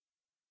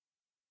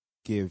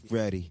Get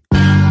ready.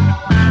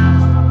 Yeah.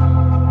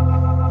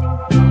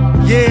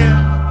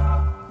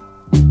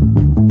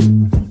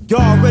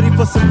 Y'all ready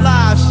for some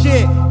live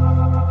shit?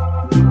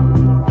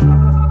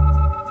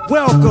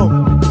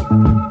 Welcome.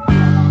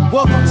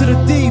 Welcome to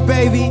the D,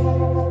 baby.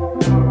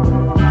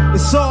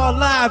 It's all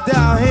live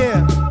down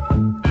here.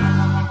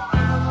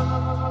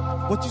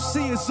 What you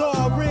see is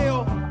all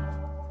real.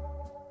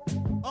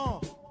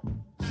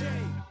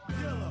 Jay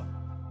Dilla.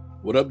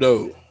 What up,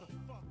 though?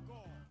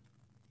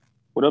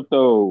 What up,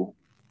 though?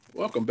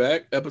 Welcome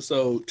back.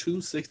 Episode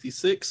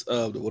 266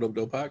 of the What Up,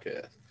 Though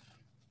podcast.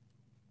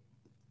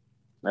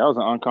 That was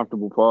an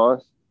uncomfortable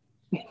pause.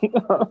 I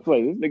was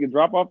like, this nigga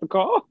drop off the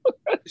call?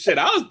 Shit,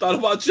 I was thought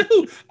about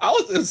you. I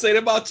was going to say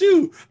that about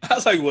you. I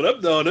was like, what up,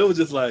 though? And it was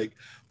just like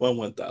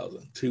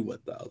 1,000, 2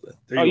 1,000,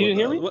 3 Oh, you didn't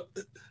hear 1,000. me? What?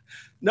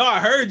 No, I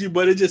heard you,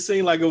 but it just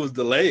seemed like it was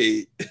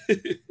delayed.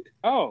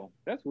 Oh,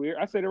 that's weird.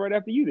 I said it right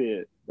after you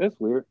did. That's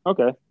weird.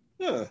 Okay.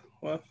 Yeah,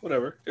 well,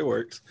 whatever. It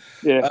works.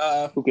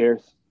 Yeah, who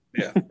cares?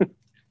 Yeah.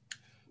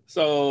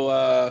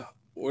 So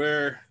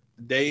we're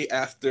day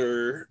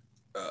after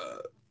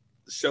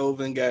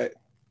Chauvin got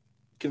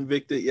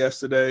convicted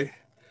yesterday.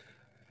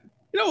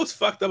 You know what's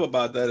fucked up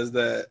about that is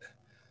that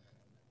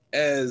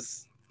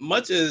as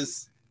much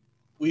as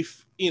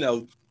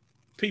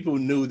people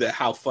knew that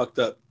how fucked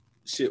up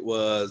shit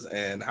was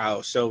and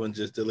how Chauvin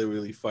just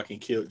deliberately fucking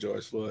killed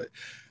George Floyd.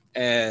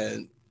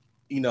 And,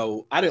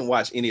 I didn't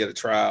watch any of the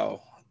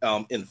trial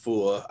in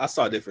full. I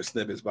saw different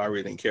snippets, but I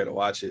really didn't care to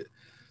watch it.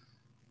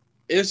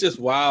 It's just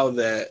wild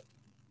that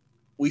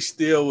we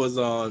still was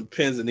on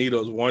pins and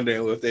needles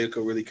wondering if they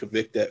could really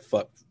convict that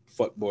fuck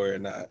boy or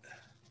not.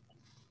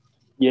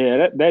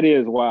 Yeah, that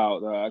is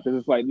wild. Because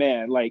it's like,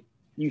 man, like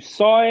you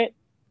saw it.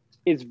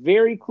 It's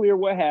very clear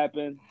what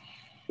happened.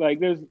 Like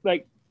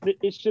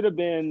it should have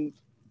been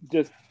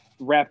just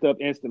wrapped up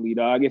instantly,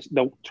 dog.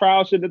 The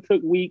trial should have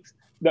took weeks.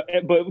 But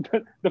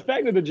the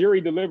fact that the jury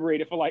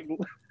deliberated for like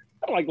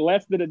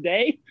less than a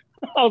day,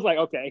 I was like,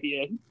 okay,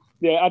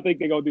 yeah, I think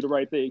they're gonna do the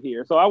right thing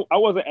here. So I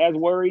wasn't as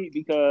worried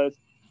because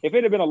if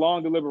it had been a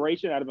long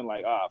deliberation, I'd have been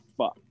like,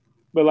 fuck.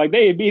 But like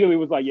they immediately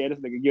was like, yeah, this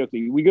nigga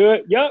guilty. We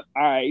good? Yep.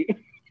 All right.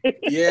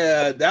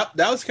 Yeah, that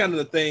was kind of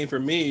the thing for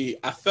me.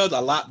 I felt a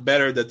lot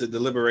better that the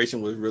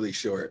deliberation was really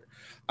short.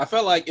 I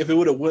felt like if it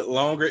would have went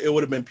longer, it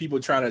would have been people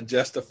trying to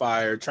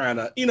justify or trying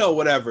to,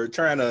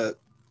 trying to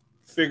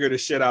figure the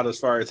shit out as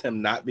far as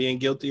him not being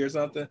guilty or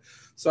something.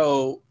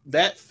 So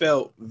that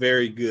felt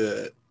very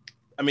good.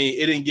 I mean,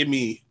 it didn't give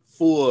me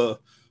full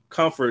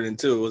comfort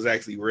until it was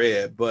actually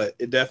read, but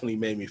it definitely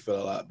made me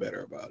feel a lot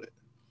better about it.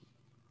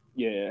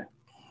 Yeah.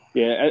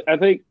 I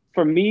think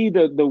for me,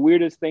 the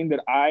weirdest thing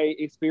that I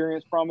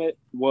experienced from it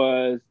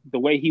was the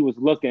way he was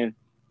looking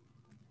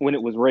when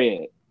it was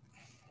read.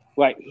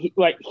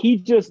 He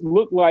just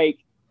looked like,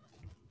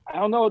 I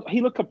don't know,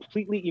 he looked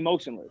completely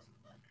emotionless.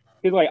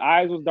 His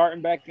eyes was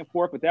darting back and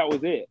forth, but that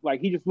was it. Like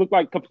he just looked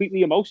like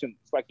completely emotionless.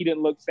 Like he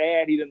didn't look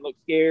sad, he didn't look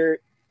scared.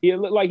 He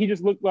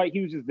just looked like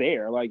he was just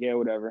there. Like, yeah,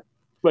 whatever.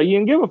 Like he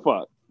didn't give a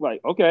fuck. Like,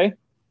 okay.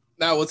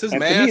 Now, was his and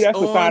mask to me, that's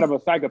on? the sign of a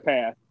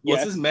psychopath.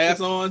 Was his mask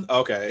on?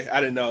 Okay,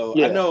 I didn't know.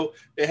 Yeah. I know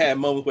it had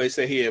moments where he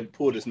said he had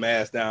pulled his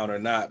mask down or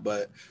not,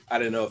 but I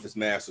didn't know if his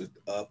mask was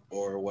up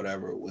or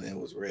whatever when it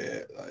was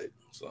read.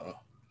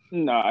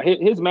 Nah,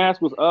 his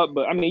mask was up,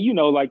 but I mean,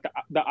 like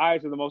the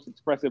eyes are the most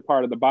expressive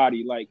part of the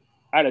body. Like,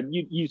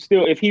 you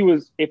still, if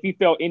he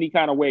felt any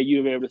kind of way,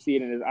 you'd be able to see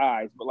it in his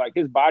eyes. But like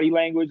his body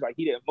language, like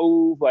he didn't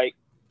move, like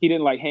he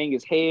didn't like hang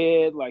his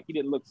head, like he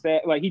didn't look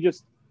sad, like he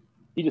just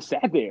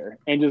sat there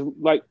and just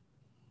like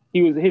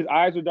his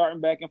eyes were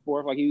darting back and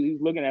forth, like he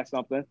was looking at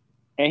something,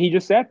 and he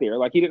just sat there,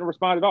 like he didn't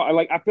respond at all.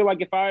 I feel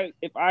like if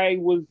I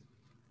was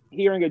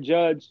hearing a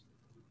judge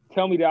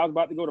tell me that I was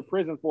about to go to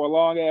prison for a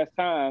long ass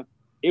time,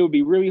 it would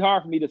be really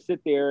hard for me to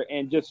sit there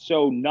and just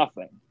show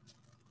nothing.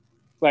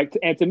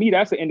 And to me,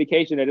 that's an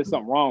indication that there's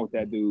something wrong with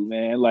that dude,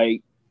 man.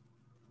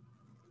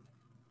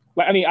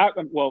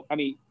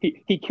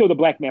 He killed a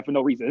black man for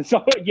no reason.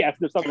 So yes,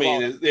 there's something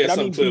wrong. There's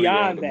something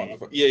beyond wrong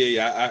that.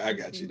 Yeah, I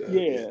got you. Though.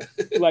 Yeah,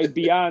 like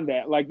beyond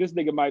that, like this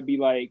nigga might be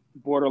like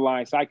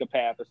borderline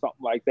psychopath or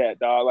something like that,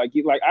 dog. Like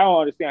I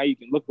don't understand how you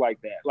can look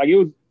like that. Like it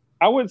was,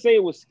 I wouldn't say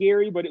it was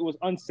scary, but it was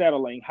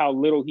unsettling how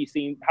little he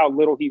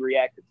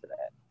reacted to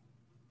that.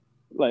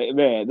 Like,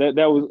 man,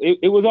 that was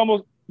it was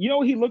almost,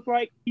 he looked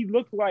like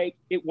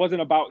it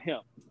wasn't about him.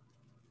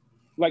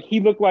 Like he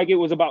looked like it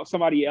was about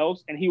somebody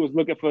else, and he was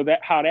looking for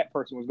how that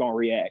person was gonna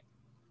react.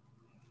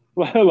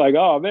 Like,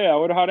 oh man, I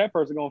wonder how that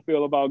person gonna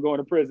feel about going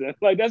to prison.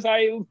 Like that's how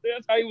he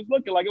was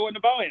looking. Like it wasn't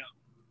about him.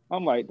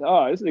 I'm like,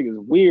 oh, this nigga's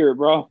weird,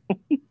 bro.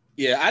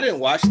 Yeah, I didn't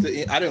watch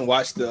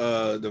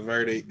the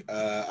verdict.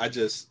 I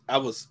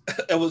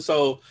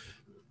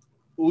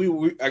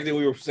think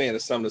we were saying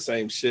some of the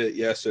same shit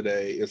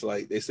yesterday. It's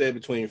like they said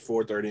between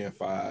 4:30 and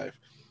 5.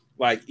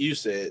 Like you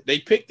said, they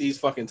pick these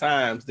fucking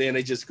times, then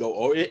they just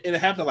go, and it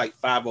happened at like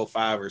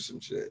 5:05 or some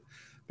shit.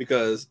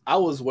 Because I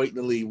was waiting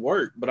to leave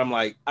work, but I'm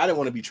like, I didn't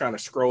want to be trying to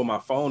scroll my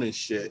phone and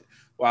shit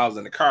while I was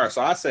in the car.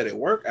 So I said at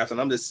work after, and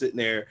I'm just sitting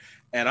there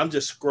and I'm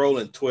just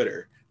scrolling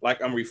Twitter.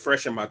 like I'm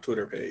refreshing my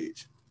Twitter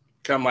page.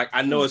 Cause I'm like,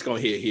 I know it's gonna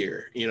hit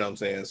here. You know what I'm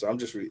saying? So I'm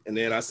just and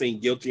then I seen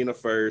guilty in the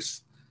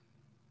first,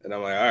 and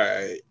I'm like, all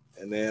right.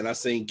 And then I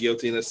seen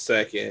guilty in the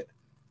second,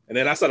 and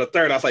then I saw the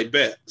third. I was like,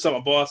 bet. So my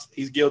boss,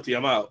 he's guilty.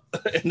 I'm out.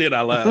 And then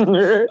I left.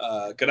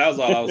 Cause that was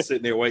all I was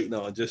sitting there waiting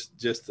on, just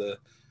to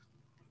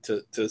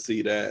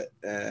see that.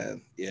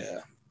 And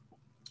yeah,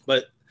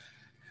 but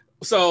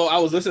so I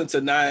was listening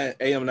to 9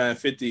 AM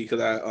 950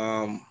 because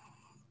I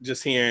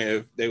just hearing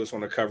if they was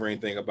going to cover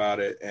anything about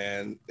it,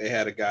 and they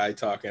had a guy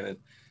talking and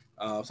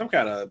some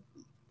kind of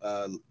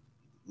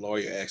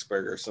lawyer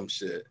expert or some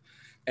shit,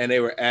 and they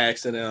were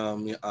asking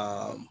him,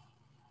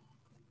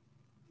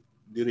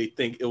 do they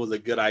think it was a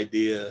good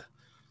idea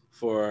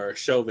for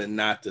Chauvin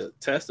not to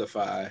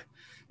testify?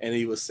 And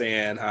he was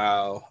saying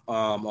how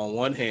on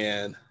one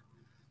hand,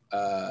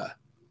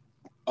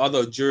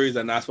 although juries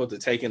are not supposed to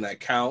take into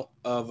account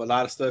of a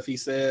lot of stuff he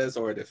says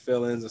or the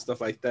feelings and stuff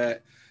like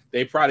that,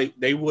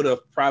 they would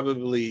have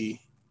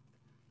probably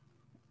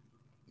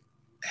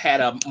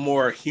had a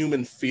more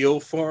human feel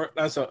for it.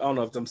 I don't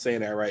know if I'm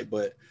saying that right,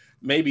 but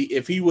maybe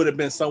if he would have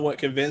been somewhat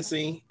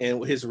convincing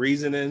and his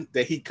reasoning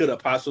that he could have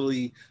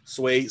possibly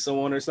swayed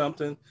someone or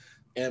something.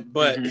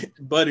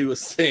 But he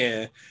was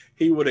saying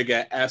he would have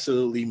got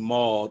absolutely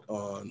mauled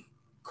on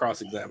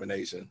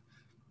cross-examination.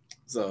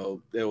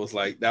 So it was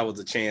like that was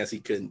a chance he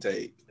couldn't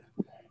take.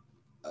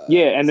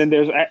 Yeah, and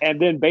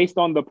then based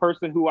on the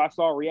person who I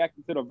saw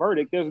reacting to the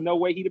verdict, there's no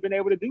way he'd have been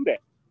able to do that.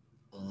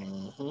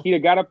 Mm-hmm. He'd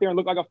have got up there and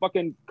looked like a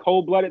fucking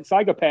cold-blooded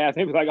psychopath.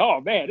 He was like, "Oh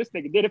man, this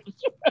nigga did it for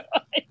sure."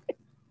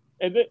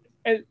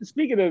 and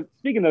speaking of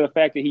the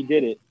fact that he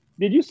did it,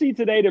 did you see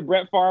today that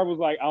Brett Favre was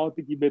like, "I don't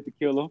think he meant to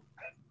kill him"?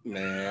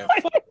 Man,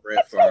 fuck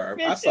Brett Favre.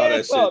 I saw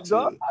that shit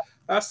too.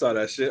 I saw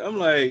that shit. I'm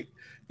like,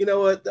 you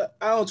know what?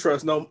 I don't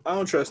trust no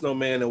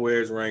man that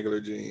wears Wrangler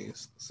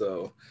jeans.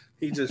 So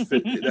he just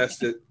fit.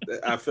 That's it.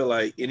 I feel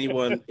like any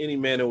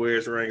man that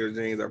wears Wrangler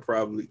jeans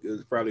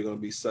is probably going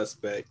to be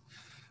suspect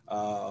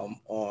on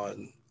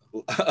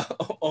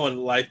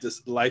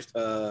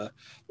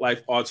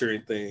life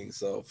altering things.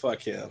 So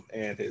fuck him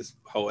and his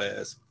whole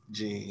ass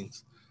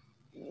jeans.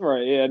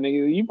 Right, yeah,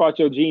 nigga. You bought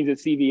your jeans at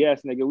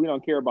CVS, nigga. We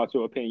don't care about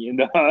your opinion.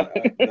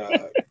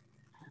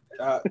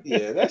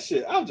 Yeah, that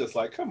shit. I'm just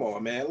like, come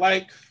on, man.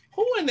 Like,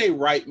 who in their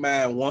right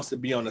mind wants to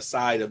be on the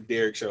side of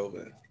Derek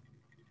Chauvin?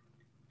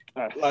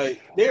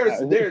 Like,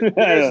 there's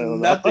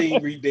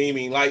nothing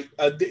redeeming. Like,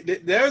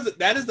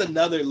 that is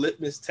another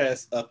litmus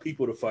test of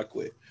people to fuck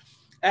with.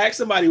 Ask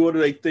somebody what do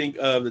they think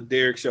of the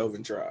Derek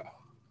Chauvin trial.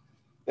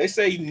 They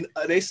say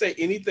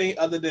anything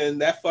other than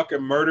that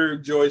fucking murder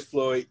of George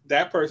Floyd,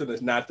 that person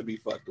is not to be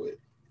fucked with.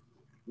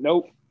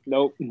 Nope,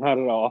 not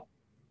at all.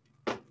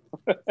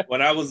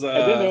 When I was and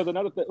then there was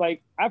another thing,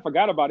 like I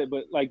forgot about it,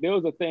 but like there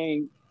was a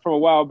thing from a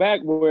while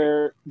back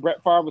where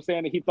Brett Favre was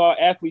saying that he thought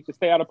athletes should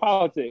stay out of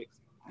politics.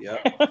 Yeah.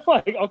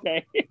 Like,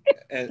 okay.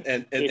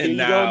 And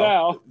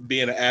now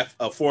being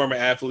a former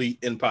athlete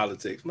in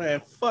politics,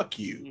 man, fuck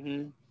you.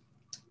 Mm-hmm.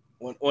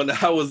 When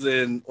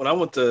I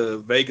went to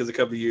Vegas a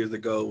couple of years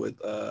ago with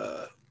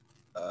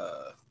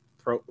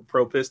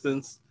Pro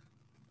Pistons,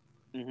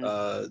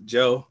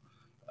 Joe,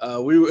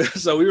 we were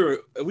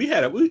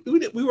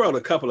on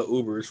a couple of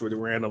Ubers for the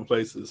random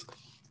places,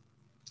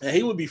 and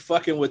he would be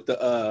fucking with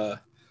the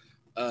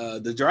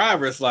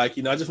drivers, like,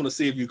 you know, I just want to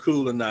see if you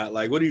cool or not.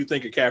 Like, what do you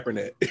think of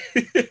Kaepernick?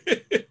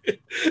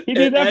 He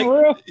did that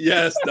for real?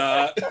 Yes,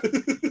 dog.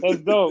 That's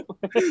dope.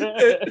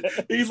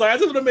 He's like, I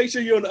just want to make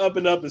sure you're on the up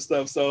and up and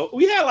stuff. So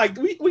we had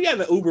we got in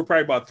the Uber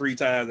probably about 3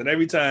 times, and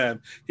every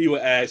time he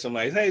would ask him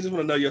like, "Hey, I just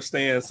want to know your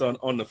stance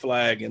on the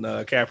flag and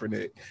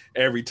Kaepernick."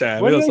 Every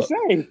time. What did they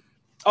say?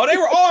 Oh, they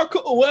were all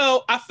cool.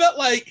 Well, I felt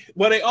like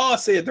they all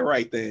said the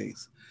right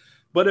things.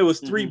 But it was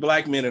 3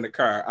 black men in the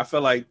car. I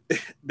felt like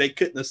they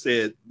couldn't have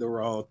said the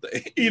wrong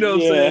thing. You know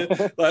what I'm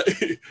saying?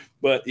 Like,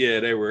 but yeah,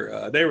 they were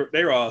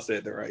all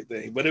said the right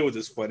thing. But it was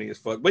just funny as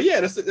fuck. But yeah,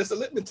 that's a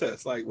litmus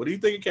test. Like, what do you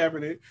think of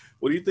Kaepernick?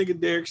 What do you think of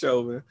Derek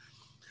Chauvin?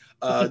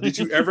 Did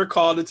you ever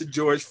call it to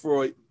George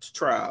Floyd's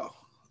trial?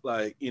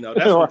 Like, you know,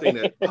 that's one thing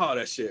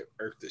that shit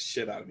irked the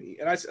shit out of me.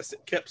 And I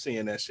kept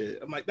seeing that shit.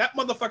 I'm like, that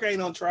motherfucker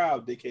ain't on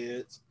trial,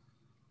 dickheads.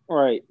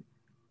 Right.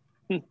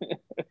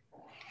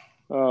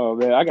 Oh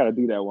man, I gotta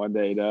do that one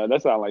day.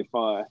 That sounds like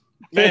fun.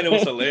 Man, it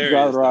was hilarious.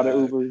 Driving around the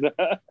Ubers.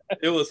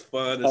 It was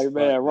fun. Like,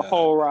 man,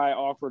 whole ride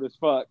offered as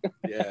fuck.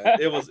 Yeah,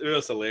 it was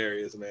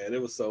hilarious, man.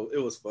 It was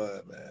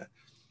fun, man.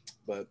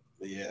 But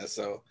yeah,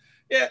 so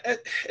yeah,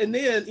 and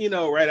then, you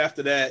know, right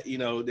after that, you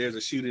know, there's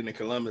a shooting in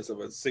Columbus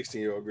of a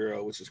 16-year-old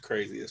girl, which is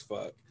crazy as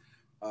fuck.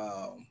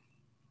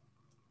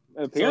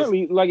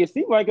 Apparently, like, it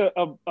seemed like a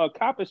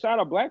cop had shot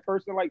a black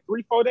person like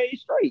 3-4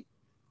 days straight.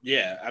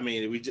 Yeah, I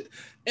mean,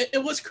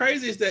 it was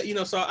crazy is that, you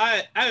know, so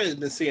I have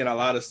been seeing a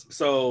lot of,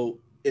 so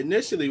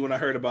initially when I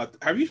heard about,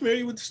 are you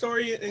familiar with the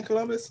story in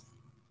Columbus?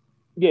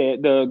 Yeah,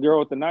 the girl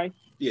with the knife.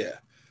 Yeah.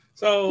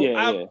 So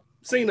I've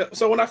seen it.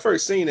 So when I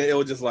first seen it, it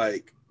was just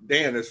like,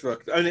 damn, it's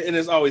fucked up. And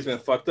it's always been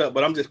fucked up,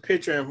 but I'm just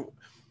picturing,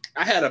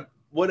 I had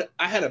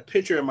a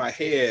picture in my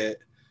head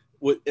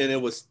and it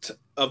was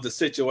of the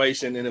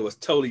situation, and it was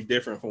totally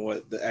different from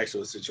what the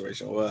actual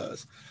situation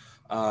was.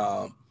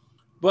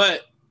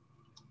 But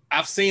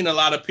I've seen a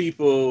lot of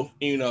people,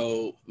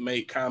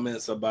 make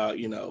comments about,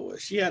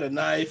 she had a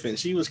knife and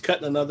she was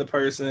cutting another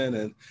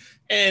person,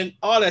 and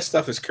all that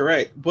stuff is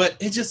correct. But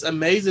it just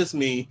amazes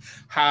me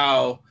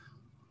how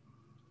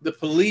the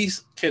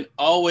police can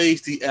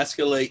always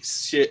de-escalate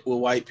shit with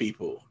white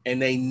people,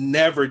 and they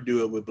never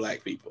do it with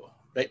black people.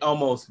 They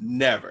almost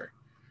never.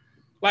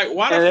 Like,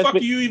 why the fuck are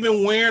you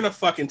even wearing a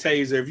fucking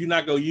taser if you're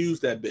not gonna use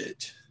that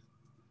bitch?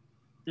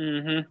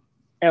 Mm-hmm.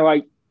 And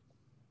like,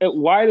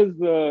 why does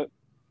the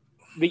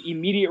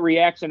immediate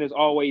reaction is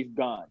always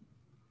gun?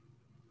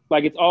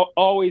 Like, it's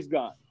always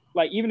gun.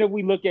 Like, even if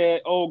we look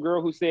at old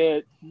girl who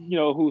said,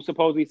 who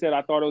supposedly said,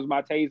 I thought it was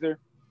my taser.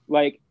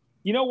 Like,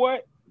 you know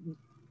what?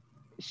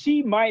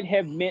 She might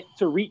have meant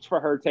to reach for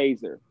her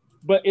taser.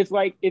 But it's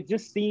like, it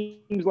just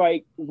seems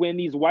like when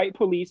these white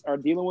police are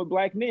dealing with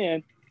black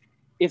men,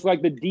 it's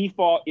like the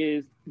default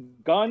is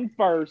gun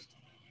first,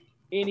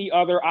 any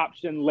other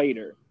option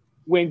later.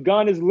 When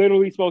gun is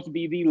literally supposed to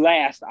be the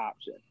last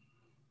option.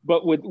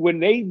 But when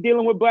they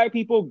dealing with black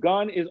people,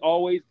 gun is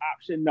always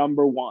option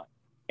number one.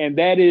 And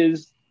that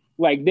is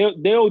like,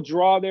 they'll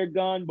draw their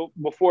gun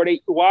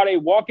while they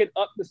walking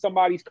up to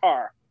somebody's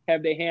car,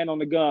 have their hand on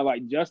the gun,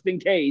 like just in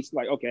case,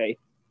 like, okay,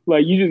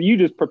 like you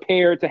just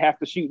prepare to have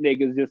to shoot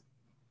niggas, just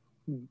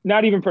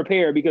not even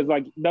prepared because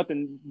like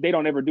nothing, they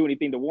don't ever do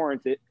anything to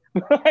warrant it.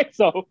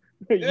 So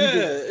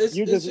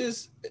you're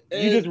just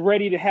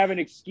ready to have an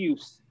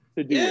excuse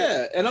to do it.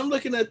 Yeah, and I'm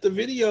looking at the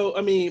video.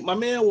 I mean, my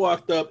man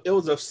walked up. It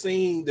was a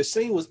scene. The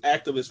scene was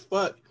active as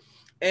fuck,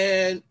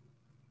 and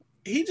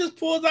he just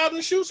pulls out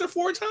and shoots her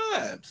 4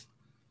 times.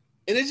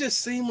 And it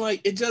just seemed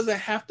like it doesn't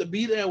have to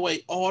be that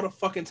way all the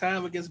fucking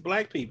time against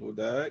black people,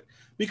 dog.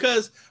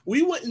 Because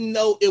we wouldn't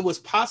know it was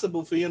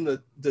possible for him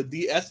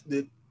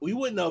we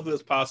wouldn't know if it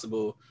was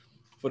possible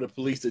for the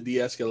police to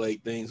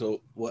de-escalate things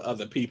with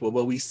other people,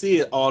 but we see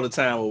it all the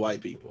time with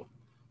white people.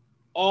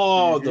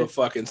 All the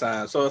fucking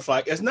time. So it's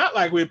like, it's not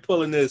like we're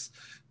pulling this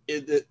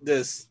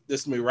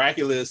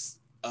miraculous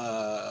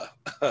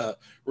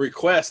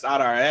request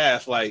out our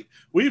ass. Like,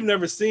 we've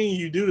never seen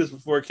you do this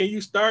before. Can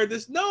you start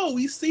this? No,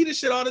 we see this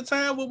shit all the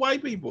time with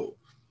white people.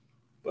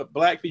 But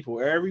black people,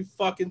 every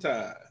fucking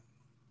time.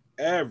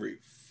 Every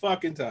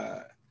fucking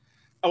time.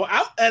 Oh,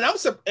 I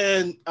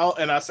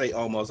say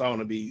almost. I don't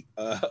want to be.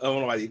 I don't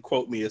want nobody to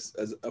quote me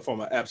as for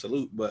my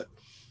absolute, but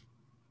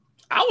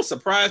I was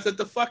surprised that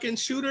the fucking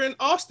shooter in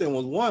Austin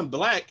was 1,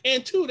 black,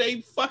 and 2, they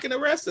fucking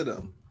arrested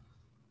him.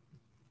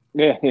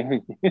 Yeah,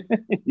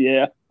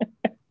 yeah,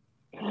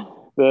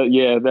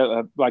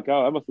 that like,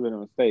 oh, that must have been a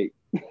mistake.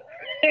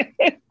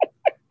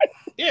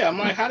 Yeah, I'm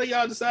like, how do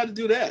y'all decide to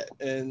do that?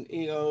 And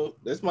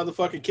this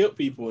motherfucker killed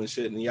people and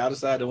shit, and y'all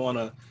decide to want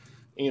to.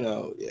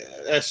 Yeah,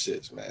 that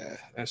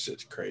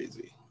shit's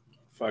crazy.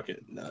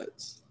 Fucking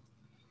nuts.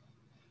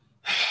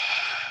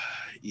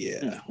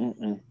 Yeah.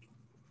 Mm-mm.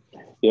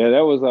 Yeah,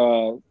 that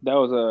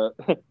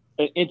was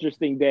an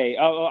interesting day.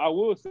 I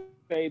will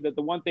say that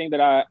the one thing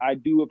that I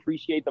do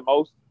appreciate the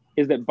most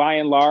is that by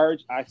and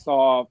large, I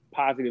saw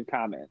positive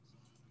comments.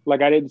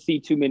 Like, I didn't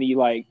see too many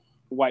like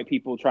white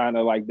people trying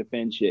to like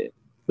defend shit.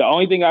 The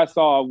only thing I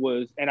saw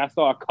and I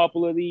saw a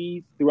couple of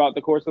these throughout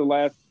the course of the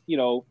last,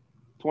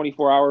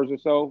 24 hours or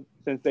so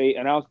since they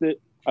announced it,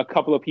 a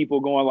couple of people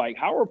going like,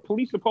 how are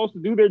police supposed to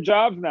do their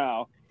jobs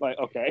now? Like,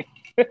 okay.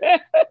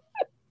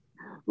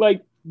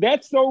 Like,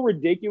 that's so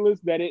ridiculous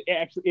that it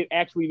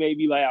actually made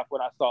me laugh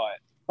when I saw it.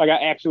 Like,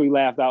 I actually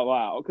laughed out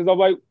loud because I'm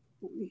like,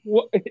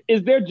 what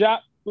is their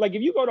job? Like,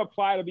 if you go to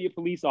apply to be a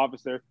police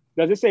officer,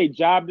 does it say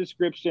job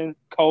description,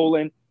 kill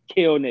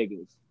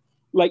niggas?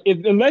 Like,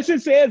 unless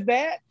it says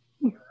that,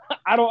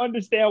 I don't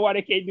understand why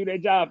they can't do their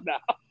job now.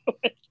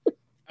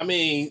 I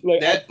mean,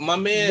 like, my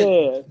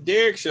man,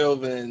 Derek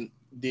Chauvin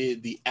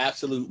did the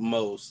absolute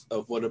most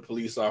of what a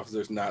police officer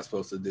is not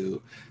supposed to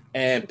do.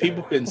 And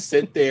people can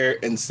sit there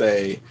and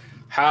say,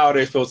 how are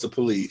they supposed to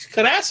police?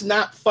 Because that's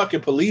not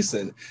fucking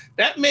policing.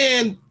 That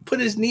man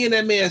put his knee in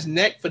that man's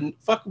neck for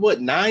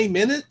 9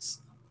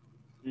 minutes?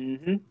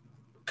 Mm-hmm.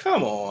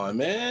 Come on,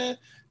 man.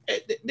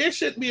 There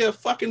shouldn't be a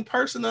fucking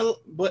person,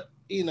 but,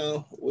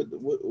 with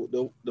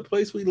the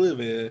place we live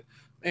in,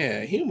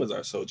 man, humans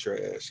are so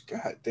trash.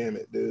 God damn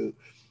it, dude.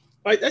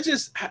 Like, I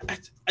just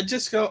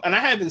go, and I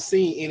haven't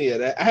seen any of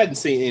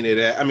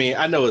that. I mean,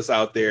 I know it's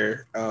out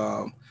there.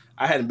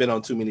 I hadn't been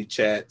on too many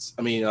chats.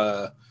 I mean,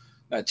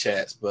 not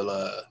chats,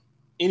 but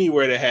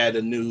anywhere that had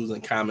the news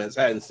and comments.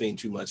 I hadn't seen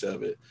too much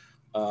of it.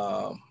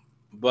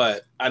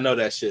 But I know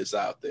that shit's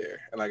out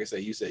there. And like I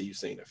said you've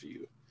seen a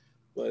few.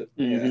 But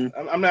yeah,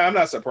 I'm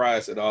not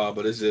surprised at all.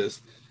 But it's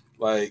just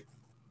like,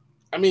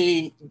 I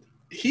mean,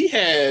 he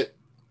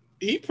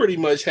pretty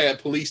much had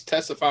police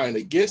testifying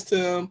against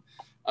him.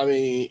 I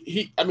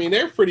mean,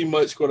 they're pretty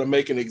much going to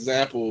make an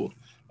example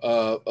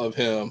of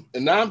him.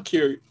 And now I'm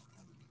curious.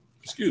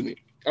 Excuse me.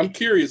 I'm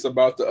curious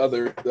about the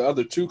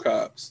other 2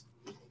 cops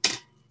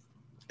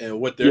and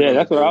what they're. Yeah,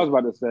 that's what I was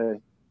about to say.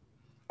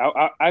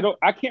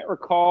 I can't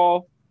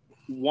recall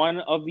one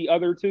of the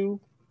other 2,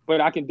 But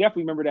I can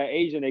definitely remember that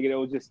Asian nigga that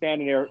was just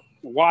standing there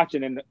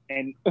watching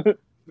and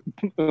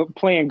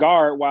playing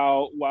guard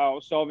while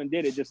Chauvin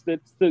did it. Just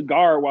stood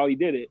guard while he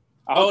did it.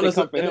 I hope they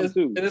come for him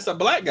too. And it's a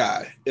black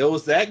guy. It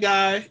was that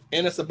guy,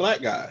 and it's a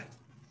black guy.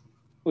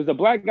 It was a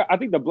black guy. I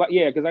think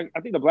because I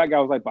think the black guy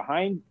was like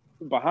behind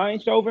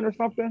Chauvin or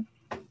something.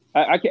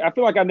 I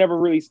feel like I never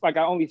really I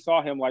only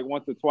saw him like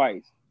once or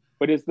twice.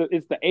 But it's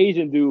the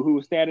Asian dude who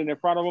was standing in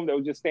front of him that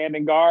was just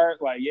standing guard.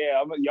 Like,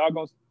 yeah, y'all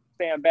gonna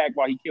stand back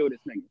while he killed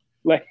this nigga.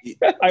 Like,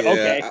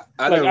 okay.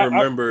 I don't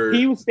remember.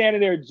 He was standing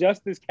there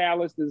just as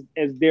callous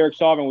as Derek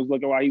Chauvin was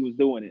looking while he was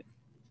doing it.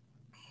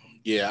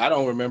 Yeah, I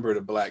don't remember the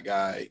black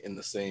guy in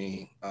the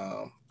scene.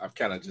 I've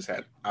kind of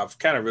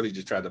really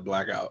just tried to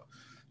block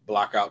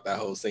out that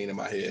whole scene in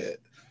my head.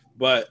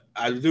 But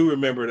I do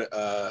remember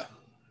the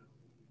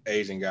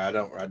Asian guy.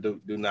 I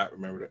do not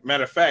remember that.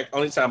 Matter of fact,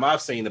 only time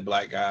I've seen the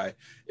black guy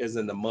is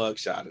in the mug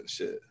shot and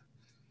shit.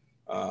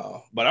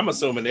 But I'm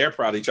assuming they're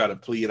probably trying to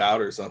plead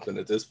out or something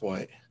at this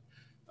point.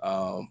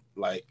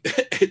 Like,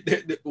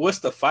 what's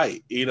the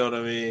fight? You know what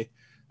I mean?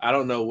 I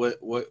don't know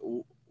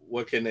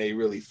what can they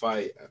really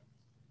fight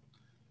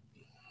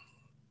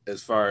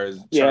as far as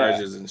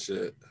charges and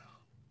shit.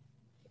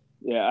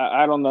 Yeah,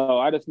 I don't know.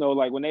 I just know,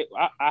 like, when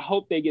I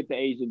hope they get the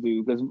Asian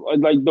dude, because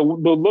like the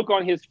look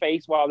on his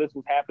face while this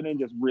was happening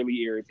just really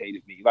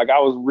irritated me. Like, I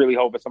was really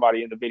hoping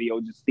somebody in the video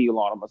would just steal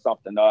on him or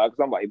something. Because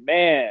I'm like,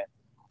 man,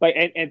 like,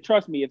 and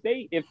trust me, if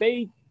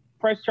they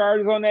press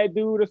charges on that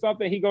dude or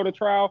something, he go to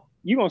trial,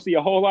 you're gonna see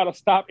a whole lot of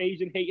 "Stop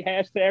Asian Hate"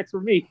 hashtags for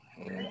me.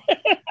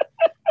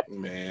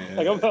 Man,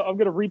 like I'm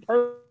gonna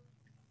repurpose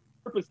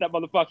that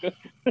motherfucker.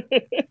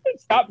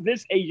 Stop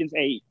this Asians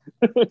hate.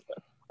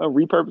 I'll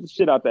repurpose the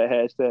shit out that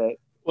hashtag.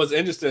 What's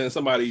interesting,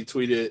 somebody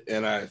tweeted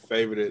and I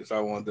favored it, so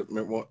I wanted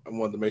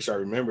to make sure I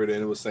remembered it.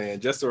 And it was saying,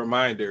 just a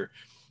reminder,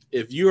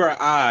 if you or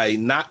I,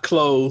 not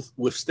clothed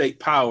with state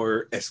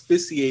power,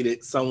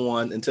 asphyxiated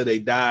someone until they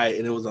died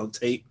and it was on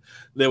tape,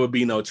 there would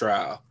be no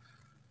trial.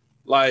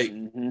 Like,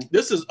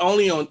 this is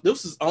only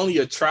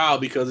a trial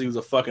because he was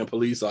a fucking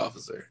police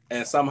officer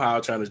and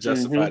somehow trying to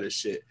justify this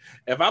shit.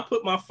 If I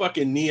put my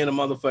fucking knee in a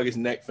motherfucker's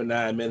neck for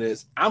 9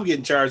 minutes, I'm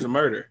getting charged with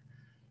murder.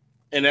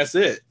 And that's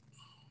it.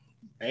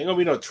 Ain't gonna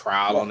be no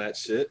trial on that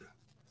shit.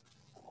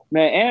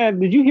 Man, and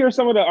did you hear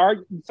some of the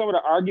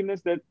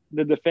arguments that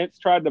the defense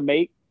tried to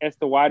make as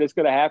to why this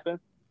could have happened?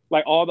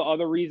 Like, all the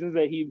other reasons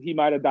that he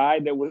might have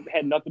died that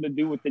had nothing to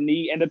do with the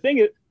knee. And the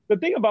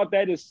thing about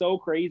that is so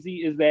crazy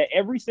is that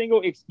every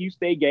single excuse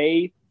they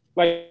gave,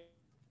 like,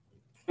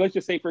 let's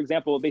just say, for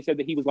example, they said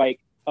that he was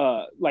like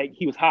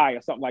he was high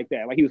or something like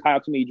that. Like, he was high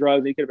on too many drugs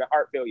and he could have been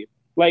heart failure.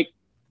 Like,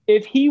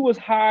 if he was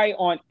high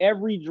on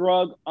every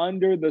drug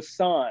under the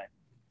sun,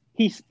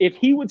 if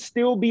he would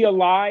still be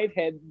alive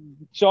had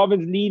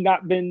Chauvin's knee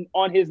not been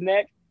on his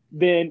neck,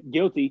 then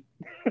guilty.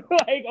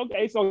 Like,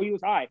 okay, so he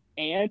was high,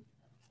 and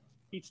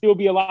he'd still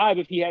be alive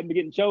if he hadn't been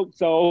getting choked.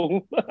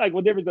 So, like,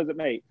 what difference does it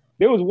make?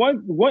 There was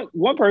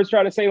one person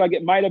trying to say, like,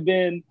 it might have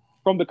been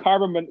from the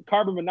carbon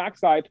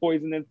monoxide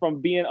poisoning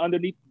from being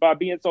underneath by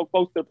being so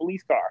close to the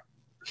police car.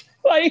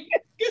 Like,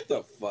 get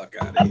the fuck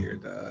out of here,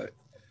 dog.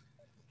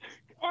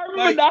 Carbon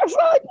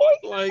monoxide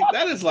poisoning? Like,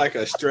 that is like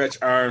a Stretch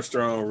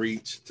Armstrong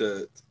reach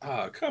to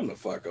come the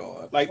fuck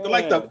on. Like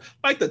the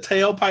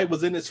tailpipe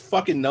was in his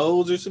fucking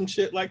nose or some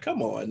shit. Like,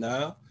 come on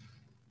now.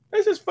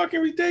 That's just fucking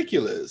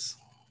ridiculous.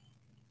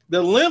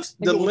 The length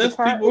people.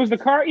 Was the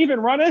car even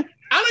running?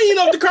 I don't even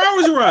know if the car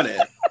was running.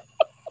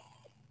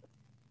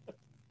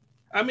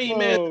 I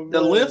mean,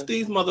 the length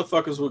these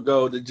motherfuckers would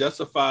go to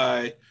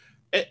justify.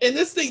 And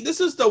this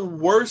is the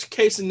worst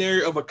case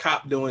scenario of a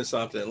cop doing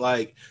something.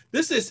 Like,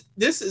 this is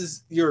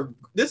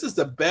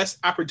the best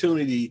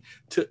opportunity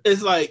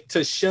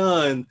to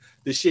shun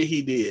the shit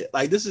he did.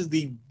 Like, this is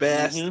the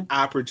best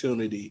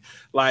opportunity.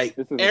 Like,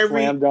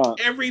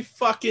 every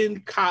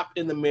fucking cop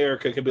in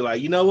America can be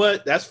like, you know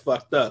what? That's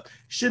fucked up.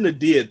 Shouldn't have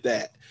did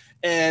that.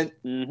 And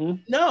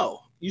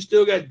no, you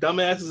still got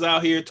dumbasses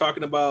out here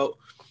talking about,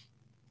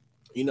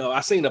 you know,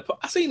 I seen a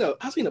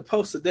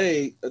post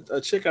today,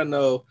 a chick I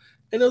know,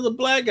 and it was a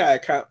black guy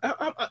cop.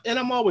 And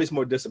I'm always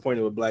more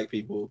disappointed with black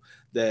people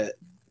that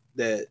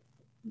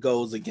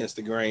goes against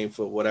the grain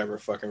for whatever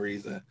fucking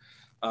reason.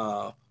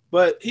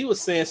 But he was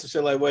saying some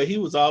shit like, well, he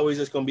was always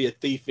just going to be a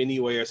thief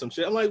anyway or some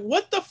shit. I'm like,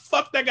 what the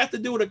fuck that got to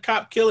do with a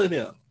cop killing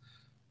him?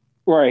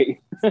 Right.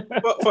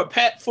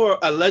 for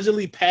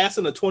allegedly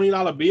passing a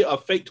 $20 bill, a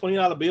fake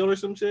 $20 bill or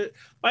some shit.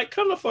 Like,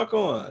 come the fuck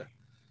on.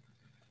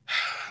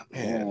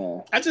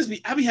 Man,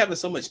 I be having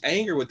so much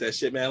anger with that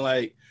shit, man.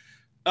 Like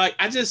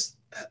I'm just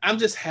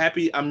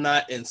happy I'm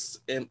not in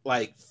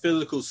like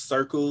physical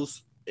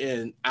circles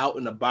and out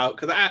and about,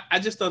 because I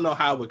just don't know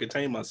how I would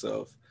contain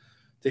myself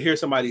to hear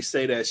somebody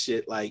say that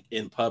shit like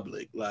in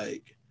public.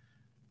 Like,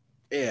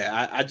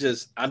 yeah,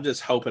 I'm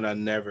just hoping I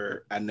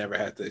never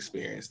have to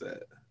experience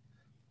that,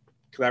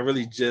 because I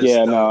really just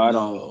don't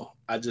know.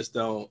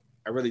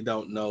 I really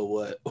don't know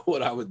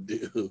what I would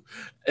do,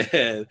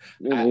 and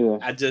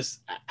I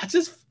just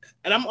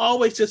and I'm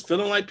always just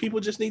feeling like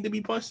people just need to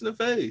be punched in the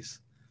face.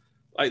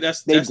 Like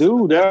that's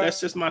do. That's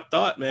just my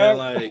thought, man.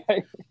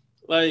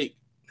 Like,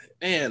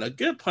 man, a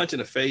good punch in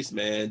the face,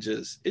 man.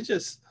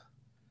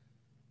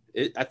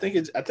 I think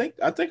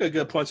a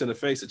good punch in the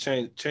face to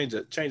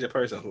change a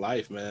person's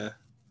life, man.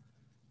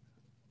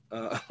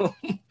 I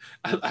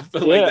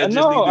feel like that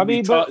just needs to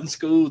be taught in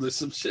school or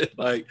some shit.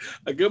 Like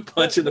a good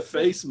punch in the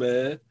face,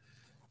 man.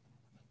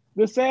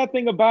 The sad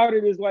thing about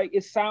it is, like,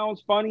 it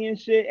sounds funny and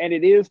shit, and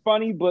it is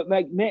funny, but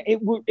like, man, it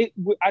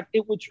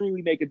would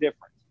truly make a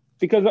difference,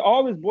 because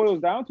all this boils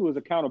down to is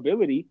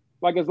accountability.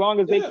 Like, as long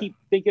as they keep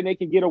thinking they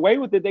can get away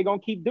with it, they're gonna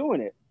keep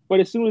doing it.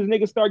 But as soon as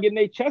niggas start getting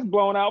their chest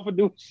blown out for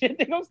doing shit,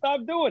 they're gonna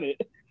stop doing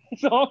it.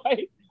 So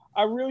like,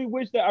 I really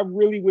wish that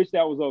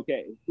was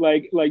okay.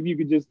 Like you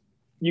could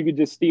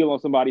just steal on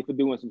somebody for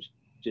doing some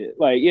shit.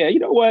 Like, yeah, you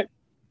know what?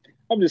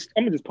 I'm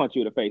gonna just punch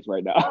you in the face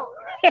right now.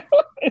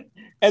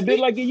 And then,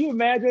 like, can you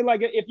imagine, like,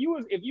 if you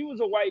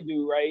was a white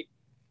dude, right?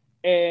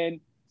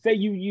 And say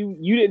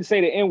you didn't say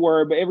the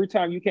N-word, but every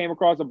time you came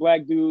across a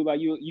black dude,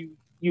 like you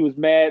was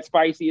mad,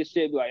 spicy as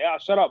shit, like, oh,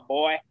 shut up,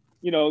 boy.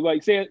 You know,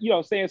 like saying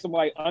some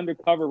like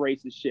undercover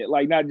racist shit,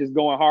 like not just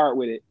going hard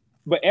with it.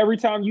 But every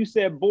time you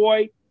said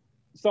boy,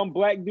 some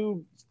black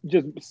dude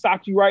just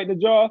socked you right in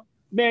the jaw,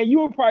 man, you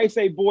would probably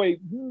say boy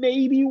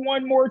maybe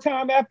one more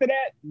time after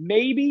that,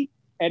 maybe.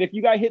 And if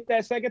you got hit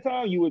that second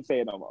time, you would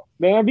say it no more.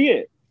 Man, that'd be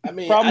it. I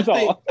mean,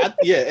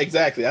 yeah,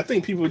 exactly. I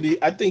think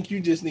you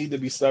just need to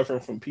be suffering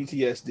from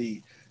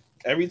PTSD.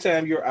 Every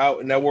time you're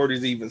out and that word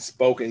is even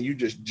spoken, you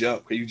just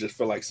jump because you just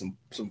feel like some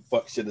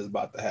fuck shit is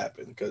about to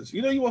happen because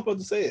you weren't supposed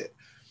to say it.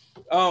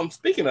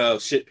 Speaking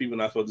of shit people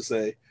not supposed to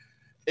say,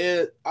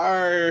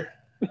 are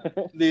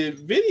the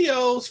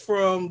videos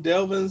from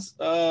Delvin's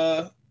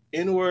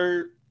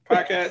N-word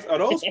podcast, are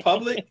those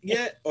public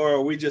yet, or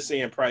are we just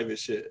seeing private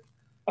shit?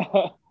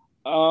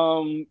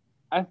 I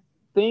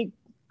think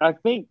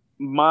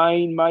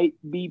mine might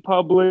be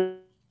public,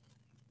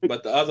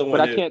 but the other one,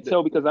 but I can't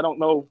tell because I don't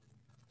know.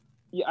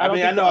 Yeah,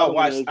 I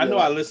know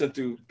I listen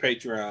through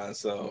Patreon,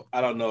 so I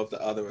don't know if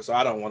the other, so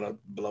I don't want to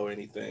blow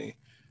anything.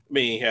 I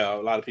mean, hell,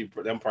 a lot of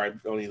people them probably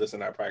only listen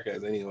to our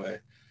podcast anyway.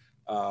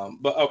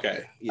 But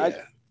okay,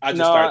 yeah. I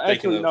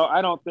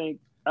don't think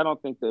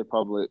they're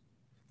public.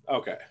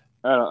 Okay.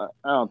 I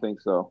don't think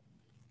so.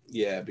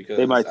 Yeah, because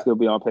they might still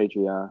be on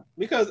Patreon.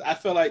 Because I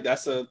feel like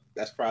that's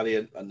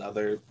probably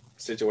another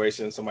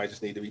situation. Somebody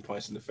just need to be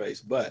punched in the face,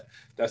 but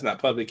that's not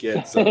public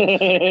yet. So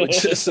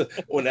just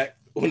when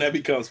that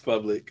becomes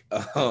public,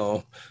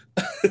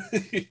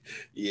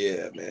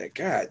 yeah, man,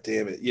 god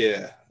damn it,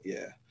 yeah.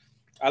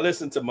 I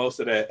listened to most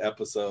of that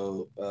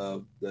episode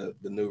of the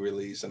new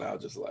release, and I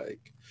was just like,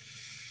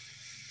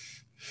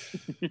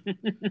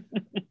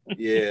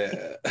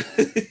 yeah.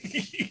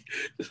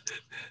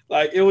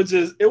 Like it was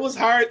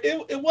hard.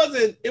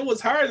 It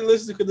was hard to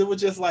listen to because it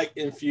was just like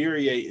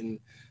infuriating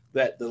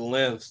that the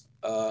lengths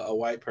a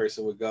white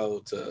person would go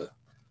to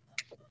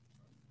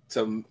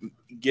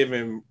give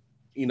him,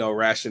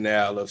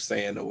 rationale of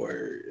saying the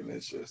word, and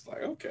it's just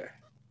like, okay.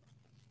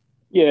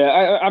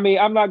 Yeah, I mean,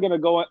 I'm not gonna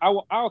go.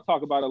 I'll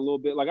talk about it a little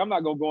bit. Like, I'm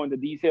not gonna go into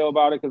detail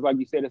about it because, like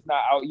you said, it's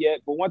not out yet.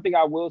 But one thing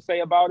I will say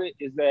about it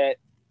is that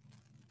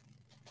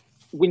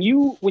when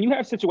you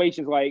have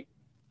situations like,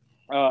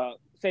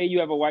 say you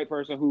have a white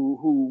person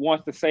who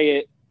wants to say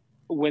it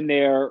when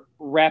they're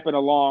rapping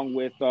along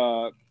with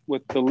the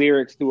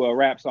lyrics to a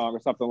rap song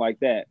or something like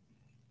that.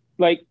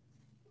 Like,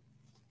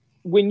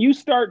 when you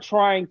start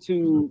trying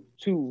to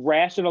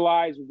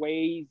rationalize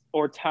ways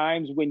or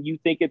times when you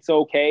think it's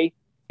okay,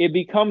 it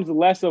becomes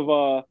less of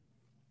a,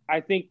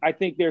 I think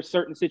there's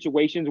certain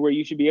situations where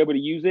you should be able to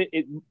use it.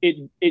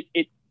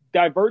 It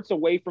diverts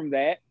away from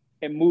that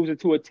and moves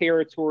into a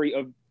territory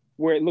of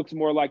where it looks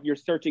more like you're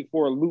searching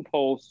for a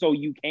loophole so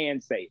you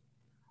can say it.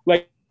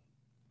 Like,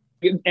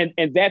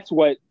 and that's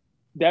what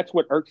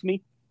irks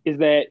me, is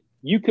that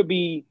you could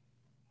be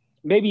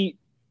maybe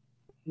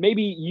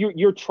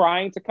you're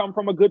trying to come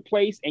from a good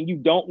place and you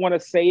don't want to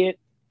say it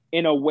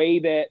in a way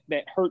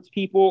that hurts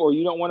people, or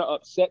you don't want to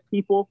upset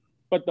people.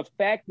 But the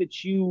fact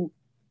that you,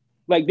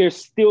 like, there's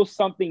still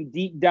something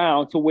deep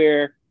down to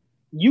where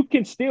you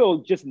can still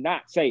just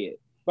not say it.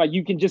 Like,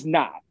 you can just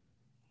not.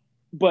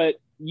 But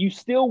you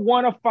still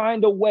want to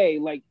find a way,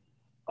 like,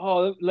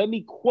 oh, let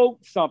me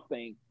quote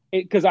something.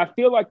 Because I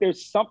feel like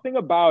there's something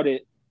about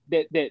it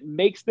that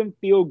makes them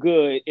feel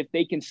good if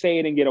they can say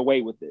it and get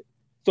away with it.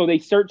 So they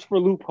search for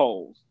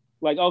loopholes.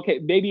 Like, okay,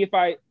 maybe if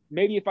I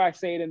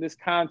say it in this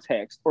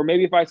context, or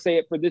maybe if I say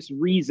it for this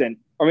reason,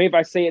 or maybe if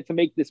I say it to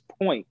make this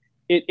point,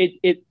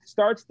 it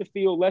starts to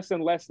feel less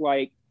and less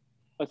like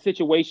a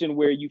situation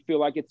where you feel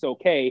like it's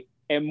okay,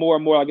 and more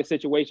like a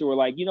situation where,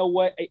 like, you know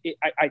what,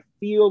 I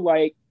feel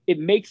like it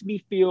makes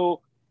me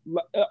feel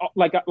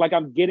like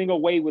I'm getting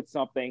away with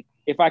something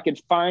if I can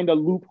find a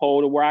loophole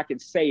to where I can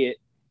say it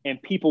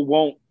and people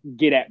won't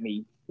get at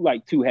me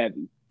like too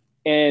heavy.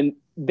 And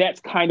that's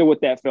kind of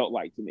what that felt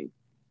like to me.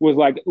 Was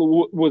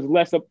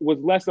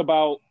less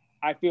about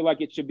I feel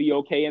like it should be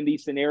okay in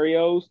these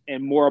scenarios,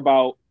 and more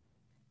about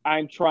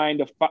I'm trying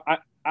to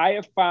I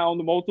have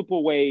found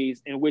multiple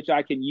ways in which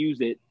I can use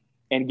it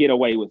and get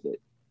away with it.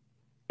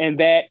 And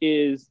that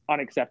is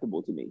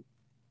unacceptable to me.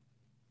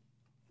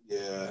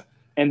 Yeah.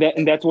 And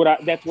that's what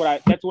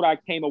I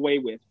came away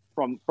with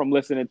from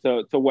listening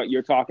to what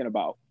you're talking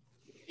about.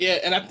 Yeah,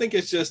 and I think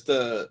it's just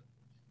the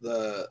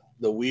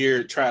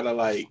weird try to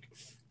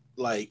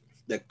like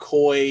the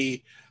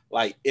coy,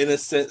 like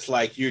innocence,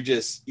 like you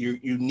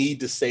need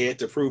to say it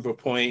to prove a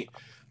point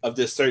of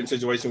this certain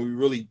situation. We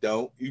really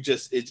don't. You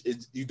just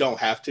you don't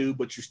have to,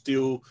 but you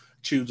still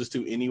chooses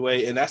to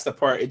anyway. And that's the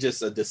part. It's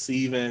just a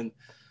deceiving,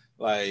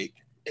 like,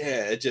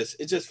 yeah. It just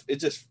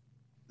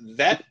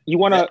that you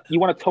want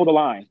to toe the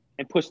line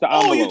and push the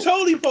envelope. Oh, you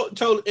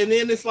totally, and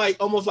then it's like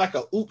almost like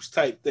a oops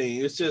type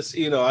thing. It's just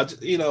yeah,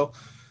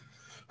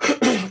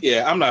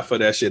 I'm not for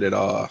that shit at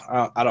all.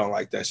 I don't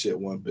like that shit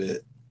one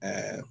bit,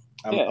 and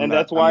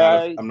that's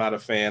why I'm not a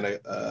fan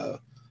of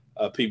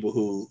people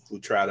who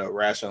try to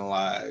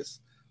rationalize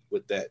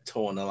with that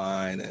towing the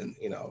line, and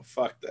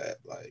fuck that.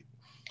 Like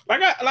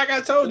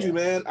I told you,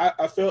 man.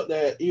 I felt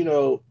that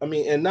I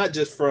mean, and not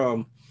just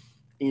from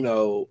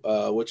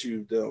what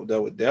you've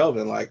done with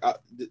Delvin. Like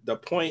the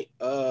point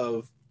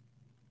of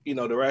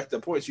the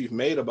points you've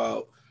made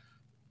about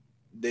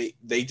they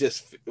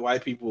just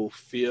white people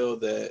feel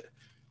that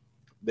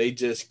they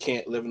just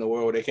can't live in a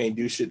world where they can't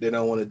do shit they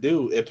don't want to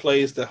do. It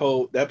plays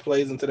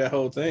into that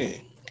whole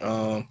thing.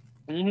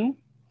 Mm-hmm.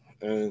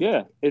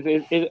 Yeah,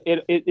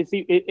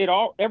 it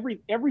all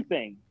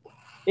everything.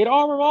 It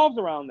all revolves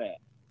around that.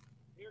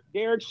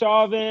 Derek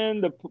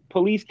Chauvin, the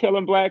police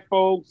killing black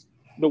folks,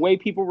 the way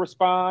people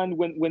respond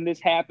when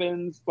this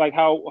happens, like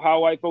how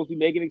white folks be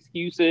making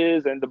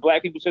excuses, and the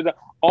black people should.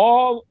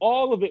 All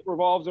of it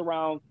revolves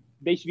around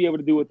they should be able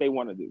to do what they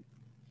want to do.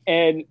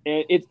 And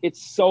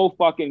it's so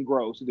fucking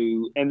gross,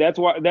 dude. And that's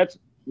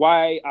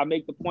why I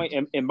make the point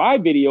in my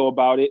video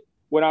about it,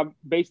 when I'm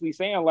basically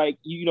saying, like,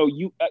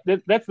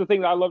 that's the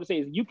thing that I love to say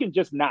is you can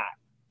just not.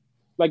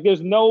 Like,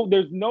 there's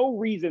no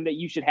reason that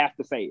you should have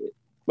to say it.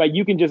 Like,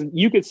 you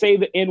could say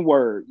the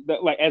N-word,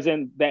 like as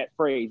in that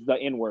phrase, the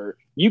N-word.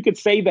 You could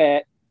say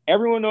that,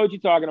 everyone knows what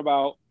you're talking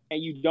about,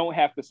 and you don't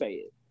have to say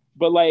it.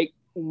 But like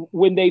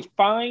when they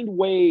find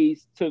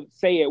ways to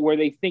say it where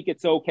they think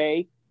it's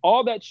okay,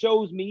 all that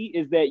shows me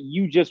is that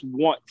you just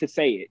want to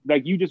say it.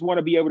 Like, you just want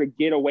to be able to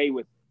get away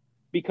with it.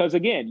 Because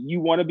again, you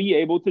want to be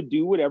able to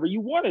do whatever you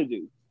want to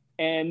do.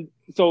 And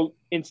so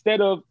and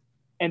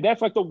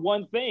that's like the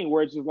one thing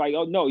where it's just like,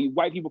 oh no,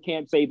 white people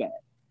can't say that.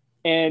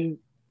 And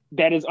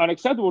that is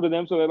unacceptable to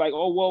them. So they're like,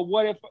 oh, well,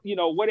 what if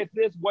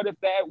this, what if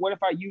that, what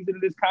if I use it in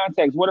this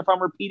context? What if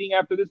I'm repeating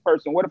after this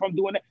person? What if I'm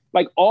doing that?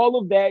 Like, all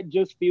of that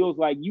just feels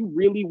like you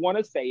really want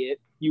to say it.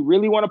 You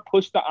really want to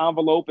push the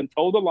envelope and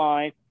toe the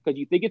line because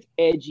you think it's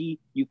edgy,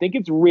 you think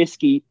it's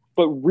risky,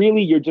 but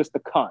really you're just a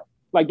cunt.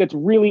 Like, that's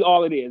really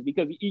all it is,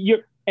 because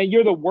you're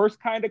the worst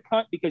kind of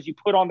cunt because you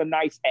put on the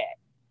nice hat.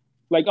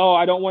 Like, oh,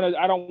 I don't want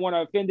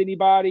to offend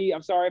anybody.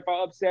 I'm sorry if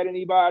I upset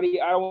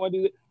anybody. I don't want to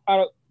do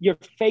it. You're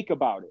fake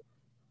about it.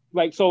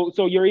 Like, so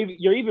you're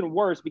even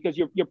worse because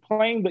you're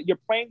playing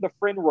the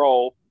friend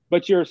role,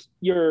 but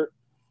you're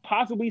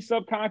possibly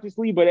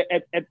subconsciously, but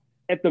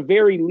at the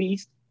very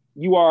least,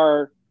 you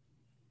are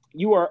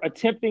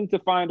attempting to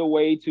find a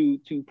way to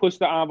push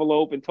the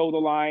envelope and toe the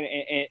line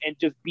and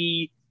just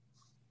be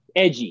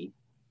edgy.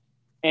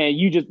 And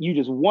you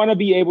just want to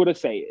be able to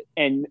say it.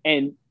 And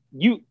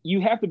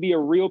you have to be a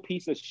real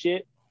piece of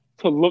shit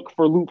to look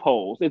for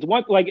loopholes. It's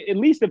one, like, at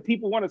least if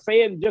people want to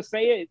say it and just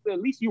say it, at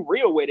least you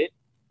real with it.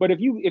 But if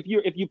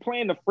you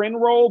playing the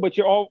friend role, but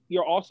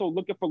you're also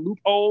looking for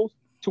loopholes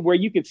to where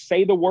you could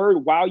say the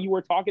word while you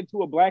were talking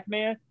to a black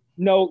man,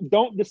 no,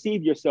 don't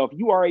deceive yourself.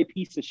 You are a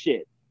piece of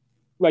shit.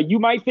 Like, you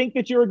might think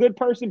that you're a good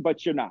person,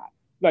 but you're not.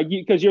 Like,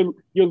 because you're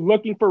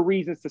looking for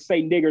reasons to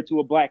say nigger to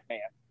a black man.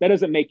 That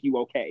doesn't make you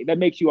okay. That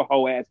makes you a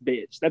hoe ass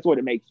bitch. That's what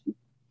it makes you.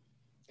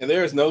 And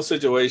there is no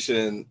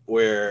situation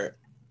where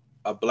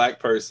a black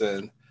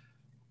person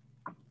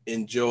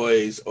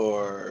enjoys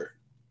or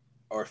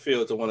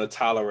feel to want to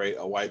tolerate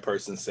a white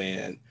person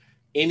saying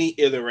any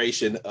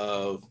iteration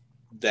of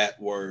that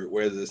word,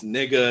 whether it's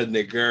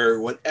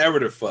nigger, whatever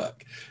the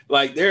fuck.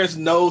 Like, there's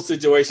no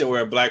situation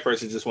where a black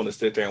person just want to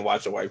sit there and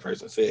watch a white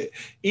person say it,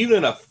 even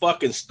in a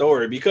fucking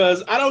story,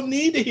 because I don't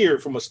need to hear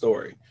it from a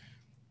story.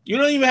 You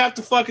don't even have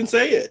to fucking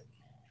say it.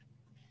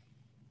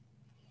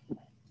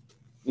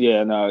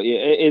 Yeah, no,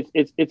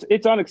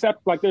 it's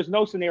unacceptable. Like, there's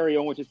no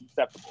scenario in which it's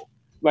acceptable.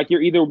 Like,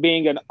 you're either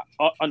being an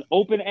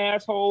open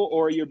asshole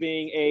or you're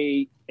being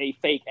a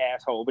fake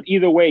asshole. But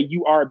either way,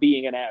 you are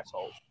being an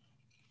asshole.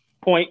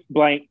 Point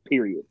blank,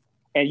 period.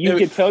 And you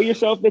can tell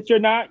yourself that you're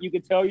not. You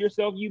can tell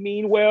yourself you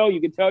mean well. You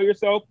can tell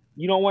yourself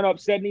you don't want to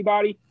upset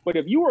anybody. But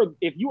if you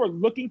are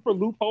looking for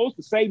loopholes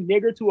to say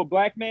nigger to a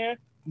black man,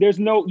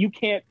 you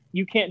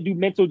can't do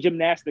mental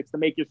gymnastics to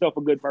make yourself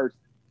a good person.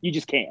 You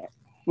just can't.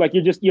 Like,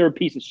 you're a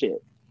piece of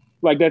shit.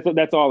 Like,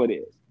 that's all it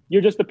is.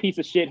 You're just a piece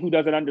of shit who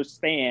doesn't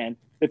understand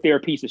that they're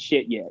a piece of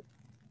shit yet.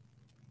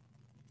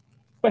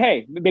 But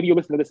hey, maybe you'll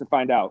listen to this and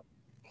find out.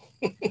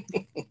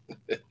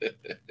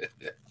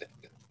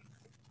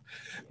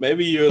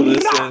 Maybe you'll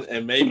listen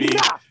and maybe,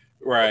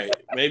 right.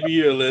 maybe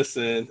you'll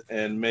listen,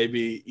 and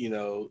maybe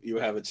you'll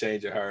have a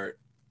change of heart,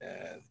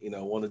 and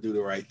want to do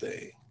the right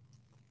thing.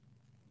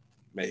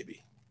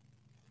 Maybe.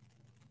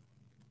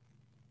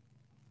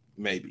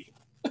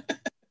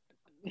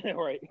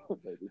 Right.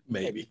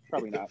 Maybe.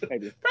 Probably not.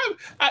 Maybe. Probably.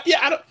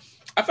 I don't.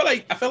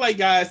 I feel like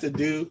guys that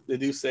do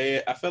say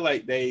it. I feel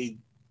like they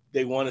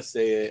want to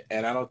say it,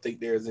 and I don't think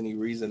there's any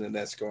reason that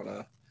that's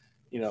gonna,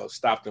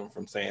 stop them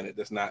from saying it.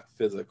 That's not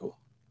physical.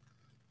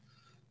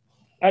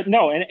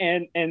 No,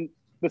 and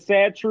the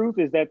sad truth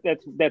is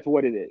that's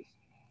what it is.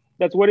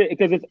 That's what it,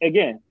 because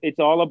it's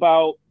all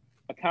about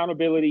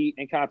accountability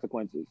and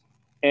consequences.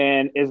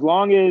 And as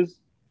long as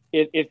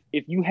if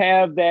you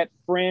have that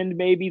friend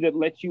maybe that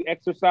lets you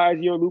exercise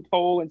your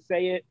loophole and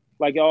say it,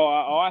 like,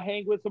 I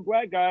hang with some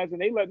black guys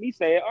and they let me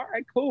say it. All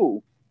right,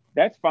 cool.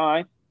 That's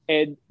fine.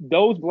 And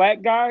those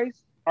black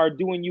guys are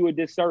doing you a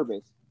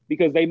disservice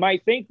because they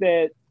might think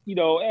that,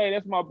 hey,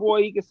 that's my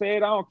boy. He can say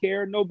it. I don't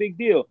care. No big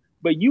deal.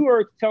 But you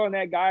are telling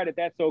that guy that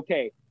that's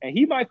okay. And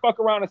he might fuck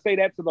around and say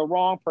that to the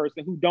wrong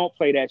person who don't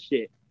play that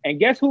shit. And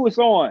guess who it's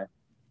on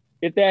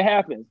if that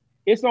happens?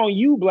 It's on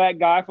you, black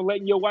guy, for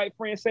letting your white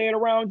friend say it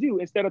around you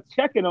instead of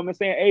checking them and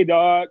saying, hey,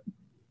 dog,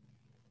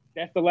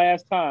 that's the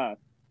last time.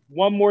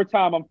 One more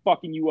time, I'm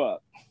fucking you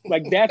up.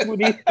 Like, that's what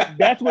needs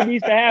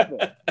to happen.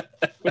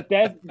 But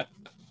that's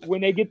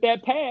when they get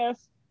that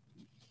pass.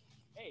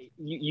 Hey,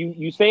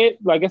 you say it,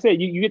 like I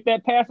said, you get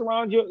that pass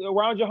around your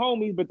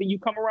homies, but then you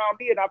come around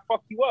me and I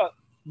fuck you up.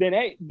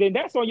 Then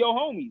that's on your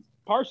homies,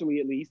 partially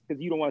at least,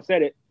 because you don't want to say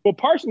it. But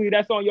partially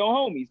that's on your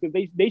homies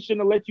because they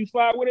shouldn't have let you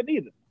slide with it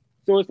either.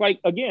 So it's like,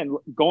 again,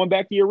 going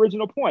back to your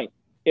original point,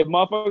 if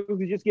motherfuckers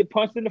could just get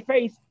punched in the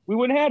face, we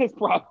wouldn't have this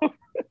problem.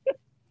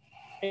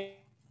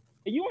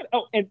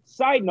 And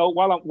side note,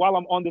 while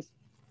I'm on this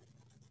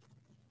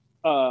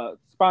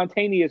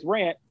spontaneous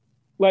rant,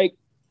 like,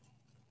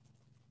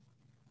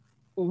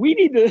 we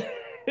need to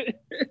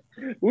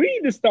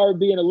start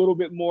being a little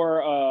bit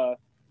more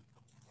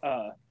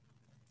oh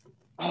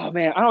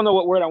man, I don't know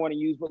what word I want to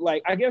use, but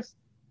like, I guess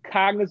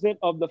cognizant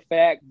of the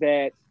fact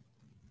that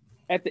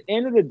at the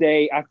end of the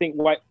day, I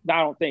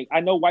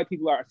know white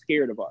people are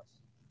scared of us.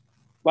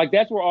 Like,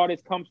 that's where all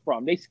this comes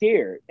from. They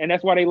scared, and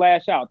that's why they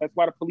lash out. That's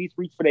why the police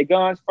reach for their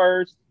guns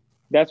first.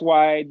 That's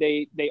why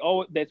they're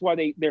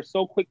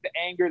so quick to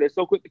anger. They're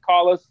so quick to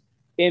call us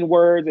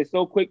N-words. They're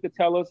so quick to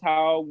tell us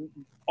how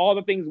all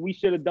the things we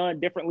should have done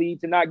differently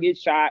to not get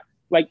shot.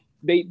 Like,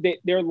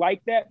 they're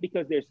like that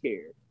because they're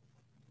scared.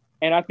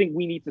 And I think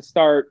we need to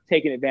start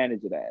taking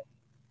advantage of that.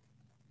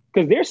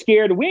 Because they're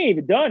scared and we ain't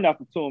even done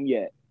nothing to them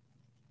yet.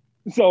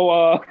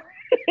 So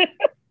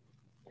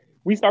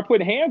we start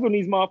putting hands on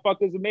these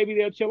motherfuckers and maybe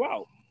they'll chill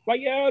out.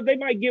 Like, yeah, they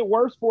might get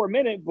worse for a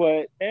minute,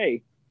 but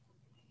hey,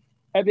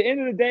 at the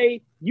end of the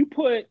day,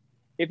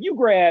 if you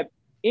grab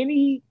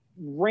any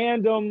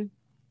random,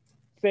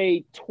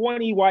 say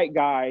 20 white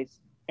guys,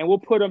 and we'll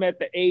put them at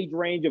the age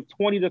range of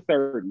 20 to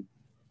 30.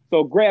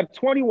 So grab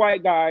 20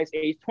 white guys,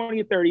 age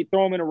 20 to 30,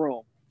 throw them in a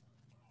room.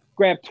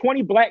 Grab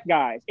 20 black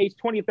guys, age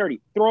 20 to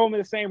 30, throw them in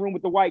the same room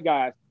with the white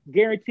guys.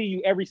 Guarantee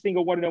you every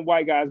single one of them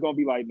white guys gonna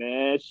be like,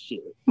 man,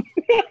 shit.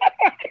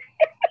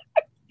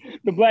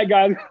 The black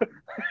guys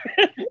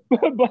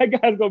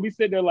gonna be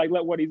sitting there like,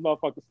 let one of these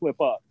motherfuckers slip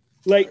up.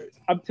 Like,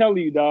 I'm telling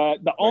you,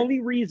 dog, the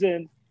only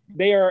reason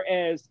they are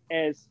as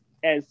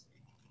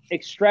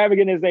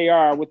extravagant as they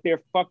are with their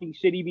fucking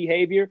shitty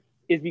behavior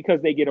is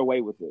because they get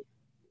away with it.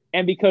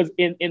 And because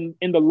in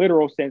the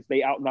literal sense,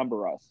 they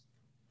outnumber us.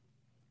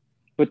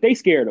 But they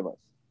scared of us.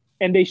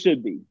 And they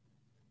should be.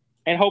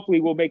 And hopefully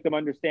we'll make them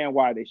understand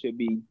why they should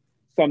be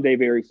someday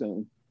very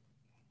soon.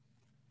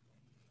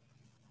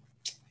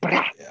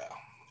 Yeah.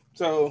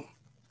 So,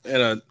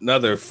 and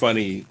another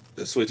funny,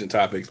 switching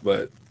topics,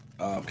 but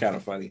kind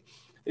of funny.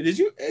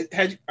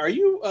 Were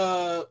you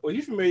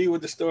familiar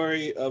with the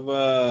story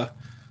of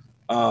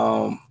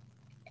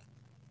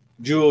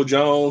Jewel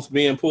Jones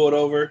being pulled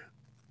over,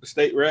 the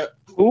state rep?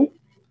 Who?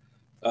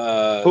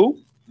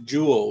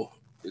 Jewel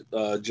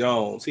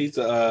Jones. He's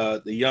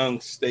the young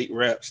state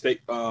rep,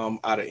 out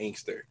of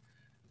Inkster.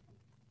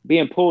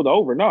 Being pulled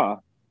over, nah.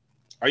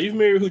 Are you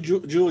familiar with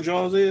who Jewel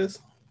Jones is?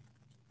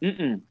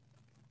 Mm-mm.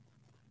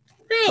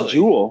 Really?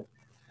 Jewel?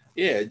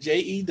 Yeah,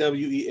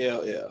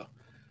 Jewell.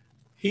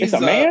 It's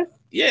a man?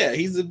 Yeah,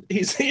 he's a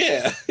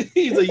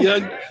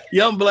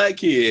young black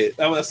kid.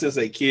 I'm gonna still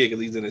say kid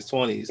because he's in his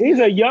 20s. He's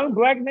a young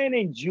black man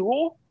named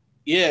Jewel?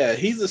 Yeah,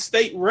 he's a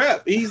state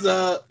rep. He's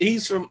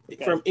from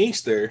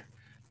Inkster.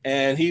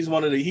 And he's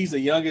the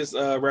youngest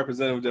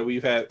representative that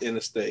we've had in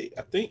the state.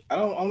 I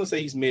want to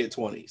say he's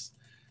mid-20s.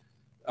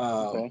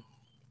 Okay.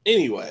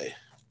 Anyway,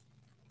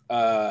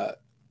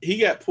 he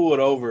got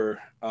pulled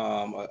over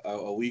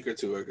a week or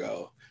two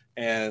ago,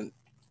 and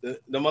the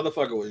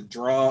motherfucker was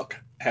drunk,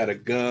 had a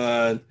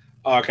gun,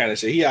 all kind of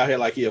shit. He out here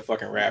like he a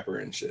fucking rapper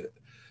and shit.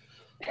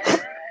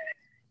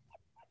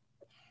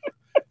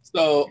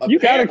 So you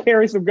gotta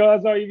carry some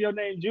guns on you if your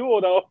name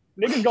Jewel, though.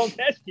 Niggas gonna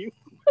test you.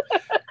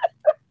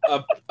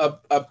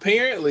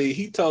 apparently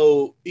he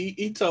told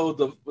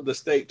the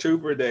state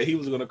trooper that he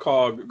was going to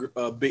call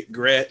Big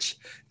Gretch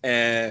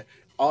and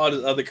all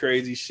this other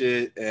crazy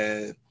shit,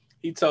 and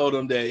he told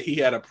him that he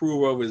had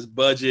approval of his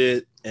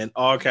budget and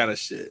all kind of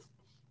shit.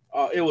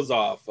 It was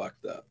all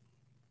fucked up.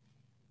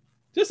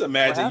 Just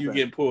imagine you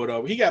getting pulled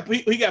over. He got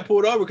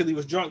pulled over because he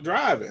was drunk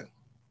driving.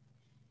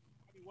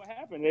 What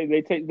happened?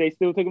 They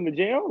still took him to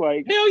jail?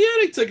 Like, hell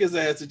yeah, they took his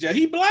ass to jail.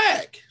 He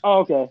black. Oh,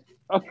 okay.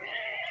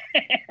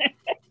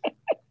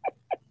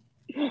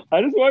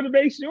 I just wanted to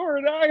make sure.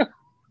 I'm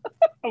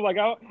like,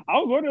 I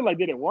was wondering, like,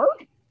 did it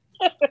work?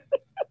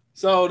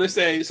 So they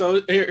say.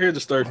 So here's the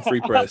story for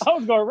Free Press. I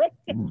was gonna arrest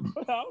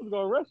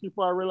you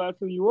before I realized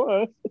who you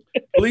was.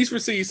 Police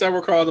received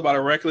several calls about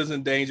a reckless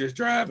and dangerous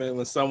driving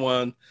when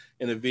someone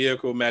in a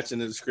vehicle matching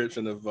the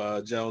description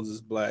of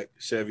Jones's black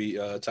Chevy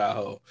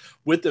Tahoe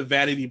with the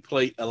vanity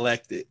plate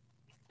elected.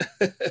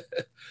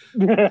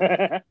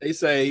 They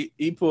say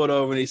he pulled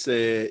over and he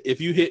said, "If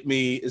you hit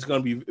me, it's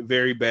going to be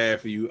very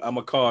bad for you. I'm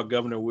gonna call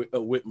Governor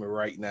Whitmer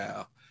right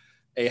now."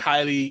 A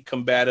highly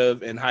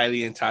combative and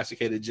highly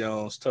intoxicated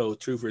Jones told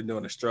trooper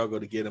during a struggle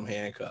to get him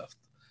handcuffed.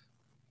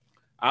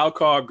 "I'll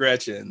call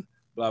Gretchen,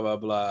 blah, blah,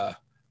 blah.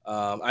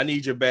 I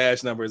need your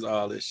badge numbers,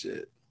 all this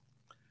shit."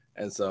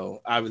 And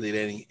so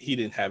obviously he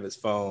didn't have his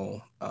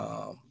phone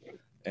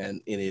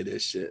and any of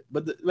this shit.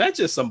 But that's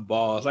just some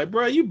balls. Like,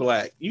 bro, you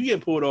black. You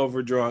get pulled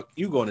over drunk,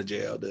 you going to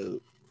jail,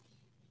 dude.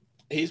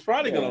 He's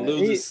probably going to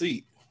lose his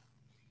seat.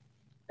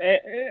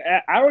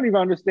 I don't even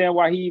understand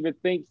why he even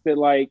thinks that,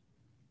 like,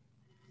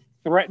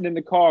 threatening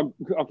to call.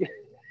 Okay.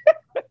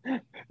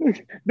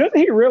 Doesn't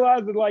he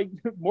realize that, like,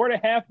 more than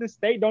half the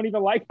state don't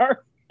even like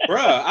her? Bruh,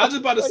 I was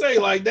just about to say,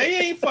 like, they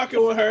ain't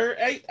fucking with her.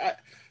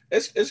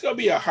 It's gonna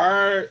be a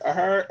hard.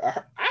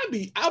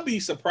 I'll be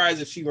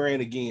surprised if she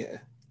ran again.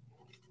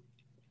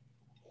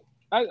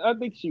 I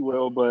think she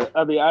will, but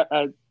I mean,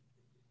 I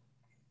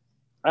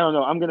don't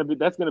know.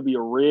 That's gonna be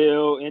a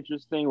real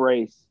interesting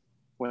race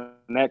when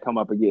that come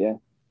up again.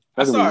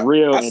 That's gonna be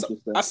real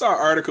interesting. I saw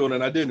an article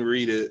and I didn't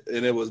read it,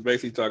 and it was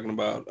basically talking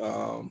about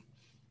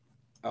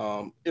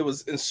it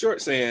was in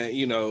short saying,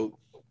 you know,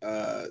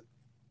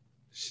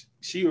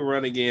 she would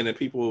run again and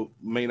people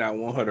may not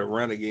want her to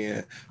run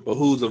again, but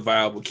who's a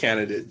viable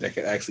candidate that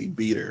could actually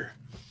beat her?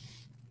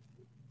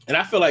 And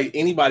I feel like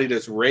anybody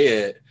that's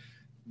read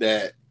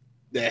that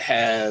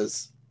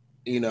has,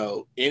 you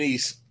know, any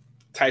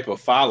type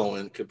of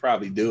following could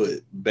probably do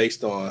it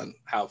based on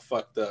how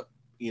fucked up,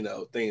 you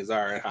know, things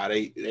are and how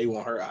they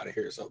want her out of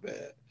here so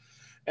bad.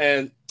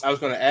 And I was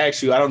going to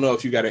ask you, I don't know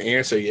if you got an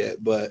answer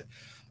yet, but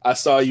I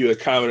saw you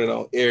had commented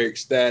on Eric's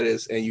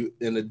status, and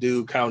the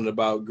dude commented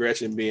about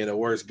Gretchen being the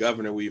worst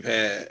governor we've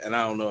had, and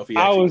I don't know if he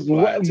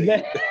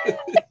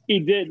he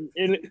didn't,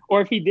 or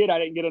if he did, I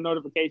didn't get a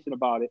notification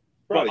about it.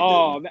 But,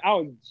 I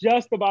was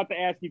just about to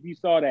ask you if you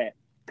saw that,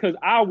 because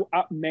I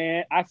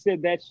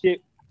said that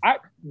shit.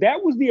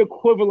 That was the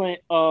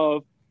equivalent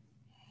of,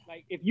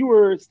 like, if you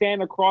were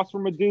standing across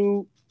from a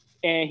dude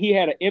and he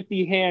had an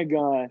empty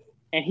handgun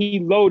and he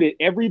loaded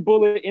every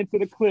bullet into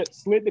the clip,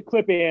 slid the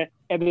clip in,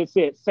 and then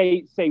said,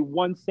 say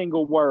one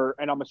single word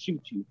and I'm gonna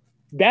shoot you.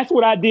 That's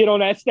what I did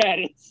on that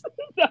status.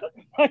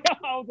 Like,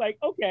 I was like,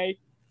 okay,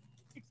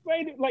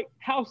 explain it, like,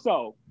 how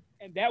so?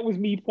 And that was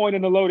me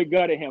pointing a loaded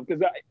gun at him,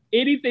 because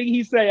anything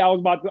he say, I was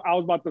about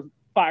to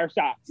fire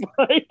shots.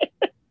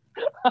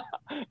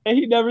 And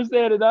he never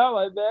said it. I'm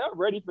like, man, I'm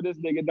ready for this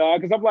nigga,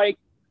 dog. Because I'm like,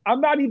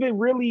 I'm not even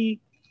really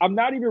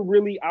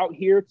out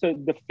here to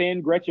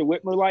defend Gretchen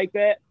Whitmer like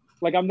that.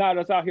 Like, I'm not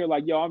just out here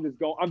like, yo, I'm just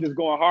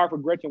going hard for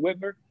Gretchen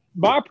Whitmer.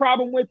 My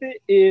problem with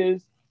it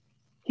is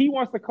he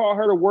wants to call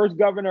her the worst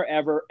governor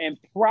ever, and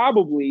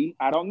probably,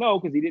 I don't know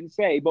because he didn't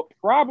say, but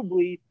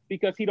probably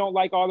because he don't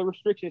like all the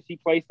restrictions she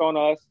placed on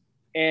us.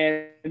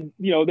 And,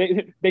 you know,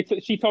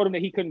 she told him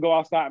that he couldn't go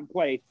outside and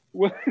play,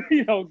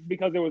 you know,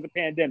 because there was a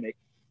pandemic.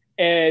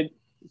 And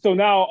so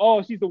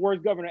now, she's the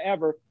worst governor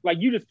ever. Like,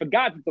 you just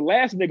forgot that the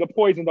last nigga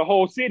poisoned the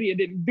whole city and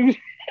didn't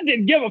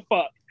give a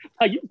fuck.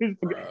 Like,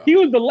 he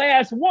was the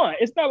last one.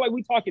 It's not like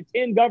we talking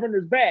 10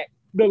 governors back.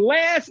 The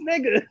last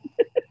nigga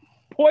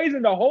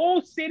poisoned the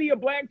whole city of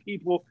black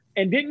people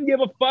and didn't give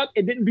a fuck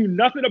and didn't do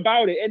nothing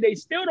about it. And they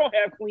still don't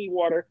have clean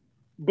water.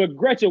 But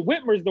Gretchen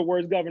Whitmer's the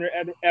worst governor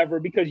ever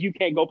because you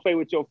can't go play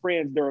with your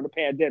friends during the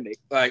pandemic.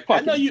 Like, I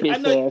know you're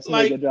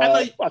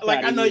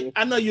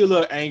a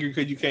little angry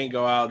because you can't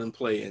go out and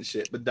play and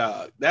shit. But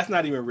dog, that's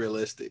not even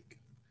realistic.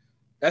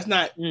 That's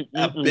not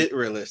a bit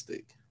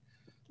realistic.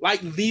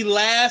 Like, the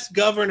last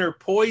governor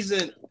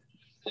poisoned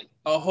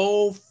a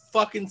whole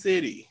fucking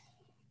city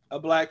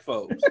of black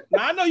folks.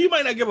 Now, I know you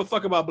might not give a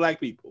fuck about black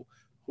people,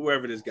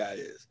 whoever this guy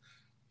is,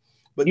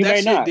 but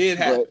that shit did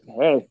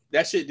happen.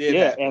 That shit did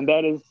happen. And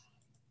that is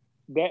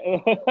that.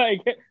 Like,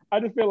 I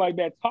just feel like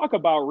that. Talk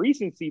about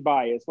recency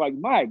bias. Like,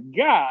 my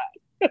God,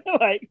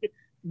 like,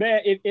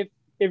 man, if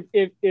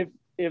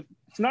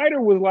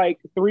Snyder was like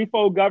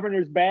 3-4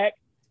 governors back,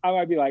 I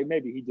might be like,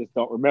 maybe he just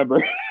don't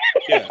remember.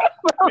 Yeah,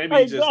 maybe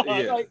he just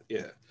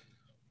yeah.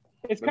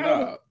 It's kind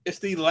of it's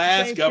the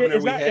last governor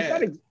we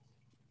had.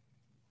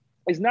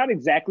 it's not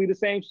exactly the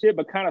same shit,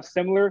 but kind of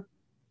similar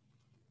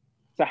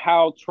to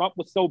how Trump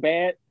was so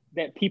bad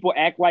that people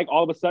act like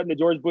all of a sudden the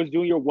George Bush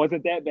Jr.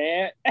 wasn't that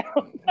bad.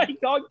 Like,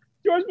 dog,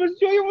 George Bush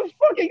Jr. was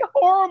fucking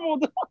horrible,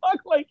 dog.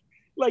 Like,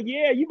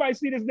 yeah, you might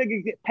see this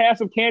nigga pass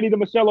some candy to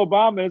Michelle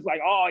Obama. And it's like,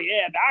 oh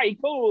yeah, nah, he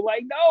cool.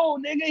 Like, no,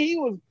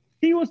 nigga,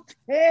 he was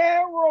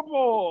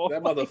terrible.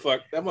 That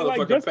motherfucker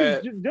like,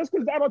 passed. Just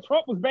because Donald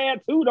Trump was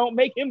bad too, don't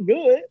make him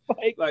good.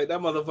 Like that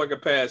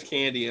motherfucker passed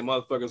candy, and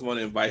motherfuckers want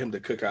to invite him to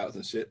cookouts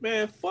and shit.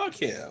 Man, fuck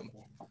him.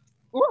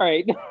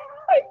 Right. Like,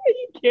 are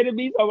you kidding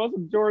me? Talking about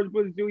some George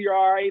Bush Jr.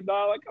 All right,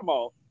 dog. Like, come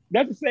on,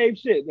 that's the same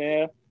shit,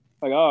 man.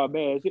 Like, oh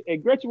man,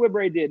 and Gretchen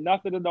Whitmer did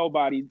nothing to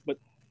nobody, but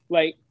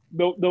like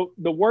the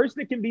worst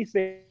that can be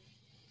said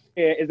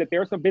is that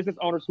there are some business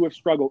owners who have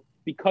struggled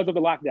because of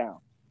the lockdown.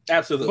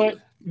 Absolutely. But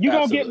you're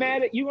gonna get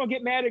mad at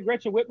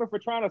Gretchen Whitmer for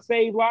trying to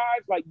save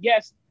lives. Like,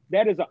 yes,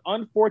 that is an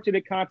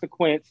unfortunate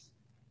consequence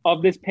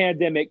of this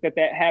pandemic that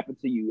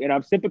happened to you, and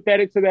I'm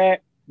sympathetic to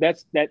that. That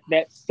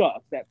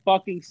sucks. That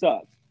fucking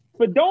sucks.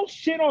 But don't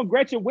shit on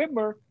Gretchen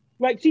Whitmer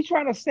like she's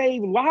trying to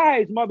save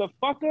lives,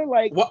 motherfucker.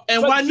 Like, why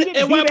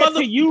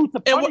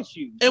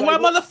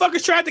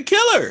motherfuckers tried to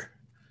kill her?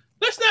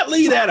 Let's not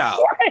leave that out.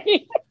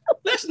 Right.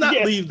 Let's not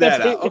leave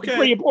that out. Okay,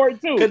 pretty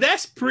important too. Because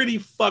that's pretty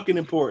fucking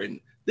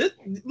important. This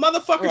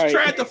motherfuckers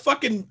tried to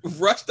fucking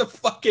rush the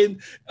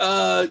fucking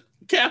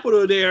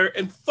Capitol there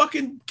and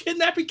fucking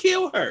kidnap and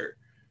kill her.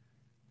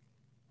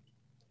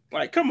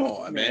 Like, come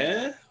on,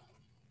 man.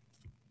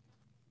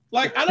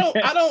 Like, I don't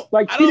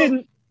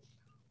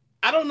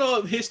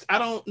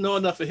know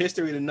enough of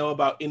history to know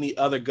about any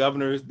other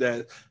governors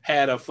that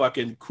had a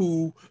fucking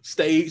coup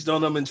staged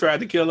on them and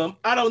tried to kill them.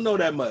 I don't know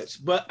that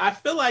much, but I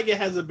feel like it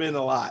hasn't been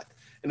a lot.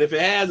 And if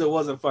it has, it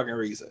wasn't fucking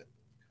recent.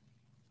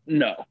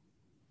 No.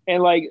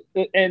 And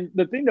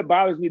the thing that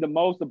bothers me the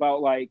most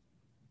about like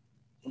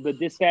the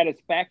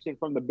dissatisfaction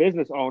from the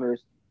business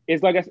owners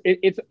is like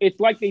it's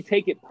like they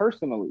take it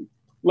personally.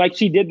 Like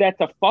she did that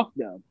to fuck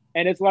them.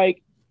 And it's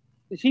like,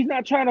 she's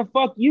not trying to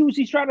fuck you.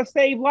 She's trying to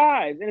save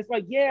lives. And it's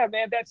like, yeah,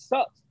 man, that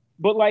sucks.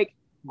 But like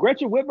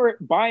Gretchen Whitmer,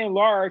 by and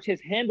large,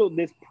 has handled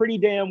this pretty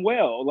damn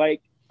well.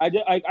 Like I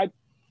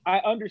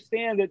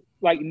understand that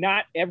like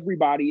not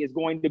everybody is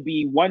going to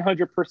be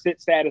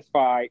 100%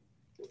 satisfied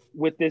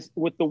with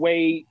the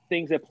way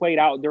things have played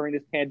out during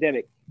this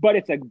pandemic. But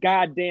it's a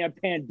goddamn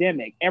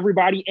pandemic.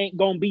 Everybody ain't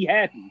gonna be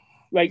happy.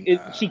 Like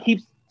she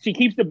keeps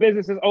the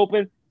businesses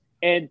open,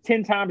 and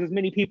 10 times as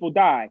many people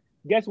die.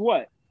 Guess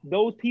what?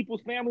 Those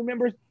people's family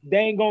members, they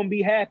ain't gonna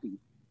be happy.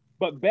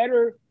 But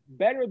better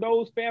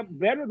those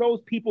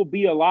people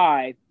be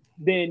alive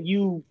than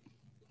you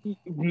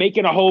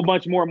making a whole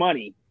bunch more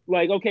money.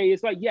 Like, okay,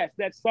 it's like, yes,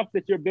 that sucks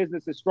that your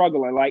business is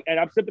struggling. Like, and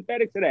I'm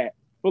sympathetic to that.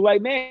 But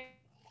like, man,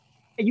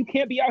 you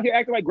can't be out here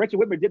acting like Gretchen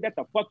Whitmer did that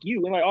to fuck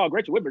you. And like, oh,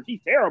 Gretchen Whitmer,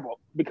 she's terrible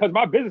because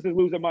my business is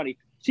losing money.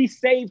 She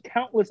saved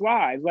countless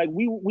lives. Like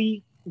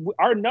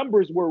our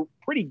numbers were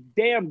pretty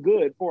damn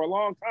good for a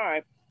long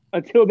time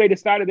until they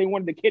decided they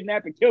wanted to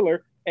kidnap and kill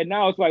her. And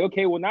now it's like,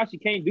 okay, well, now she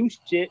can't do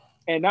shit.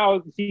 And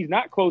now she's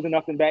not closing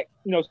nothing back.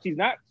 You know, she's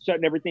not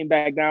shutting everything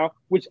back down,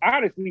 which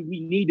honestly we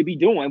need to be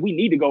doing. We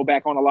need to go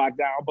back on a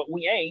lockdown, but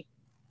we ain't.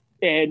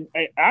 And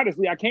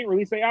honestly, I can't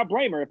really say I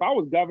blame her. If I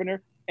was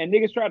governor and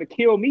niggas tried to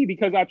kill me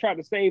because I tried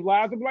to save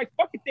lives, I'd be like,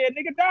 fuck it, that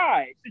nigga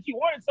died. Since you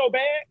want it so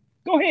bad,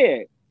 go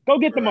ahead. Go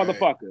get the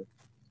motherfucker.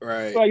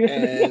 Right. Like,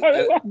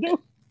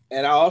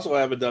 and I also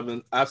have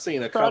I've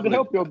seen a couple to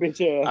help your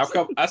bitch ass.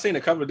 I've seen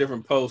a couple of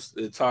different posts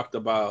that talked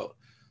about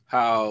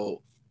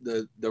how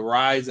the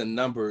rise in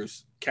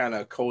numbers kind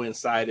of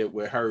coincided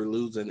with her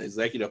losing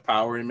executive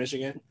power in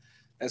Michigan.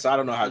 And so I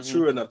don't know how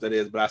true enough that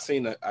is, but I've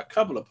seen a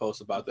couple of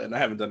posts about that, and I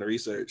haven't done the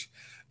research.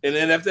 And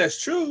then if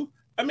that's true,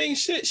 I mean,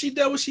 shit, she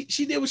did what she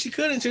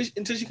could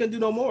until she couldn't do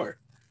no more.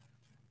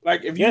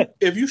 Like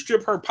if you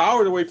strip her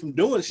power away from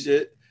doing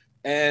shit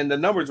and the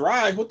numbers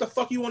rise, what the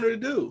fuck you want her to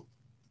do?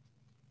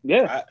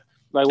 Yeah.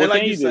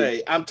 Like you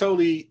say, I'm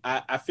totally.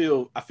 I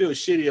feel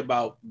shitty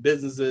about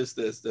businesses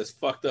that's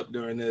fucked up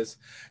during this,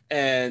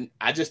 and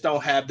I just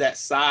don't have that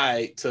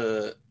side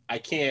to. I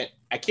can't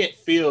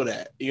feel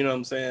that. You know what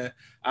I'm saying?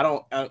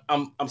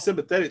 I'm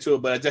sympathetic to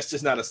it, but that's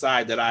just not a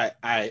side that I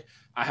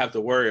have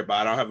to worry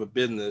about. I don't have a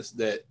business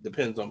that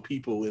depends on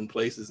people in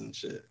places and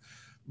shit.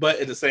 But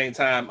at the same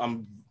time,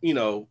 I'm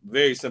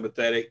very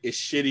sympathetic. It's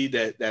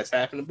shitty that's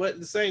happening, but at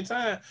the same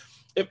time,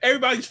 if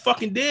everybody's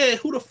fucking dead,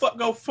 who the fuck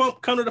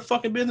come to the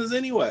fucking business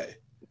anyway?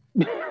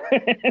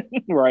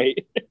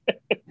 Right.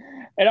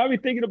 And I've been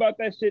thinking about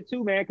that shit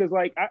too, man, because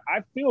like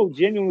I feel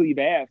genuinely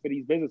bad for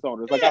these business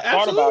owners. Like I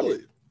thought about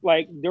it.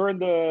 Like during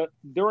the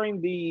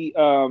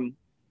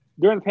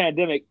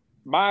pandemic,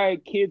 my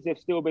kids have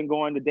still been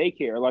going to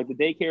daycare. Like the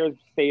daycares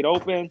stayed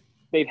open.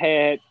 They've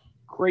had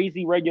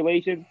crazy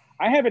regulations.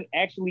 I haven't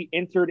actually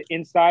entered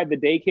inside the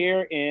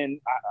daycare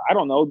in I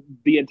don't know,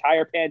 the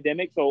entire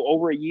pandemic, so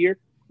over a year.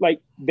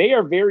 Like they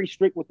are very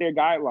strict with their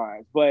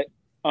guidelines, but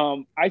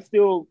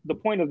the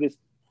point of this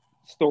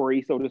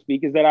story, so to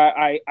speak, is that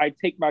I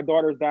take my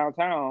daughters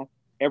downtown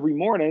every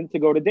morning to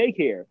go to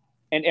daycare.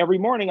 And every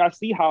morning I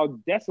see how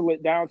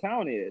desolate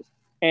downtown is.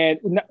 And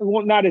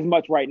not as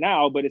much right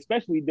now, but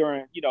especially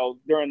during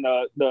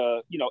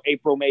the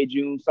April, May,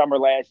 June, summer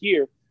last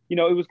year,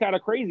 it was kind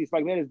of crazy. It's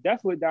like, man, it's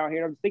desolate down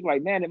here. I'm just thinking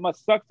like, man, it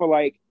must suck for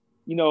like,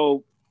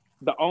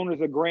 the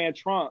owners of Grand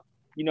Trunk,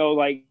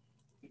 like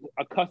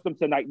accustomed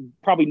to like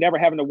probably never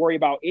having to worry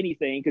about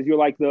anything because you're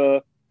like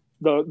the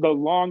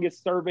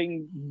longest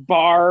serving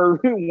bar,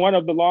 one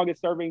of the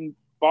longest serving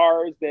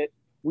bars that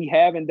we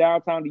have in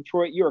downtown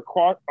Detroit. You're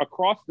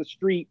across the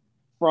street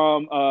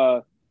from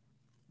probably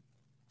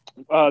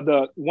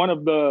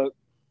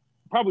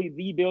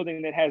the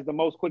building that has the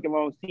most Quicken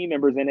Loans team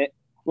members in it.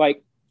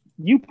 Like,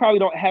 you probably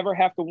don't ever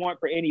have to want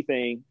for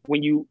anything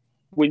when you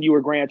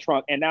were Grand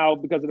Trunk, and now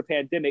because of the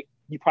pandemic,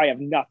 you probably have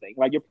nothing.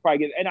 Like, you're probably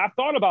getting, and I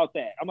thought about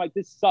that. I'm like,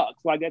 this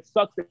sucks. Like, that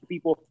sucks that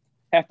people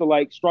have to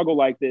like struggle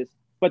like this,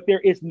 but there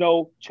is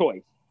no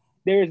choice.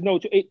 There is no.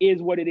 It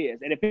is what it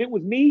is. And if it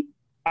was me,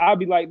 I'd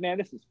be like, man,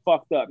 this is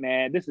fucked up,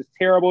 man. This is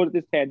terrible that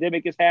this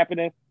pandemic is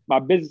happening. My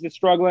business is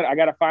struggling. I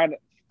gotta find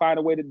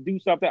a way to do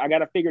something. I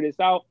gotta figure this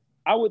out.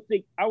 I would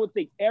think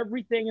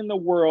everything in the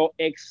world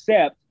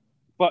except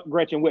fuck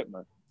Gretchen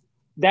Whitmer.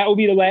 That would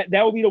be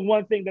the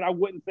one thing that I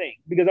wouldn't think,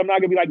 because I'm not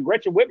gonna be like,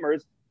 Gretchen Whitmer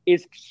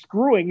is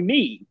screwing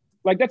me.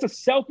 Like, that's a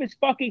selfish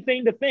fucking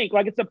thing to think.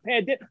 Like, it's a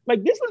pandemic.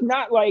 Like, this is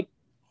not like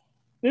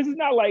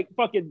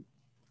fucking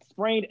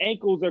sprained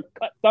ankles or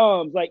cut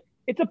thumbs. Like,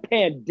 it's a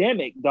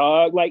pandemic,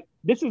 dog. Like,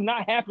 this is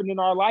not happening in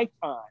our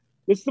lifetime.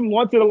 This is some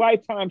once in a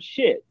lifetime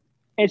shit.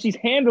 And she's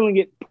handling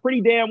it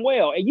pretty damn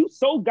well. And you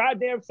so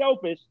goddamn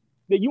selfish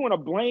that you want to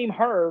blame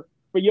her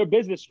for your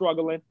business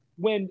struggling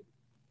when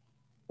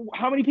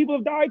how many people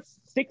have died?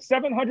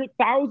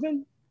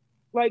 600,000-700,000?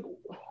 Like,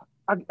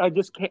 I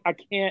just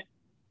can't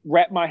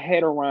wrap my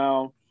head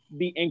around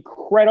the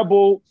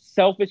incredible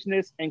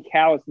selfishness and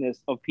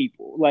callousness of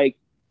people. Like,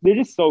 they're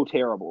just so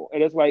terrible.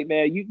 And it's like,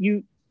 man,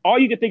 you all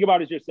you can think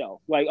about is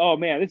yourself. Like, oh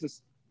man,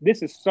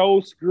 this is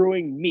so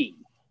screwing me.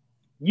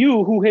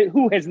 You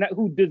who does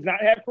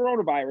not have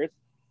coronavirus,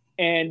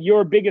 and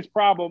your biggest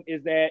problem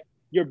is that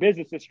your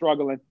business is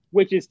struggling,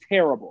 which is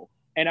terrible.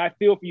 And I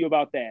feel for you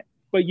about that.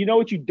 But you know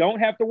what you don't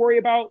have to worry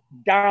about?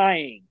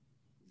 Dying.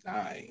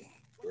 Right.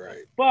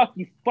 Fuck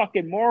you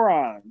fucking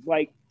morons.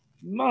 Like,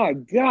 my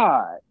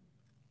God.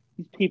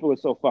 These people are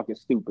so fucking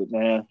stupid,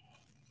 man.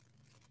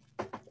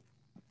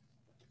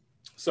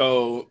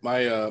 So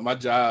my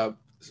job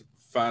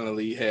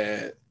finally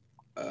had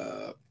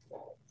a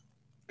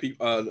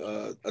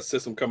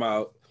system come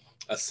out,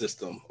 a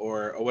system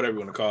or whatever you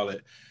want to call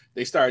it.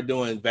 They started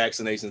doing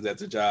vaccinations at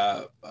the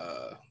job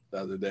the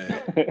other day,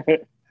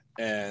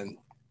 and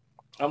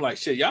I'm like,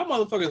 shit, y'all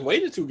motherfuckers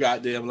waited too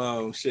goddamn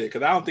long, shit,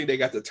 because I don't think they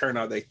got the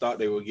turnout they thought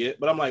they would get.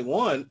 But I'm like,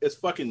 one, it's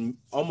fucking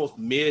almost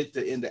mid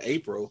to end of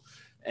April,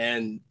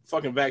 and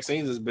fucking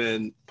vaccines has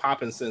been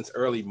popping since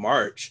early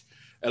March,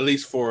 at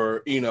least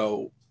for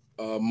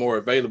more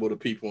available to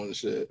people and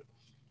shit.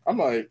 I'm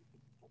like,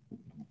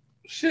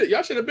 shit,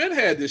 y'all should have been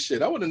had this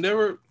shit. I would have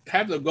never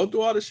had to go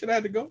through all the shit I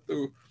had to go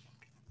through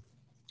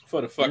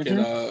for the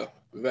fucking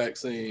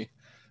vaccine.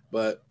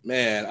 But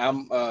man,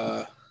 I'm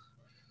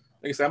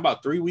like I said, I'm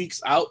about 3 weeks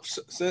out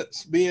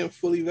since being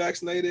fully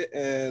vaccinated,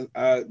 and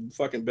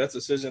fucking best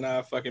decision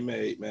I fucking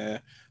made, man.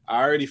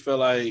 I already feel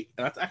like,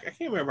 and I can't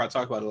remember if I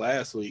talked about it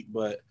last week,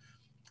 but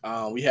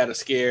we had a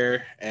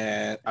scare,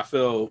 and I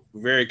feel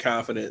very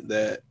confident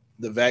that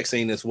the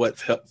vaccine is what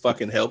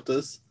fucking helped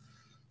us.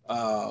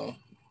 I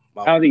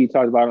don't think you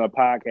talked about it on a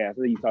podcast. I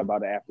think you talked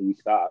about it after we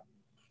stopped.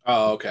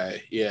 Oh,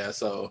 okay. Yeah.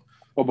 So,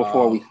 or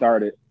before we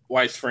started.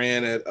 Wife's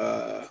friend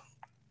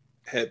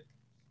had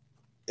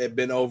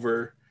been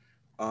over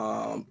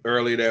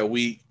earlier that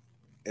week,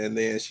 and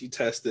then she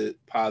tested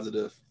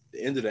positive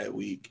the end of that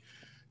week.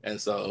 And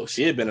so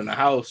she had been in the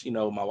house,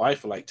 my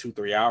wife for like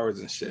 2-3 hours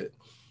and shit.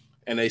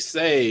 And they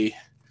say,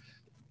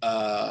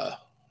 I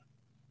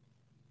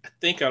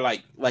think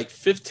like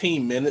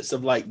 15 minutes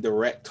of like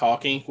direct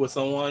talking with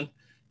someone,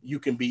 you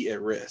can be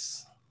at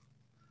risk.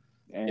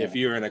 Damn. If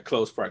you're in a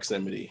close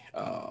proximity.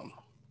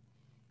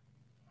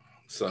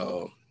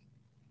 So,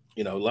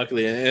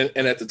 luckily,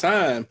 and at the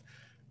time,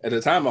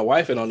 my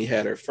wife had only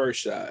had her first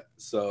shot.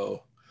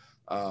 So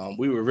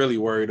we were really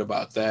worried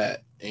about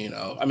that,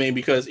 I mean,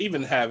 because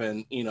even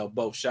having,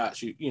 both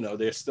shots,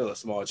 there's still a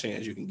small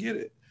chance you can get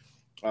it.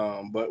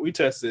 But we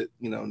tested,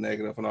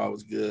 negative, and all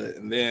was good.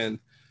 And then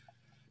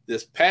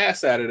this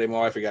past Saturday, my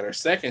wife got her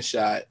second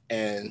shot,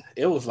 and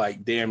it was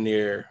like damn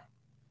near,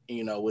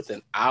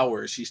 within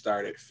hours, she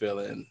started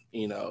feeling,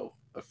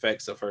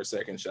 effects of her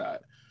second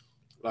shot.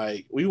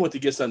 Like, we went to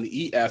get something to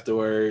eat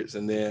afterwards,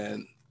 and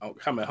then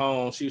coming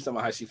home, she was talking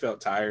about how she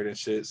felt tired and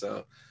shit.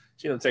 So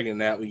she ended up taking a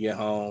nap. We get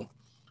home.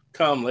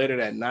 Come later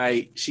that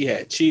night, she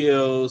had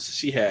chills.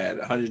 She had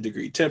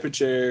 100-degree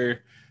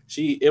temperature.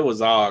 It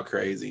was all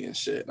crazy and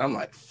shit. And I'm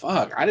like,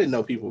 fuck, I didn't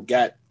know people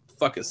got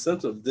fucking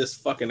symptoms this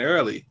fucking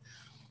early.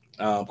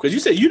 Because you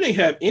said you didn't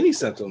have any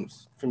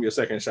symptoms from your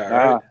second shot,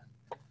 right?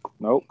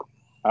 Nope.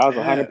 I was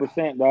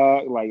 100%,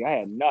 dog. Like, I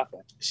had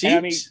nothing. She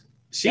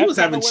was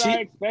having what I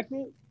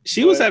expected.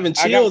 She was having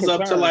chills up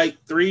to concerned. like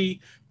three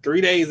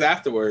days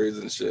afterwards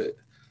and shit.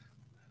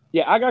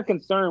 Yeah, I got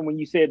concerned when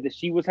you said that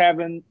she was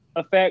having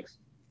effects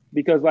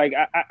because, like,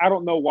 I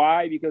don't know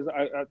why. Because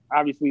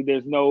obviously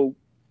there's no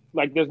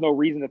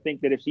reason to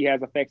think that if she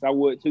has effects, I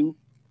would too,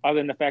 other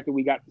than the fact that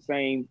we got the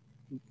same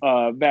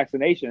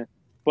vaccination.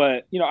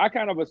 But I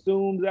kind of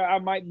assumed that I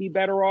might be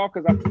better off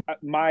because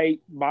my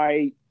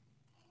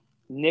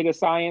nigga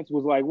science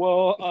was like,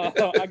 well,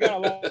 I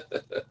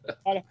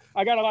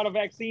got a lot of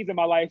vaccines in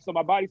my life, so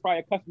my body's probably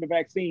accustomed to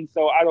vaccines,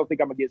 so I don't think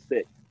I'm gonna get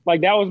sick.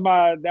 Like that was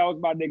my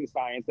nigga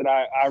science that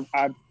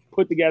I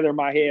put together in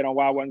my head on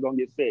why I wasn't gonna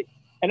get sick,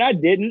 and I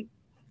didn't,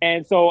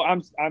 and so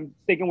I'm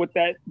sticking with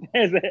that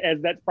as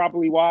that's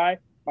probably why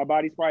my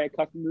body's probably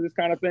accustomed to this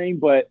kind of thing.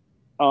 But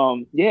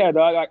yeah,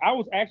 dog, like I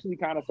was actually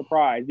kind of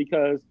surprised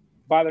because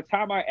by the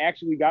time I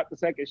actually got the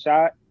second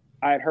shot,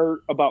 I had heard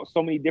about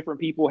so many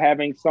different people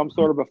having some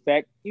sort of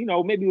effect,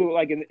 maybe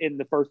like in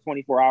the first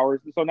 24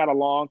 hours. So not a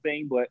long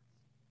thing, but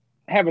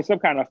having some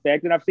kind of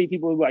effect. And I've seen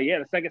people who are like, yeah,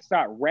 the second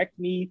shot wrecked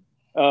me.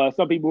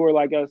 Some people who are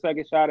like, a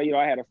second shot,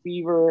 I had a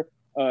fever,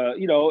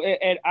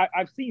 and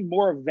I've seen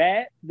more of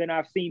that than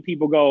I've seen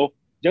people go,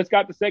 just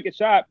got the second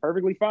shot,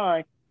 perfectly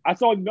fine. I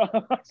saw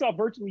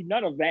virtually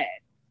none of that.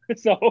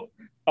 So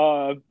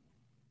I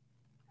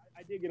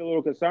did get a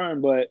little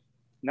concerned, but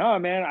no,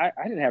 man, I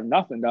didn't have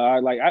nothing,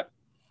 dog. Like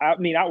I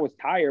mean, I was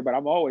tired, but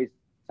I'm always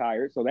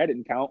tired, so that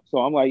didn't count. So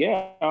I'm like,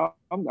 yeah,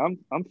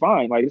 I'm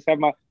fine. Like, just have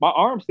my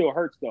arm still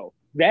hurts though.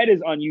 That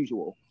is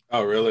unusual.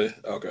 Oh, really?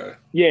 Okay.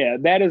 Yeah,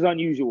 that is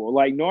unusual.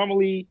 Like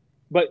normally,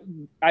 but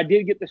I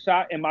did get the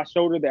shot in my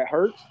shoulder that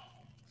hurts,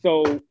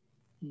 so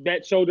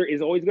that shoulder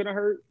is always gonna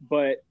hurt.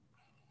 But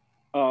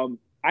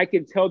I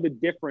can tell the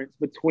difference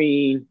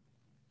between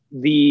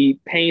the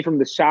pain from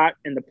the shot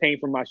and the pain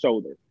from my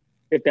shoulder,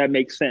 if that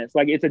makes sense.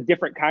 Like it's a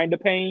different kind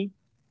of pain.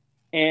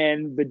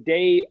 And the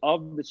day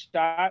of the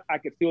shot, I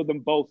could feel them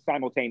both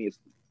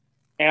simultaneously.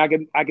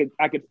 And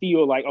I could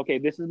feel like, okay,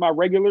 this is my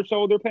regular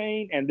shoulder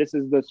pain and this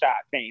is the shot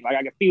pain. Like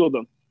I could feel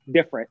them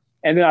different.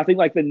 And then I think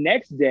like the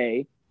next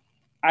day,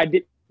 I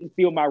didn't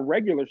feel my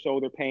regular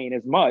shoulder pain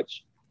as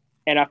much.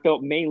 And I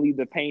felt mainly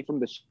the pain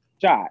from the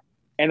shot.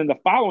 And then the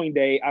following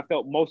day, I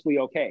felt mostly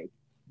okay.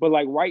 But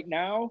like right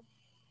now,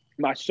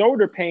 my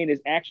shoulder pain is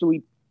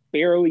actually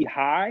fairly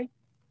high.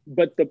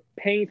 But the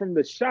pain from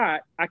the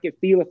shot, I can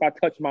feel if I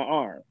touch my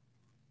arm.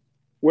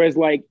 Whereas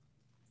like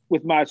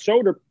with my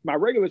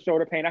regular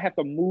shoulder pain, I have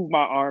to move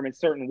my arm in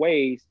certain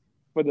ways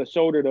for the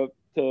shoulder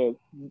to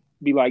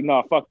be like,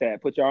 no, fuck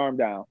that, put your arm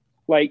down.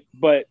 Like,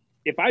 but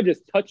if I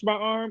just touch my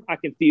arm, I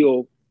can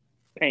feel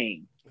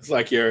pain. It's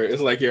like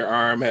your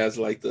arm has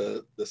like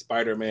the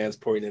Spider-Mans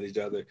pointing at each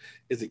other.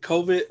 Is it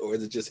COVID or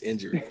is it just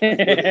injury?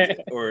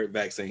 Or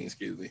vaccine,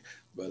 excuse me.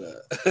 But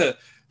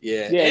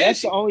yeah,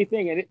 that's the only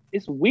thing, and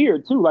it's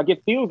weird too. Like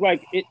it feels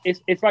like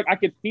it's like I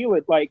could feel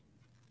it like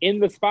in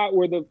the spot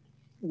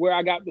where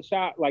I got the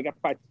shot. Like if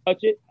I touch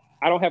it,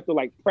 I don't have to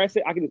like press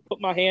it. I can just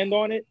put my hand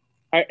on it,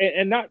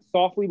 and not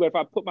softly, but if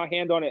I put my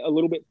hand on it a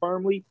little bit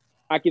firmly,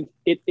 I can.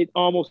 It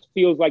almost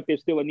feels like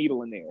there's still a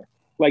needle in there.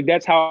 Like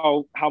that's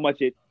how much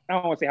it. I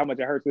don't want to say how much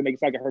it hurts. It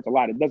makes it like it hurts a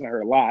lot. It doesn't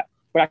hurt a lot,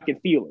 but I can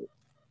feel it,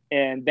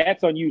 and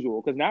that's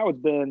unusual because now it's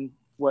been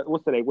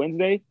what's today?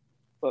 Wednesday,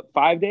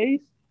 5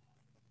 days.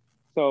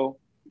 So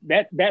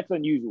that's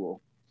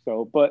unusual.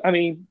 So, but I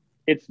mean,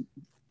 it's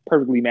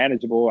perfectly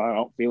manageable. I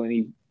don't feel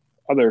any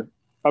other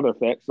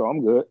effects, so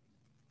I'm good.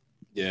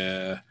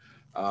 Yeah.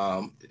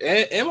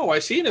 And my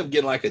wife, she ended up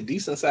getting like a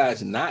decent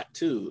sized knot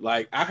too.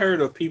 Like I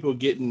heard of people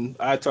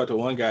I talked to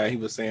one guy, he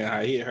was saying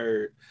how he had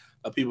heard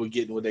of people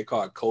getting what they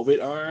call a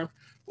COVID arm,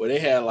 where they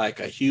had like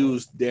a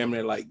huge, damn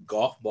near like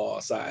golf ball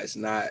size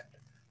knot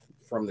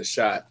from the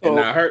shot. And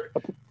I heard.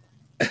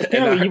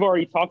 Apparently, you've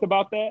already talked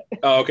about that.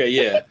 Oh, okay,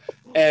 yeah.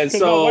 And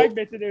so my wife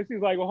mentioned it.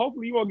 She's like, "Well,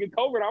 hopefully you won't get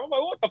COVID." I'm like,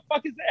 "What the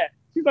fuck is that?"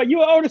 She's like,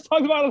 "You always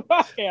talked about it on the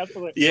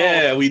podcast." Like,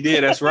 yeah, we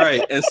did. That's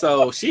right. And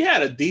so she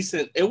had a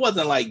decent. It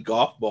wasn't like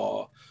golf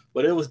ball,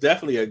 but it was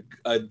definitely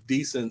a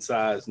decent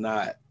sized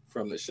knot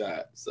from the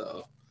shot.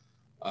 So,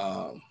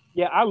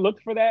 yeah, I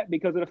looked for that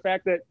because of the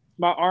fact that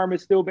my arm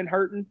has still been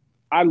hurting.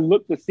 I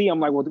looked to see. I'm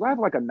like, well, do I have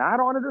like a knot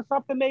on it or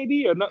something,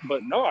 maybe? Or not?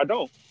 But no, I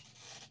don't.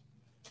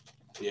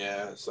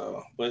 Yeah,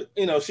 so but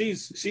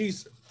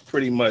she's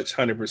pretty much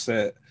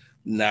 100%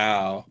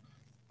 now.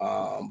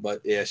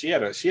 But yeah, she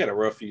had a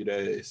rough few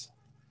days.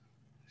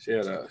 She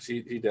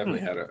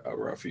definitely had a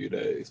rough few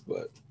days.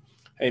 But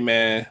hey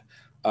man,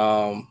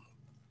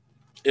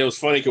 it was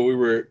funny because we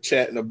were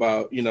chatting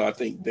about, I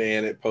think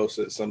Dan had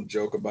posted some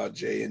joke about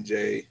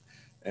J&J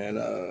and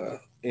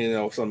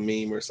some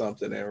meme or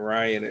something, and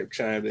Ryan had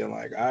chimed in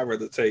like, I'd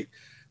rather take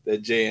the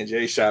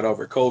J&J shot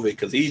over COVID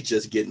because he's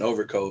just getting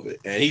over COVID,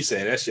 and he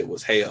said that shit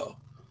was hell.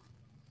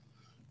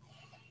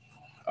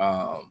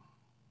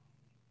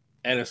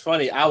 And it's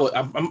funny. I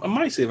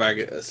might see if I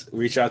could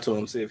reach out to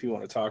him, see if he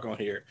want to talk on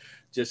here.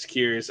 Just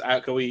curious.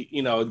 Can we,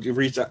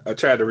 I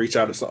tried to reach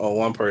out to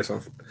one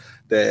person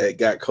that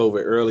got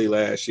COVID early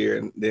last year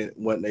and then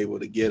wasn't able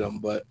to get him.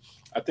 But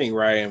I think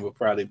Ryan would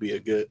probably be a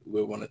good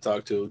one to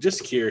talk to.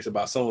 Just curious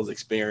about someone's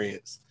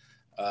experience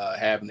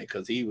having it,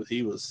 because he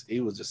was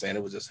just saying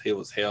it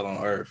was hell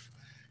on earth.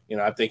 You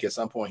know, I think at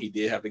some point he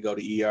did have to go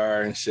to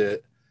ER and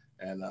shit.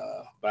 And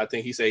but I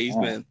think he said he's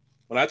been,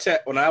 when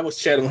I was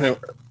chatting with him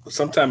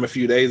sometime a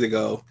few days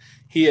ago,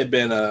 he had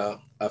been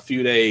a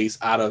few days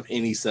out of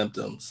any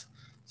symptoms.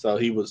 So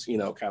he was, you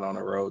know, kind of on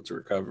the road to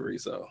recovery.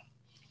 So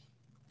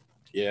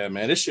yeah,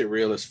 man, this shit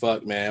real as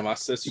fuck, man. I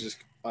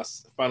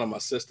found out my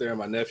sister and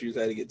my nephews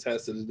had to get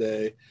tested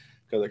today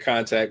because of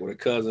contact with a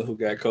cousin who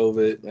got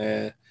COVID,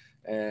 man.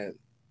 And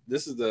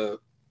this is the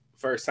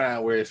first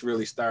time where it's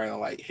really starting to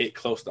like hit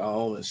close to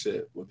home and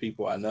shit with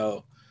people I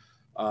know.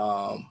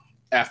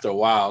 After a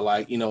while,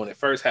 like, you know, when it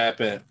first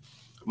happened,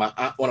 one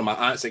of my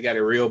aunts had got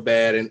it real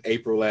bad in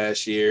April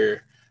last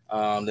year.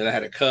 Then I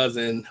had a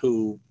cousin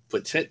who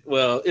it's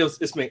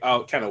been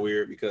all kind of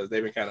weird because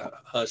they've been kind of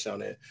hush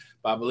on it.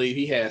 But I believe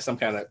he had some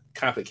kind of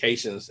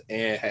complications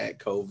and had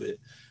COVID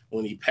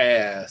when he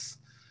passed.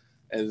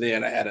 And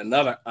then I had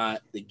another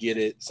aunt to get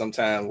it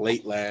sometime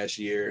late last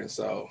year. And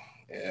so,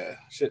 yeah,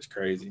 shit's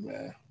crazy,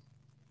 man.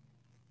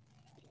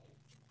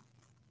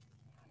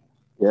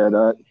 Yeah,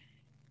 that.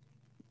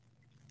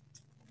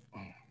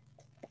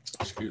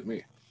 Excuse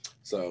me.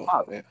 So,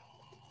 man,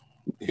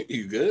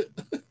 you good?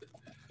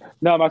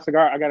 No, my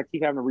cigar, I got to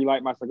keep having to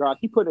relight my cigar. I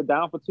keep putting it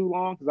down for too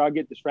long because I'll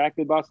get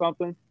distracted by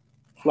something.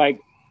 Like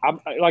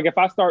if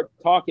I start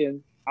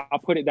talking, I'll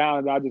put it down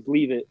and I'll just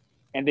leave it.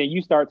 And then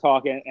you start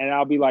talking and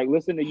I'll be like,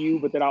 listen to you,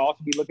 but then I'll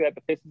also be looking at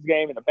the Pistons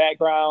game in the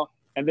background.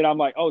 And then I'm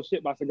like, oh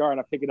shit, my cigar. And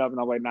I pick it up and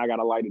I'm like, now I got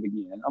to light it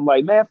again. I'm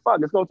like, man, fuck,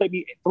 it's going to take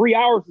me 3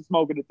 hours to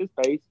smoke it at this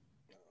pace.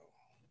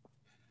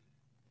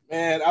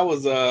 Man, I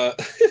was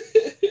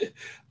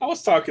I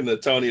was talking to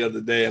Tony the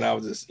other day, and I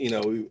was just, you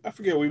know, we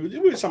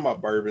were talking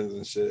about bourbons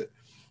and shit,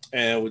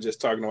 and we're just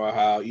talking about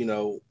how, you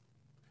know,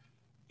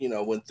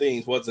 when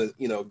things wasn't,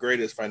 you know,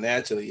 greatest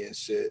financially and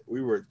shit,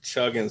 we were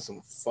chugging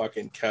some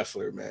fucking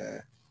Kessler,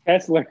 man.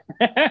 Kessler.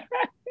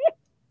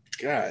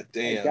 God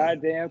damn.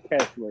 Goddamn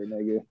Kessler,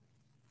 nigga.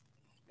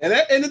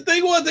 And the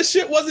thing was, the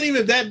shit wasn't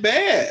even that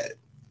bad.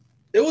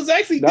 It was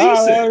actually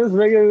decent. It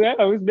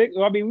was big.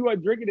 I mean, we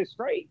weren't drinking it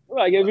straight.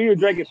 Like, if we were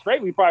drinking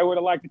straight, we probably would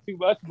have liked it too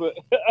much. But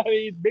I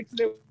mean,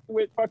 mixing it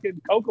with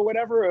fucking Coke or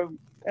whatever.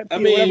 I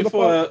mean,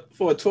 for a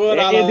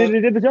 $12,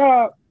 it did the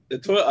job. A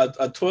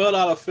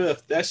 $12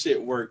 fifth, that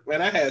shit worked. Man,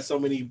 I had so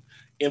many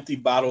empty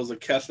bottles of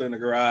Kessler in the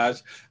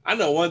garage. I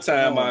know one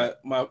time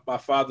my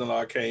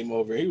father-in-law came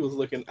over. He was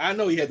looking. I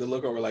know he had to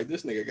look over like,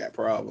 this nigga got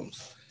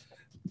problems.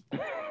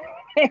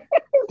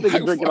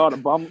 Nigga drinking all the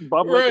bum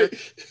right.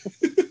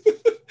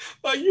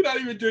 Like, you're not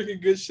even drinking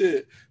good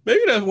shit.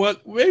 Maybe that was.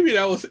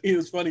 It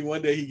was funny.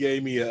 One day he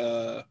gave me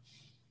a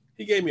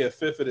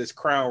fifth of this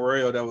Crown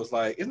Royal that was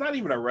like, it's not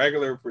even a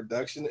regular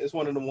production. It's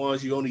one of the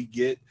ones you only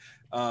get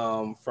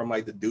from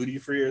like the duty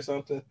free or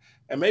something.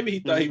 And maybe he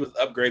thought he was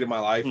upgrading my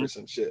life or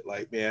some shit.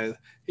 Like, man,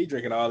 he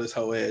drinking all this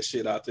whole ass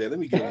shit out there. Let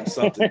me give him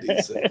something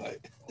decent.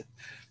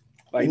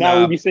 Like now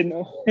we'd be sitting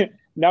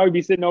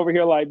over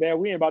here like, man,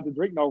 we ain't about to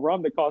drink no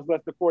rum that costs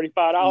less than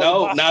 $45.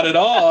 No, not at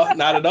all.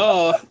 Not at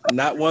all.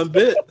 Not one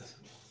bit.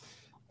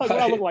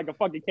 I look like a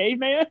fucking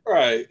caveman.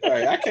 Right.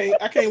 I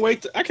can't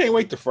wait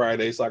to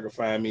Friday so I can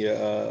find me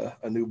a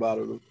new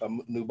bottle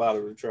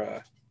to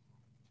try.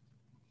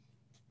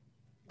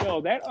 Yo,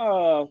 that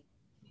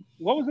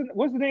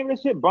what's the name of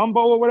that shit?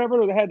 Bumbo or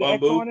whatever that had the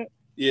X on it?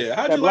 Yeah.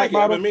 How'd you like it?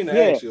 I mean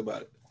to ask you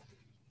about it.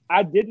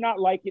 I did not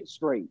like it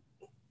straight.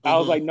 I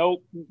was like,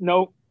 nope,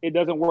 it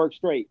doesn't work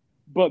straight.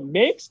 But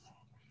mixed,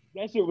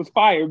 that shit was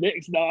fire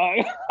mixed,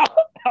 dog.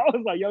 I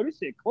was like, yo, this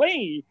shit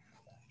clean.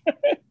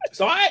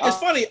 So it's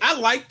funny. I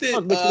liked it.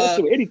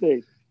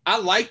 Anything. I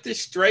liked it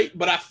straight,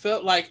 but I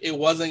felt like it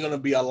wasn't going to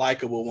be a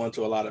likable one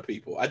to a lot of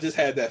people. I just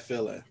had that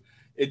feeling.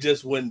 It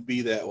just wouldn't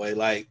be that way.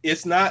 Like,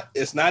 it's not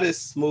as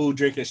smooth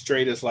drinking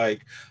straight as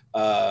like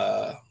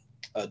a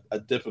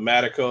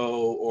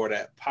Diplomatico or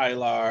that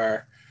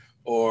Pilar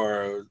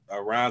or a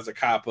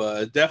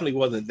Ranzacapa. It definitely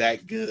wasn't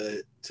that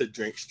good to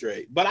drink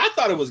straight, but I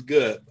thought it was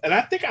good. And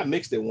I think I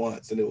mixed it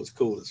once and it was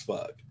cool as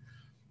fuck.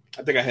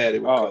 I think I had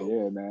it with Coke.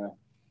 Yeah, man.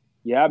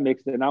 Yeah, I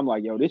mixed it and I'm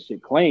like, yo, this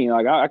shit clean.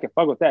 Like, I can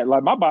fuck with that.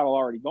 Like, my bottle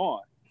already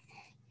gone.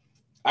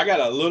 I got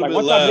a little bit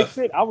once left. I mixed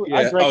it,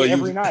 I drank it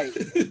every night.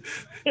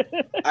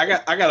 I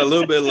got a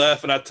little bit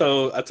left, and I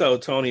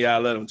told Tony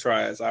I'll let him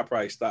try it. So I'll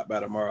probably stop by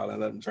tomorrow and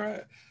let him try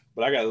it.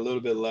 But I got a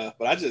little bit left.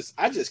 But I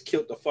just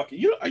killed the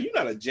fucking. Are you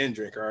not a gin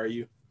drinker? Are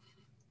you?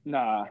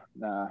 Nah.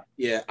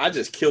 Yeah, I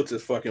just killed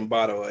this fucking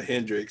bottle of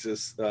Hendrix.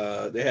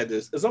 They had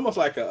this. It's almost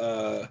like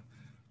I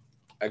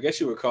guess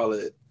you would call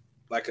it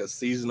like a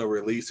seasonal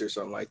release or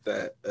something like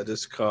that.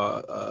 It's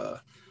called.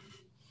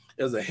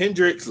 It was a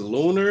Hendrix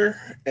Lunar,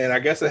 and I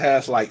guess it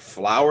has like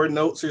flower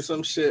notes or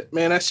some shit.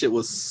 Man, that shit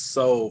was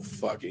so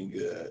fucking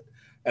good.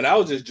 And I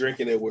was just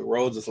drinking it with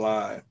Rose's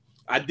Lime.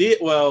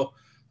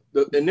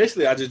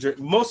 Initially I just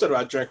most of it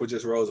I drank with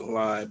just Rose and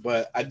Lime,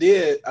 but I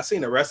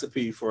seen a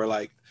recipe for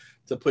like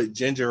to put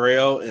ginger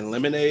ale and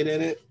lemonade in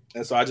it.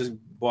 And so I just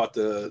bought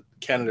the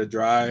Canada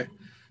Dry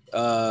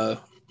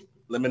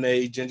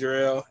lemonade ginger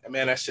ale. And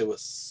man, that shit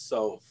was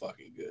so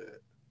fucking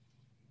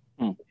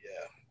good.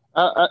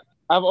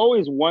 I've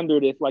always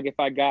wondered if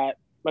I got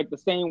like the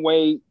same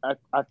way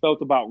I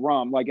felt about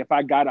rum, like if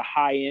I got a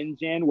high end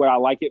gin, would I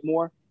like it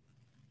more?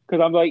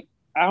 Because I'm like,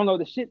 I don't know,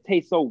 the shit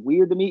tastes so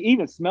weird to me. It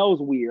even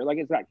smells weird, like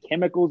it's got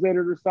chemicals in it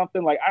or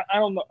something. Like I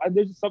don't know.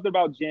 There's just something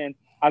about gin.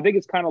 I think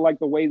it's kind of like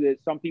the way that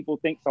some people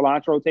think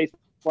cilantro tastes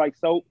like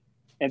soap,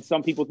 and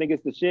some people think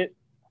it's the shit.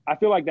 I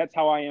feel like that's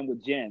how I am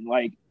with gin.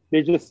 Like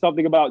there's just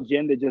something about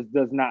gin that just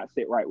does not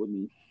sit right with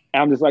me.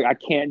 And I'm just like, I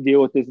can't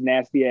deal with this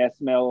nasty ass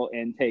smell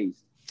and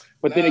taste.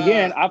 But then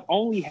again, I've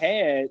only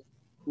had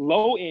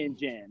low end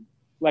gin.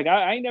 Like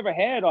I ain't never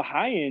had a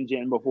high end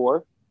gin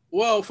before.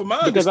 Well, from my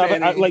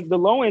understanding, understanding, like the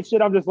low end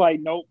shit, I'm just like,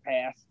 nope,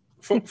 pass.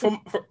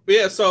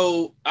 Yeah,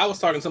 so I was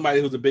talking to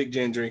somebody who's a big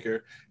gin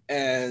drinker,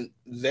 and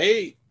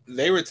they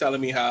were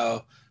telling me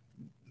how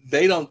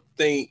they don't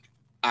think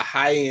a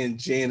high end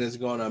gin is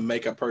gonna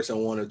make a person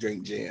want to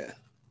drink gin.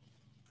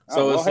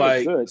 So it's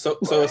like, so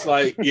it's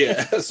like,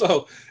 yeah.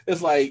 So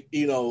it's like,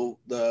 you know,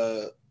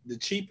 the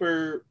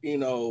cheaper, you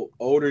know,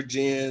 older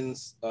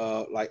gins,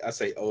 like I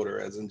say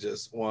older as in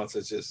just ones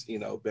that's just, you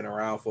know, been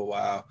around for a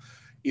while,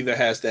 either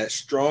has that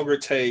stronger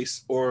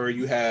taste, or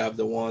you have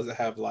the ones that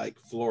have like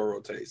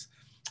floral taste,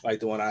 like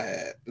the one I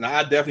had. Now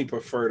I definitely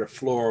prefer the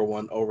floral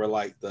one over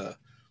like the,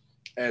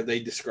 as they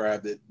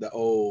described it, the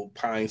old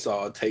pine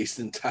saw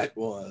tasting type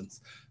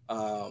ones.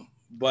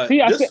 But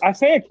see, I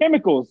said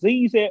chemicals.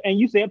 See,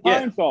 you said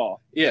pine saw.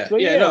 Yeah, so,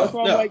 yeah, no, that's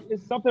why I'm like,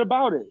 it's something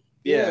about it.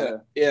 Yeah.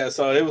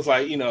 So it was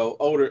like, you know,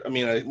 older. I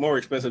mean, a more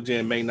expensive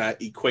gin may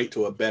not equate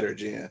to a better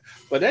gin,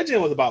 but that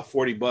gin was about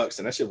 $40,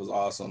 and that shit was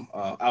awesome.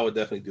 I would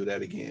definitely do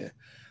that again.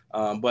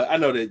 But I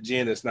know that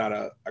gin is not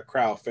a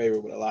crowd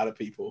favorite with a lot of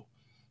people.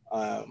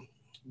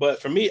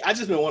 But for me, I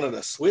just been wanting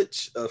to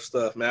switch of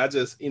stuff, man. I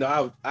just, you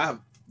know, I've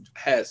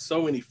had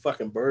so many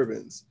fucking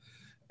bourbons.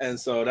 And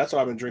so that's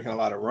why I've been drinking a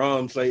lot of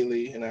rums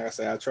lately. And like I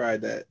say, I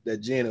tried that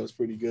gin. It was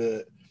pretty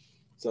good.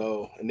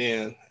 So, and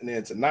then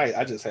tonight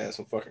I just had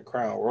some fucking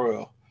Crown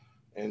Royal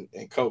and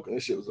Coke, and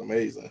this shit was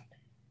amazing.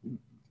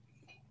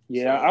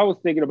 Yeah, so, I was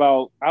thinking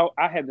about,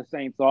 I had the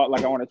same thought,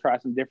 like I want to try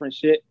some different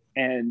shit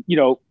and,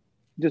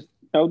 just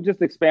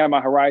expand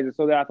my horizon.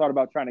 So that I thought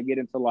about trying to get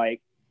into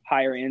like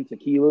higher end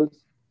tequilas.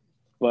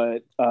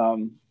 But,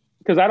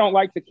 because I don't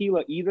like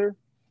tequila either,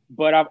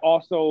 but I've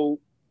also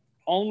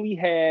only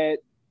had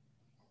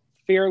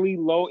fairly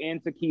low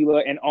end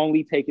tequila and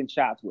only taken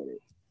shots with it.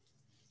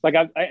 Like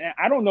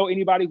I don't know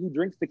anybody who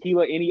drinks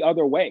tequila any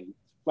other way.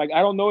 Like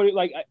I don't know,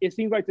 like it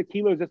seems like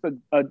tequila is just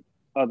a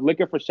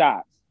liquor for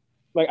shots.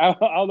 Like I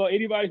don't know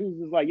anybody who's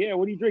just like, yeah,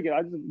 what are you drinking?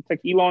 I just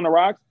tequila on the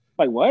rocks.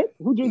 Like what?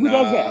 Who does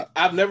that?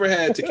 I've never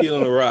had tequila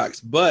on the rocks,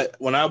 but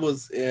when I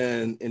was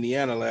in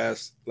Indiana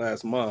last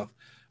month,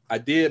 I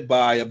did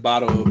buy a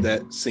bottle of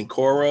that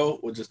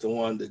Cincoro, which is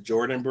the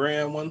Jordan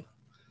brand one.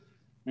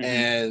 Mm-hmm.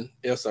 And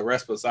it was a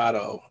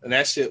Reposado, and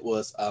that shit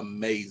was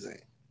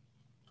amazing.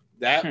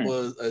 That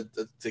was a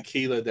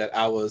tequila that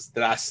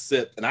I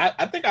sipped, and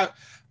I think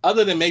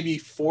other than maybe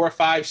 4 or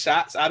 5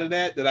 shots out of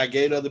that I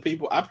gave to other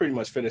people, I pretty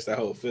much finished that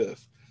whole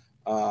fifth.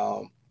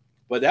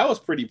 But that was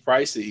pretty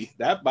pricey.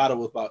 That bottle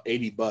was about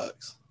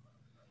 $80.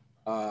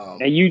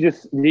 And you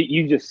just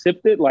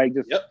sipped it like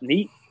just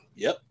neat.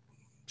 Yep,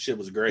 shit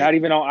was great. Not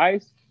even on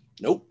ice.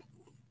 Nope.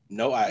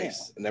 No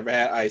ice. I never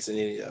had ice in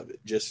any of it.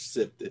 Just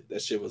sipped it.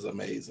 That shit was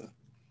amazing.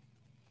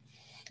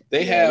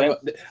 They have an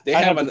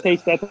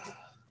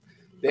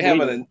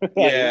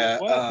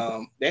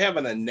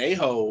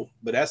añejo,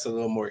 but that's a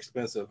little more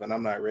expensive, and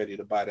I'm not ready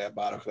to buy that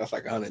bottle because that's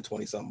like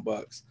 120 something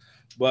bucks.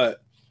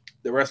 But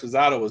the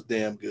Reposado was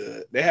damn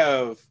good. They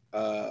have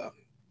so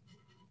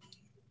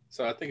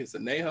I think it's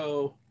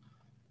añejo.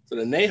 So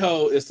the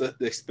añejo is the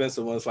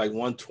expensive one. It's like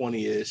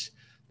 120-ish.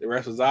 The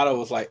Reposado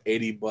was like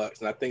 $80,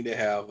 and I think they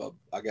have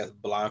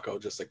Blanco,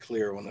 just a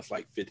clear one that's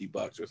like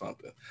 $50 or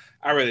something.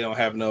 I really don't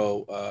have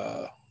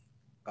no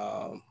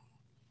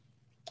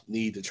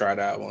need to try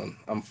that one.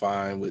 I'm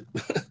fine with.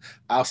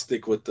 I'll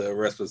stick with the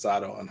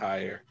Reposado on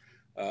higher.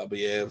 But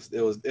yeah,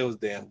 it was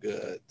damn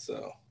good.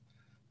 So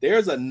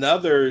there's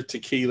another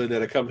tequila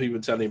that a couple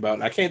people tell me about,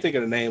 and I can't think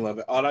of the name of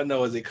it. All I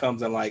know is it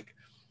comes in like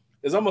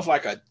it's almost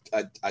like a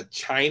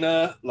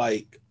China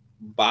like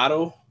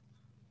bottle.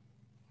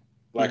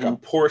 Like a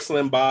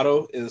porcelain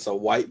bottle, and it's a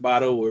white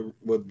bottle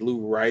with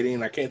blue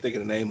writing. I can't think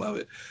of the name of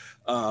it,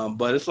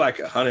 but it's like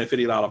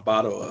 $150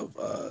 bottle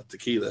of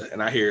tequila,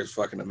 and I hear it's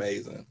fucking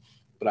amazing.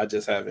 But I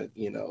just haven't,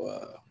 been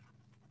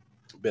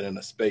in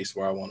a space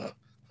where I want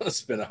to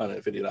spend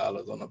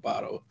 $150 on a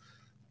bottle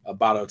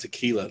of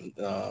tequila,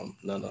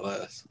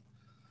 nonetheless.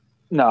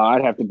 No,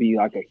 I'd have to be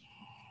like a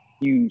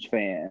huge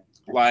fan.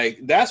 Like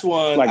that's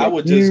one like I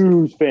would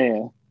huge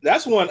fan.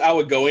 That's one I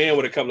would go in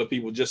with a couple of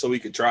people just so we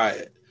could try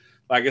it.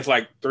 Like it's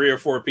like 3 or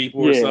 4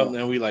 people or something,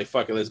 and we like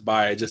fuck it, let's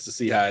buy it just to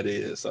see how it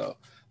is. So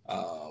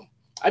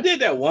I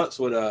did that once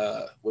with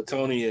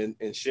Tony and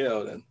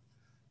Sheldon.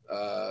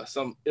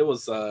 It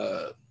was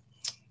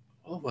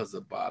what was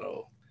the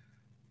bottle?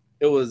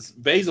 It was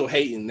Basil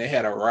Hayton. They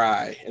had a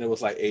rye, and it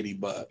was like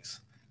 $80.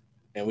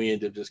 and we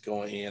ended up just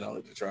going in on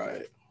it to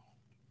try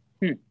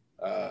it.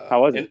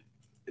 How was it?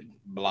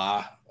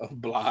 Blah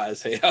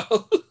as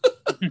hell.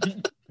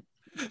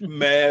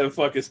 Man,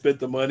 fucking spent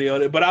the money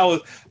on it. But I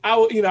would,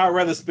 I'd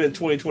rather spend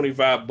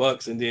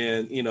 $20-$25 and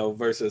then,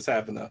 versus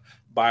having to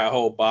buy a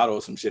whole bottle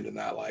of some shit and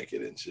not like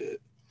it and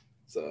shit.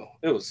 So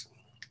it was,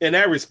 in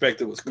that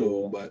respect, it was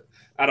cool, but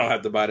I don't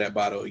have to buy that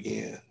bottle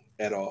again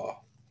at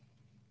all.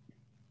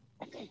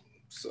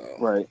 So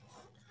right.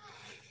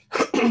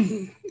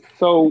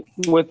 So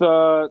with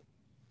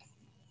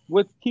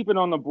keeping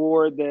on the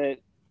board that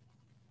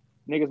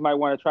niggas might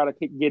want to try to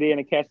get in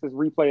and catch this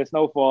replay of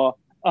Snowfall.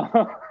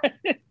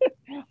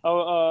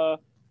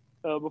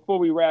 Before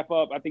we wrap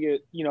up, I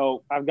think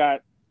I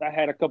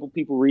had a couple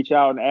people reach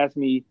out and ask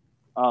me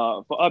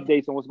for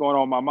updates on what's going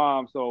on with my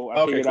mom. So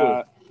I figured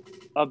I'd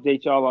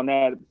update y'all on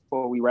that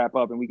before we wrap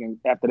up, and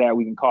after that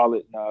we can call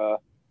it.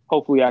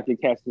 Hopefully I can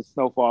catch the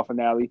Snowfall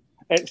finale.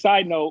 And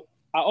side note,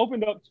 I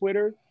opened up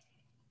Twitter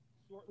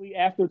shortly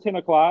after 10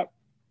 o'clock,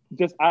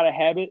 just out of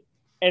habit.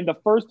 And the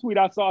first tweet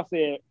I saw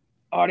said,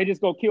 "Oh, they just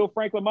go kill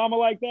Franklin Mama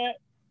like that?"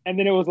 And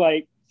then it was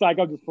like, "Psych,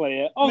 I'll just play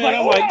it." I'm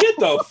like, get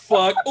the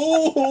fuck.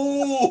 Ooh.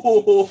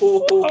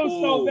 That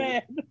was so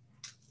bad.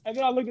 And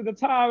then I looked at the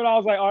time and I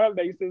was like, "Oh, that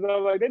makes sense." I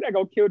was like, they're not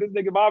gonna kill this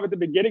nigga mom at the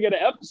beginning of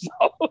the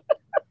episode.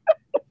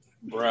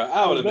 Bruh,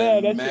 I would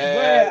have been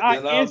mad.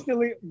 I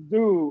instantly,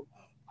 dude.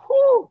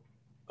 Whew.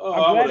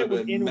 I'm glad it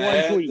was in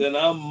one tweet. Then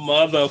I'm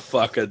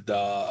motherfucker,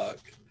 dog.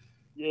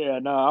 Yeah,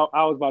 no,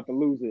 I was about to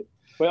lose it.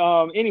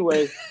 But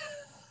anyway,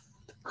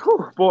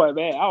 boy,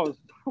 man, I was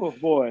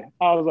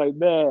like,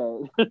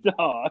 man,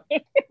 dog.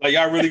 Like,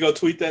 y'all really go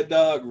tweet that,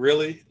 dog?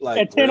 Really?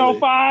 Like at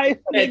 10:05?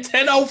 At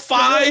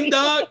 10:05,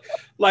 dog?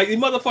 Like, these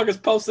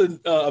motherfuckers posting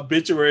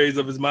obituaries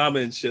of his mama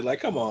and shit. Like,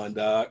 come on,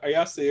 dog. Are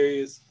y'all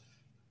serious?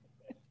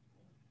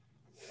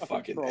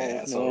 Fucking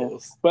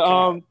assholes.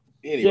 Man.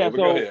 But anyway, yeah,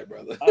 go ahead,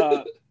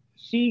 brother.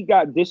 She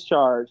got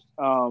discharged.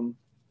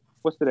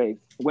 What's today?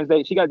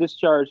 Wednesday. She got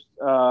discharged.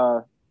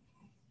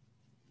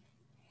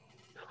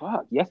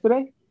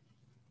 Yesterday.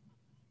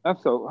 I'm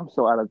so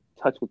out of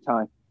touch with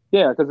time.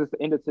 Yeah, because it's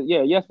the end of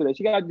yesterday.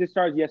 She got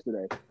discharged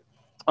yesterday.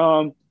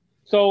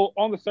 So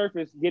on the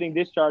surface, getting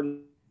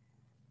discharged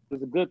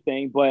is a good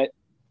thing, but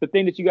the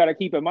thing that you got to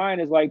keep in mind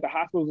is like the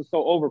hospitals are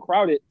so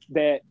overcrowded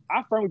that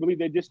I firmly believe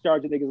they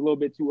discharged the niggas a little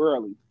bit too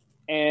early.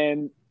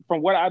 And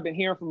from what I've been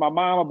hearing from my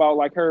mom about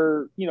like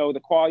her, the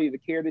quality of the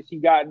care that she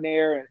got in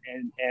there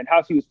and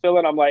how she was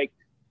feeling, I'm like,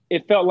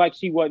 it felt like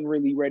she wasn't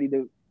really ready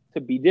to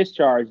be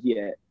discharged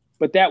yet.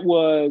 But that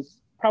was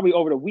probably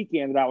over the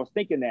weekend that I was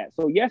thinking that.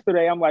 So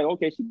yesterday I'm like,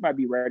 okay, she might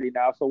be ready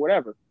now. So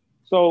whatever.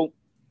 So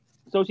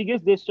she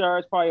gets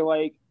discharged probably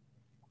like,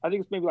 I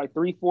think it's maybe like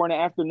 3-4 in the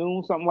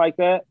afternoon, something like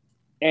that.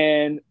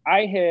 And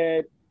I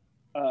had,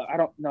 I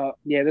don't know.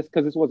 Yeah,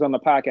 because this was on the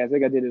podcast. I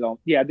think I did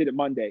it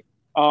Monday.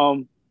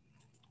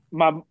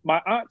 My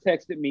aunt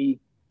texted me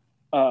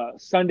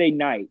Sunday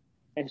night,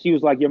 and she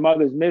was like, "Your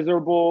mother's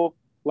miserable.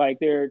 Like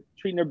they're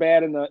treating her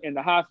bad in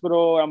the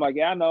hospital." I'm like,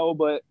 "Yeah, I know,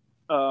 but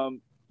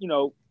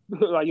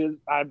like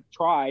I've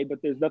tried,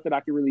 but there's nothing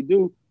I can really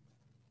do."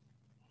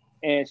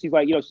 And she's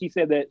like, she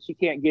said that she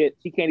can't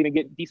even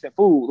get decent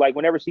food. Like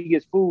whenever she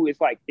gets food,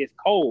 it's like it's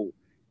cold.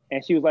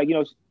 And she was like,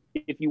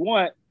 if you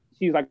want,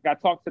 she's like, I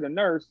talked to the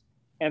nurse,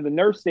 and the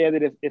nurse said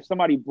that if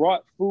somebody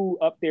brought food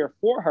up there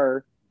for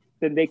her,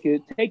 then they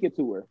could take it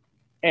to her.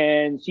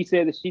 And she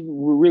said that she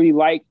would really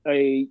like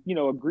a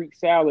Greek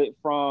salad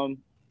from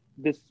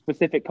this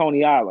specific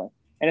Coney Island.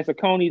 And it's a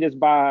Coney that's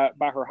by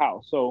her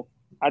house. So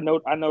I know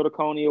the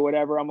Coney or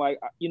whatever. I'm like,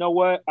 you know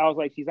what? I was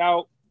like, she's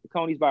out. The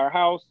Coney's by her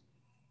house.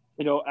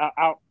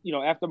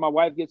 After my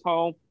wife gets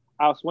home,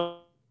 I'll swing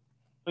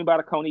by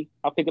the Coney.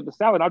 I'll pick up the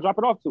salad. And I'll drop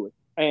it off to her.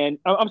 And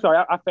I'm sorry,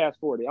 I fast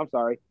forwarded. I'm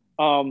sorry.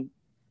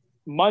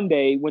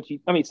 Sunday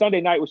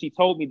night when she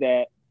told me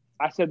that,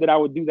 I said that I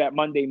would do that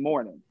Monday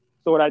morning.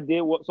 So what I did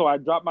was, I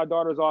dropped my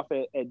daughters off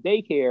at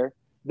daycare.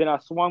 Then I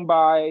swung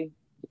by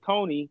the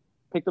Coney,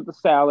 picked up the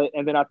salad,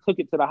 and then I took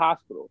it to the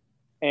hospital.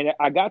 And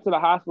I got to the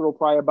hospital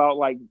probably about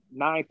like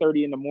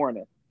 9:30 in the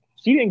morning.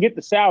 She didn't get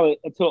the salad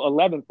until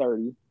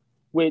 11:30,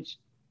 which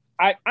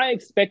I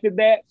expected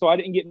that. So I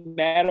didn't get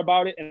mad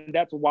about it. And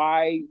that's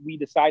why we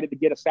decided to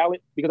get a salad,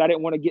 because I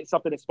didn't want to get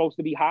something that's supposed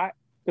to be hot,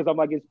 because I'm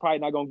like, it's probably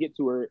not going to get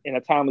to her in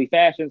a timely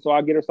fashion. So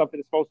I'll get her something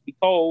that's supposed to be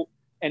cold.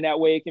 And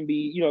that way it can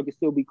be, it can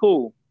still be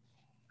cool.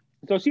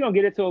 So she don't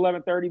get it till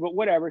 11:30, but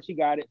whatever, she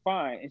got it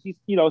fine. And she's,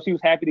 she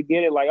was happy to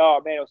get it. Like,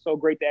 oh man, it was so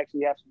great to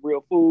actually have some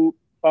real food,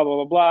 blah, blah,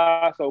 blah,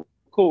 blah. So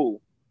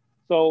cool.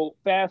 So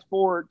fast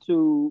forward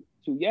to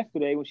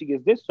yesterday when she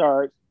gets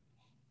discharged.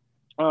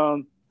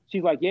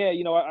 She's like, yeah,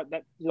 she's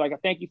like, I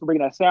thank you for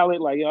bringing that salad.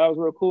 Like, that was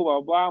real cool,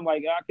 blah, blah, blah. I'm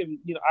like, I can,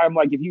 I'm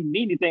like, if you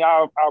need anything,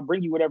 I'll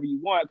bring you whatever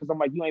you want. Cause I'm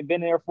like, you ain't been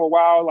there for a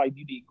while. Like,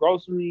 you need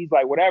groceries,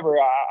 like whatever,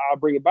 I'll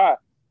bring it by.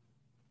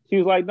 She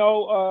was like,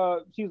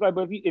 no, she was like,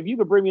 but if you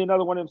could bring me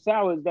another one of them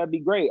salads, that'd be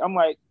great. I'm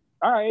like,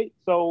 all right.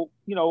 So,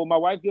 when my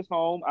wife gets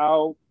home,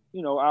 I'll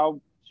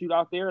shoot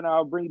out there and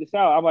I'll bring you the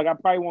salad. I'm like, I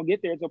probably won't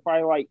get there until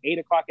probably like 8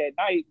 o'clock at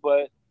night,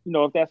 but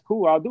if that's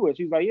cool, I'll do it.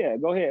 She's like, yeah,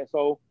 go ahead.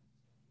 So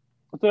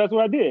that's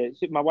what I did.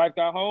 My wife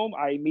got home.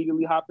 I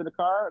immediately hopped in the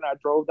car and I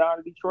drove down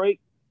to Detroit,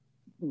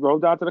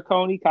 drove down to the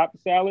Coney, copped the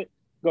salad,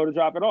 go to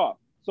drop it off.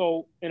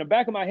 So in the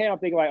back of my head, I'm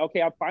thinking like,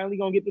 okay, I'm finally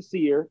gonna get to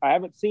see her. I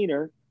haven't seen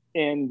her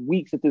in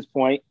weeks at this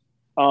point.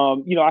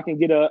 I can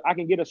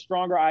get a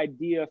stronger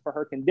idea for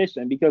her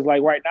condition, because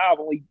like right now I've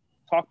only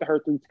talked to her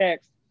through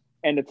text,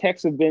 and the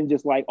texts have been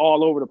just like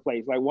all over the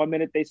place. Like one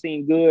minute they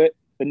seem good,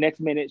 the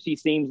next minute she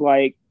seems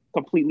like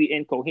completely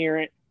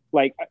incoherent.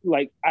 Like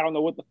I don't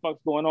know what the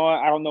fuck's going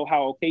on. I don't know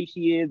how okay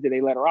she is. Did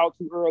they let her out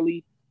too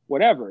early?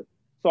 Whatever.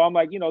 So I'm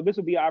like, this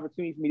would be an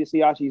opportunity for me to see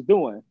how she's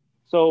doing.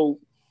 So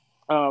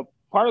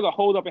part of the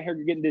holdup in her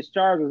getting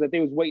discharged was that they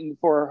was waiting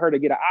for her to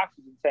get an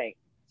oxygen tank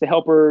to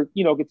help her,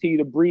 continue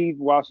to breathe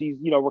while she's,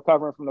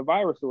 recovering from the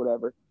virus or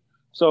whatever.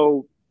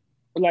 So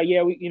like,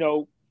 yeah,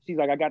 she's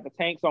like, I got the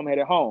tank, so I'm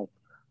headed home.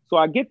 So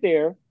I get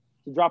there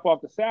to drop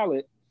off the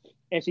salad,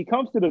 and she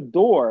comes to the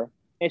door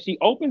and she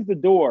opens the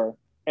door,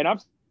 and I'm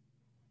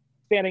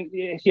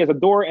standing, she has a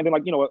door and then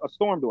like, a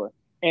storm door.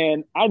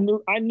 And I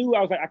knew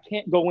I was like, I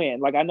can't go in.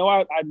 Like, I know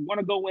I want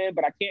to go in,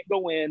 but I can't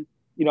go in.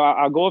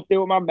 I'll go up there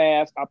with my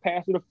mask, I'll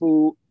pass her the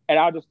food, and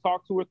I'll just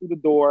talk to her through the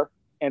door,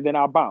 and then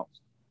I'll bounce.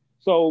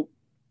 So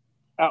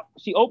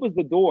she opens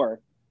the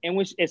door, and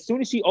as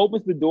soon as she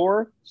opens the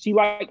door, she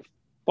like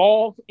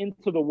falls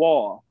into the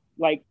wall,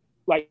 like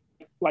I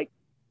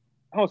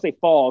don't say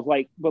falls,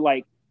 but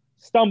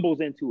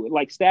stumbles into it,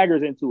 like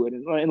staggers into it,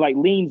 and like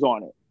leans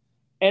on it.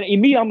 And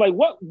immediately I'm like,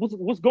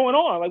 what's going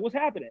on? Like, what's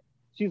happening?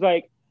 She's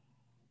like,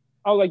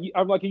 I'm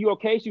like, are you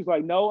okay? She's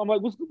like, no. I'm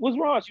like, what's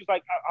wrong? She's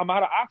like, I'm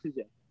out of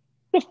oxygen.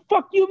 The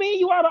fuck you mean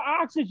you out of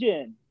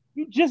oxygen?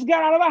 You just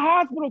got out of the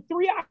hospital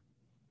 3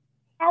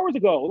 hours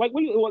ago. Like,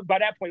 by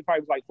that point, it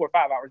probably was like 4 or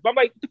 5 hours. But I'm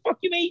like, the fuck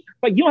you mean?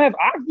 Like, you don't have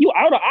you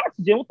out of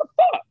oxygen? What the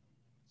fuck?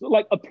 So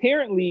like,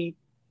 apparently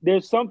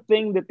there's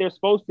something that they're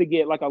supposed to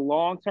get, like a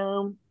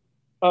long-term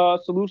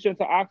solution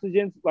to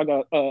oxygen, like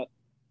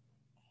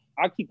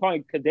I keep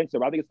calling it condenser,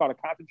 but I think it's called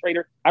a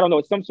concentrator. I don't know.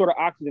 It's some sort of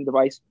oxygen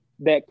device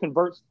that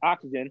converts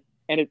oxygen,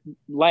 and it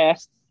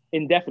lasts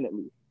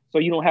indefinitely. So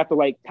you don't have to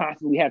like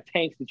constantly have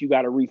tanks that you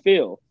got to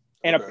refill.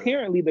 And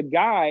apparently the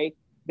guy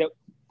that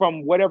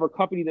from whatever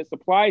company that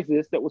supplies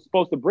this that was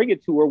supposed to bring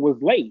it to her was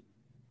late.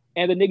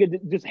 And the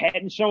nigga just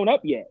hadn't shown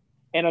up yet.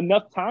 And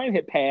enough time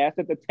had passed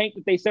that the tank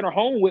that they sent her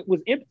home with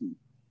was empty.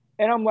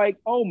 And I'm like,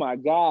 oh my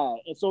God.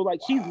 And so like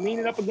she's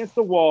leaning up against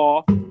the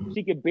wall.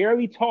 She could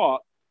barely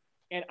talk.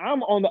 And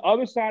I'm on the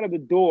other side of the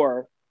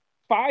door,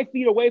 5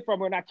 feet away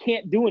from her, and I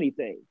can't do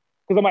anything.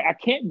 Because I'm like, I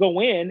can't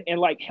go in and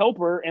like help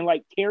her and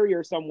like carry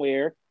her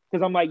somewhere.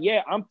 Because I'm like,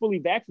 yeah, I'm fully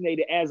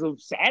vaccinated as of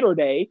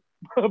Saturday.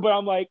 But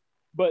I'm like,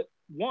 but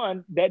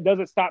one, that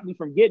doesn't stop me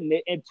from getting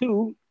it. And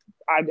two,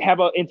 I have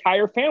an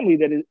entire family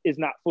that is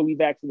not fully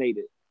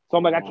vaccinated. So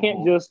I'm like, I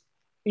can't just,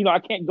 I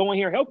can't go in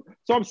here and help.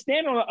 So I'm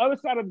standing on the other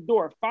side of the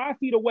door, 5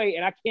 feet away,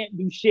 and I can't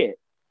do shit.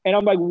 And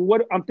I'm like,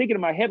 what? I'm thinking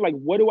in my head, like,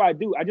 what do I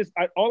do?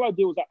 All I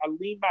do is I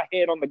leaned my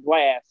head on the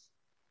glass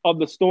of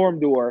the storm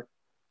door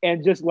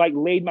and just like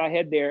laid my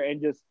head there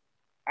and just,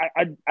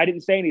 I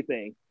didn't say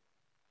anything.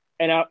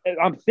 And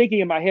I'm thinking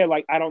in my head,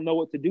 like, I don't know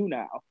what to do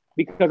now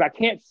because I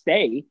can't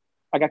stay.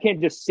 Like, I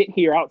can't just sit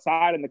here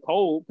outside in the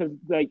cold because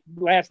like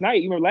last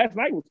night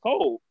was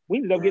cold. We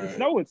ended up getting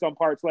snow in some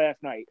parts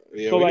last night.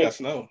 Yeah, so, we got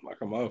snow like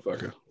a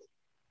motherfucker.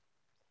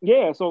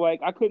 Yeah, so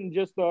like I couldn't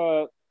just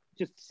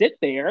sit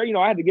there.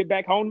 I had to get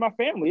back home to my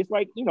family. It's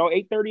like,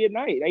 8:30 at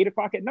night, 8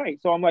 o'clock at night.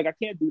 So I'm like, I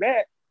can't do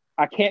that.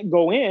 I can't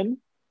go in.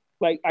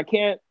 Like,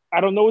 I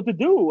don't know what to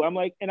do. I'm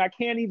like, and I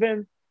can't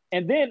even,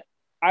 and then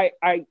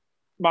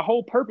my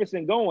whole purpose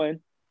in going,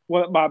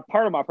 well,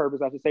 part of my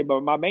purpose, I should say,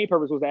 but my main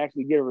purpose was to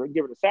actually give her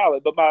the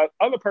salad. But my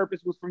other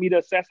purpose was for me to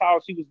assess how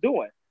she was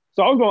doing.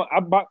 So I was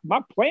going,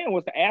 my plan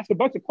was to ask a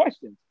bunch of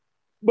questions.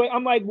 But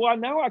I'm like, well,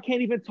 now I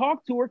can't even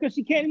talk to her because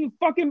she can't even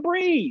fucking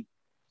breathe.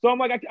 So I'm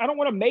like, I don't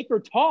want to make her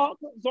talk.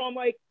 So I'm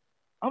like,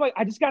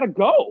 I just gotta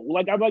go.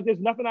 Like, I'm like, there's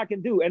nothing I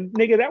can do. And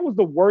nigga, that was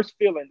the worst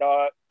feeling,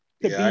 dog.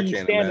 To be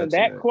standing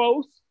that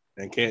close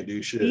and can't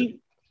do shit.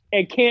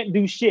 And can't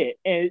do shit.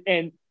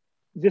 And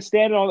just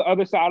standing on the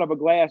other side of a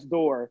glass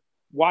door,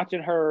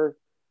 watching her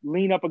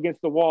lean up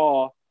against the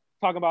wall,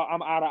 talking about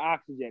I'm out of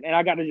oxygen. And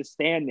I gotta just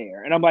stand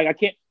there. And I'm like,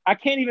 I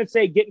can't even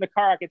say get in the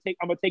car,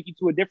 I'm gonna take you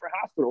to a different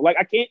hospital. Like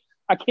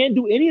I can't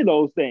do any of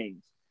those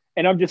things.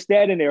 And I'm just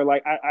standing there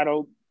like I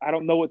don't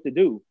know what to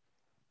do.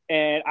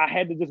 And I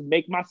had to just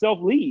make myself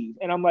leave.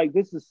 And I'm like,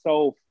 this is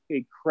so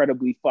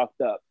incredibly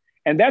fucked up.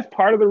 And that's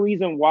part of the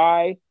reason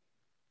why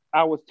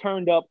I was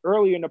turned up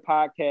earlier in the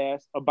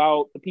podcast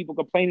about the people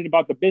complaining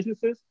about the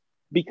businesses,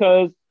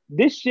 because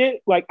this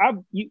shit, like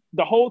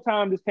the whole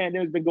time this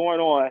pandemic's been going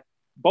on,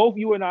 both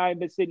you and I have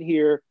been sitting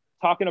here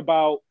talking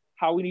about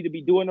how we need to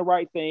be doing the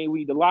right thing. We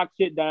need to lock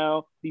shit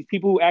down. These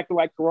people who acted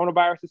like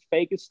coronavirus is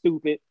fake is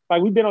stupid.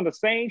 Like, we've been on the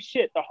same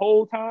shit the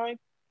whole time,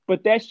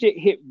 but that shit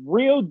hit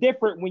real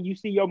different when you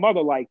see your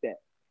mother like that.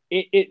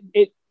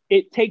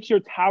 It takes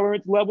your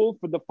tolerance level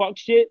for the fuck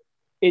shit.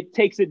 It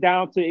takes it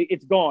down to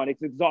it's gone.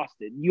 It's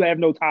exhausted. You have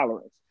no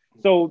tolerance.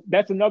 So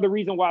that's another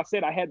reason why I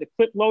said I had to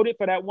clip load it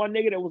for that one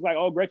nigga that was like,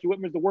 oh, Gretchen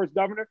Whitmer's the worst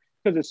governor.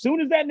 Because as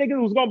soon as that nigga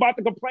was about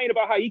to complain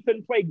about how he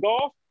couldn't play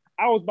golf,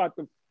 I was about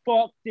to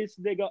fuck this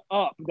nigga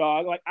up,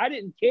 dog. Like, I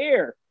didn't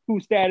care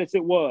whose status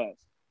it was.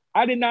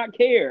 I did not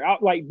care.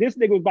 Like, this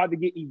nigga was about to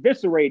get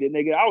eviscerated,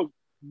 nigga. I was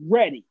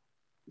ready.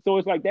 So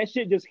it's like that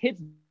shit just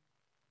hits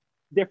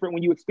different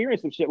when you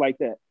experience some shit like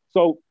that.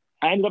 So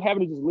I ended up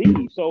having to just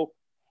leave. So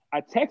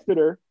I texted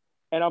her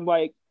and I'm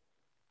like,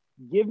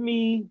 give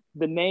me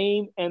the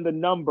name and the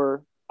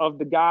number of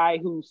the guy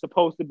who's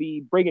supposed to be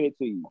bringing it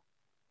to you.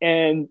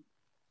 And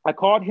I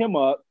called him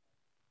up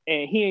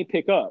and he ain't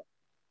pick up.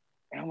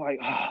 And I'm like,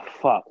 oh,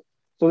 fuck.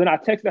 So then I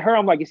texted her.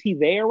 I'm like, is he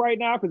there right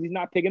now? Because he's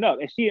not picking up.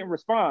 And she didn't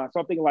respond. So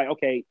I'm thinking like,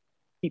 okay,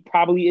 he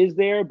probably is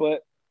there,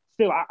 but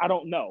still, I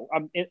don't know.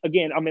 I'm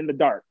in the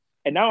dark.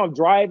 And now I'm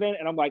driving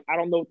and I'm like, I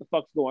don't know what the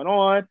fuck's going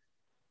on.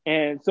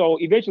 And so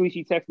eventually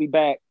she texted me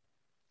back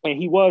and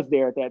he was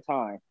there at that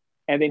time.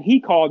 And then he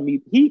called me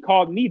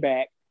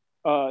back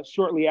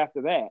shortly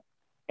after that.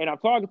 And I'm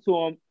talking to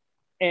him.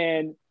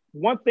 And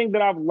one thing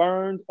that I've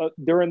learned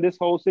during this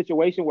whole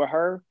situation with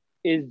her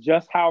is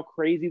just how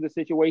crazy the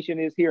situation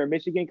is here in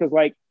Michigan. Cause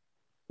like,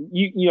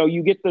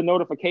 you get the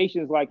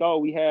notifications like, oh,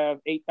 we have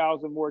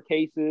 8,000 more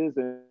cases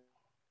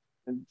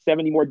and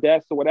 70 more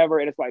deaths or whatever.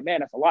 And it's like, man,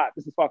 that's a lot.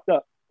 This is fucked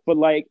up. But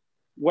like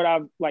what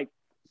I've like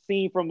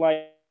seen from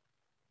like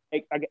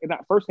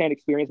not firsthand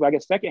experience, but I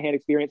guess secondhand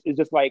experience is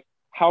just like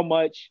how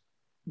much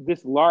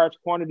this large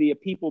quantity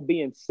of people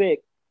being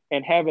sick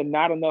and having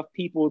not enough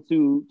people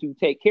to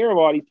take care of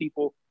all these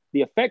people,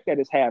 the effect that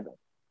it's having.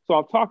 So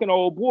I'm talking to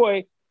old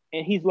boy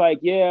and he's like,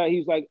 yeah,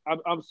 he's like,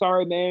 I'm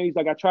sorry, man. He's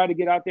like, I tried to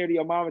get out there to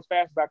your mom as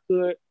fast as I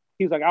could.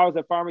 He's like, I was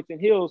at Farmington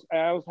Hills and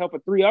I was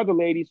helping 3 other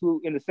ladies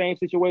who in the same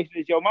situation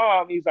as your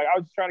mom. He's like, I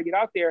was just trying to get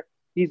out there.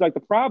 He's like, the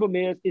problem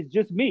is, it's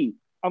just me.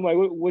 I'm like,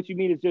 what you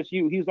mean it's just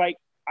you? He's like,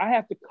 I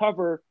have to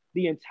cover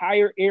the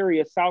entire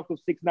area south of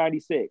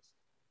 696.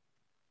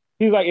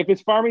 He's like, if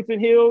it's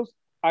Farmington Hills,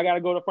 I got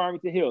to go to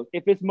Farmington Hills.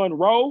 If it's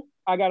Monroe,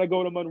 I got to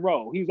go to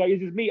Monroe. He's like,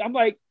 it's just me. I'm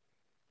like,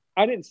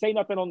 I didn't say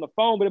nothing on the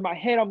phone, but in my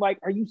head, I'm like,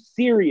 are you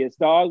serious,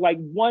 dog? Like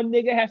one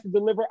nigga has to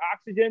deliver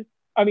oxygen.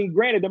 I mean,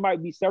 granted, there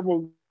might be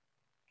several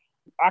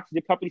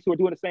oxygen companies who are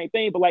doing the same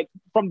thing, but like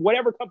from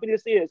whatever company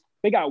this is,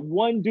 they got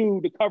one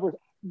dude that covers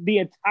the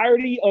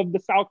entirety of the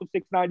south of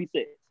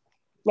 696.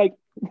 Like,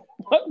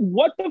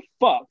 what the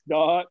fuck,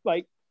 dog?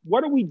 Like,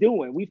 what are we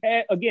doing? We've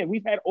had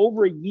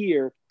over a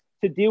year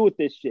to deal with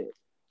this shit.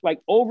 Like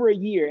over a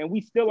year, and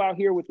we still out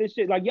here with this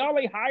shit. Like y'all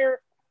ain't hire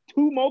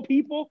 2 more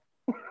people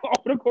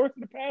over the course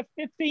of the past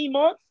 15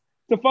 months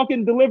to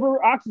fucking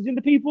deliver oxygen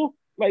to people.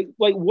 Like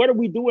what are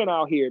we doing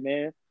out here,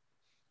 man?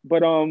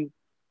 But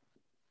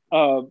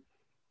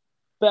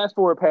fast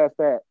forward past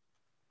that,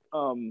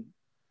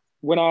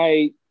 when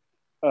I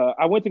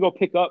went to go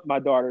pick up my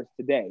daughters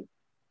today.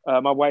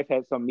 My wife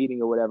had some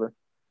meeting or whatever,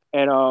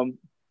 and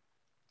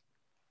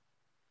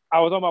I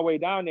was on my way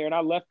down there, and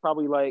I left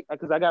probably like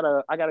because I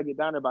gotta get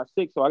down there by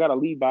 6, so I gotta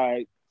leave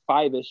by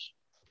 5ish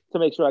to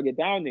make sure I get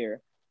down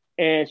there.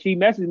 And she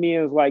messaged me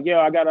and was like, "Yo,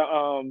 I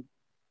gotta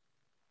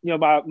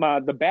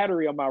the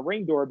battery on my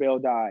Ring doorbell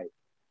died.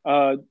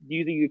 Do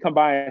you think you can come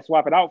by and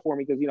swap it out for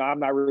me? Because I'm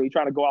not really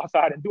trying to go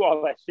outside and do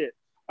all that shit."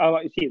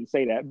 She didn't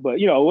say that, but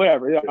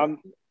whatever.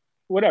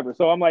 Whatever.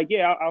 So I'm like,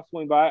 yeah, I'll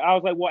swing by. I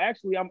was like, well,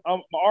 actually, I'm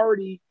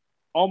already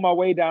on my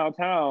way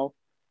downtown.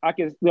 I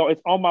can,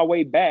 it's on my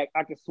way back.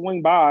 I can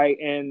swing by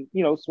and,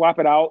 swap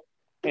it out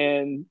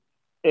and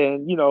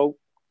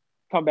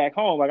come back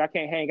home. Like I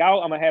can't hang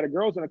out. I'm gonna have the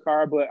girls in the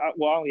car, but I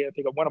only had to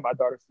pick up one of my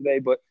daughters today,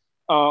 but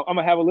I'm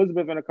gonna have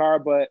Elizabeth in the car,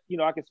 but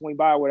I can swing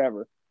by or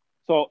whatever.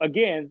 So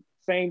again,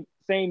 same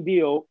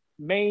deal.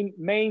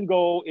 Main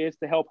goal is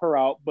to help her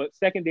out, but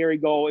secondary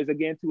goal is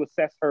again to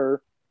assess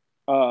her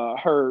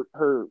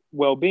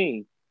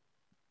well-being.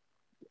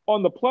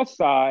 On the plus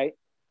side,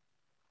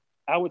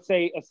 I would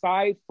say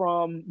aside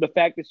from the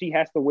fact that she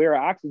has to wear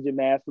an oxygen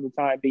mask for the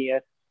time being,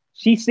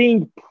 she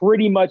seemed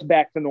pretty much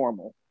back to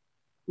normal.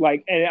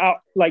 Like, and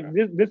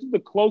this is the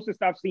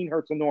closest I've seen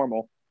her to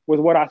normal was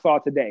what I saw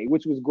today,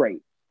 which was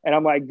great. And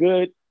I'm like,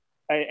 good.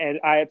 And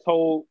I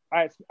spoke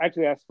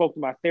to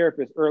my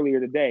therapist earlier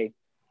today,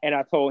 and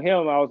I told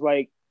him, I was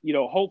like,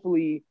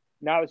 hopefully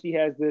now that she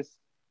has this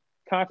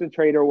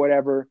concentrator or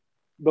whatever,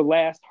 the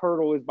last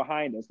hurdle is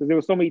behind us. Because there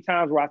were so many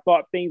times where I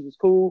thought things was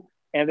cool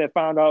and then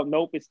found out,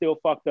 nope, it's still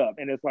fucked up.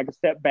 And it's like a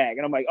step back.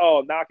 And I'm like,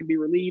 oh, now I can be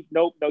relieved.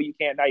 Nope, no, you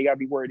can't. Now you got to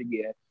be worried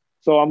again.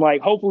 So I'm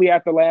like, hopefully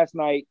after last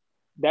night,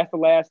 that's the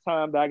last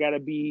time that I got to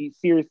be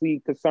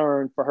seriously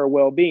concerned for her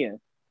well-being.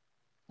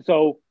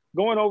 So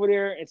going over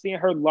there and seeing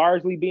her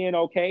largely being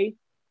okay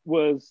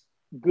was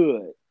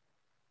good.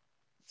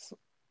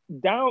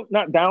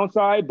 Not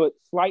downside, but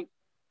slight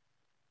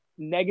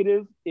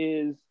negative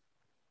is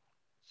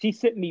she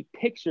sent me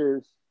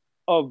pictures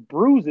of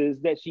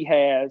bruises that she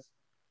has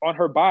on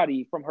her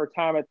body from her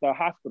time at the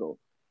hospital.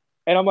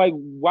 And I'm like,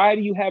 why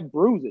do you have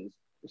bruises?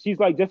 She's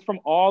like, just from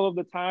all of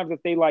the times that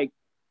they like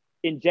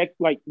inject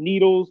like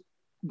needles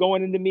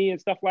going into me and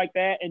stuff like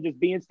that and just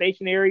being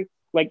stationary.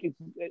 Like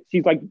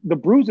she's like the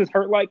bruises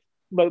hurt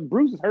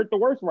the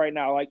worst right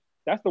now. Like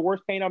that's the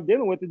worst pain I'm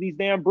dealing with is these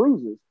damn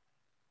bruises.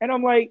 And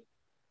I'm like,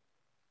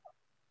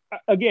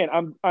 again,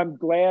 I'm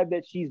glad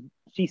that she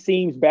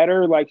seems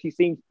better. Like she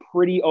seems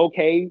pretty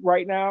okay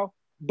right now.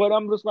 But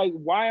I'm just like,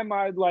 why am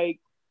I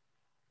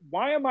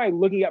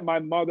looking at my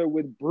mother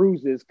with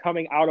bruises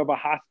coming out of a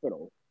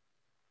hospital?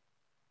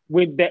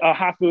 With a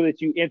hospital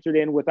that you entered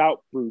in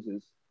without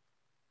bruises.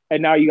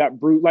 And now you got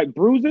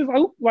bruises.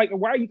 Like,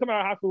 why are you coming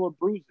out of the hospital with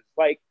bruises?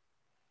 Like,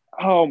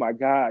 oh my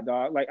God,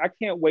 dog. Like, I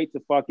can't wait to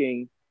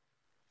fucking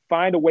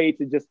find a way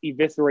to just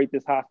eviscerate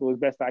this hospital as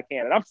best I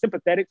can. And I'm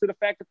sympathetic to the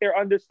fact that they're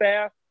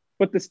understaffed,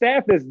 but the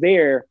staff that's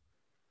there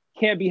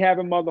can't be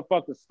having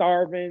motherfuckers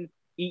starving,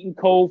 eating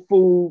cold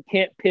food,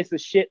 can't piss a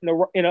shit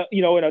in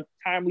a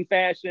timely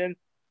fashion,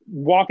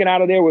 walking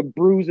out of there with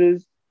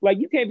bruises. Like,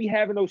 you can't be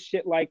having no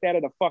shit like that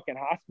at a fucking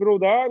hospital,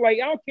 dog. Like,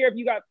 I don't care if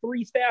you got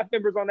 3 staff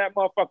members on that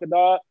motherfucker,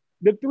 dog.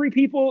 The 3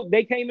 people,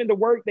 they came into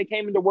work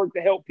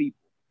to help people,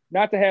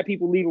 not to have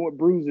people leaving with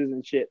bruises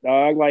and shit,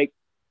 dog. Like,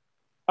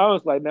 I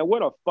was like, man,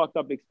 what a fucked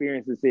up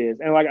experience this is.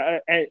 And like,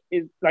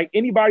 it's like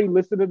anybody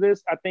listen to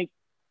this, I think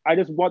I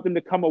just want them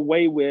to come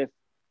away with,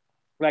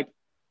 like,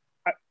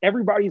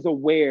 everybody's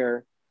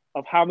aware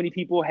of how many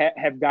people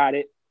have got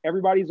it.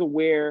 Everybody's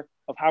aware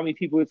of how many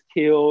people it's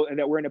killed and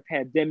that we're in a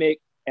pandemic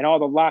and all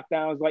the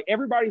lockdowns. Like,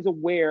 everybody's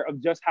aware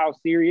of just how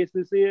serious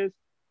this is.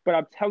 But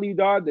I'm telling you,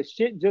 dog, the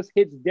shit just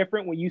hits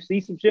different when you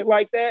see some shit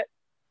like that.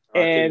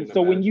 And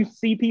so when you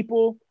see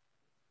people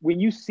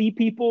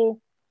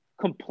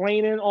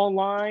complaining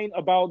online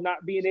about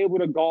not being able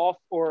to golf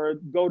or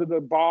go to the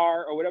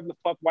bar or whatever the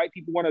fuck white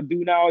people want to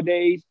do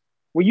nowadays,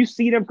 when you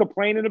see them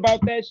complaining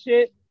about that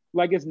shit,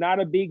 like it's not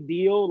a big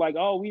deal. Like,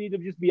 oh, we need to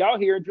just be out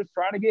here just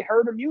trying to get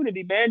herd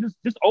immunity, man.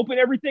 Just open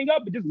everything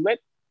up and just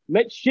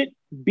let shit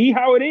be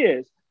how it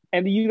is.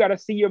 And then you got to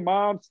see your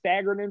mom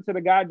staggering into the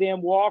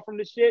goddamn wall from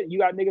the shit. You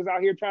got niggas out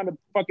here trying to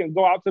fucking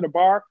go out to the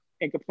bar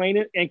and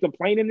complaining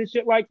and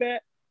shit like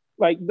that.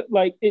 Like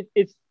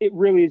it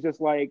really is just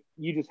like,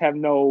 you just have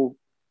no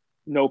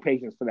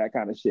patience for that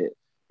kind of shit.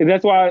 And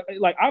that's why,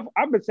 like,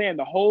 I've been saying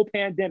the whole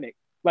pandemic,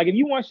 like, if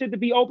you want shit to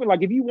be open,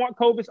 like if you want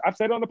COVID, I've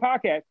said on the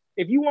podcast,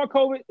 if you want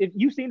COVID, if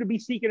you seem to be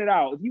seeking it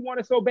out, if you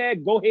want it so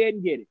bad, go ahead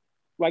and get it.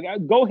 Like,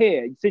 go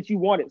ahead, since you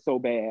want it so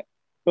bad.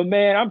 But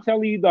man, I'm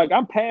telling you, like,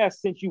 I'm past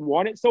since you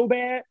want it so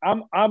bad.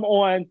 I'm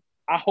on,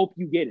 I hope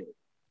you get it.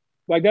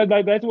 Like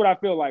that's what I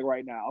feel like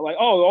right now. Like,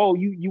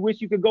 you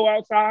wish you could go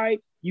outside.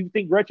 You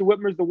think Gretchen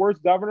Whitmer is the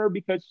worst governor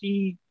because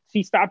she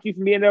stopped you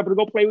from being able to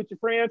go play with your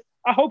friends.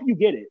 I hope you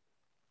get it.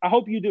 I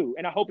hope you do.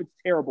 And I hope it's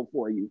terrible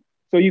for you,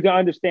 so you can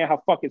understand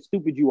how fucking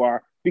stupid you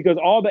are, because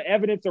all the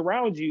evidence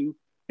around you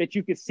that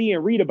you can see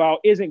and read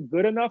about isn't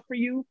good enough for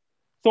you.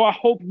 So I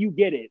hope you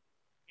get it.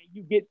 And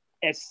you get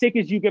as sick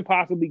as you can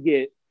possibly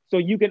get, so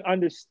you can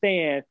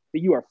understand that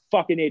you are a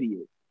fucking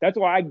idiot. That's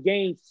why I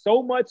gained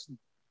so much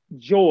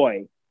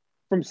joy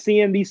from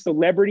seeing these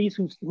celebrities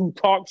who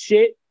talk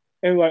shit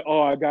and like,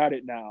 oh, I got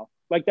it now.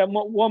 Like that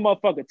one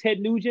motherfucker, Ted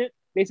Nugent,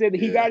 they said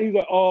that he got it. He's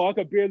like, oh, I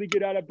could barely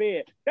get out of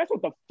bed. That's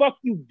what the fuck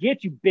you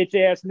get, you bitch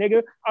ass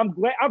nigga.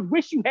 I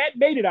wish you had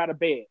made it out of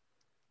bed.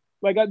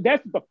 Like,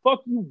 that's what the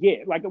fuck you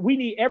get. Like,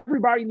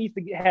 everybody needs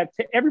to have,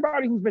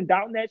 everybody who's been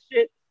doubting that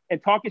shit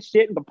and talking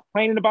shit and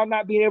complaining about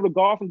not being able to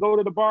golf and go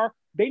to the bar,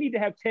 they need to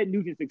have Ted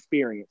Nugent's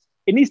experience.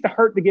 It needs to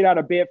hurt to get out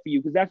of bed for you,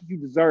 because that's what you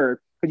deserve,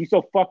 because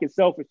you're so fucking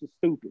selfish and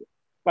stupid.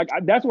 Like,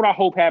 that's what I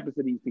hope happens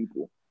to these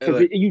people.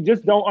 Because you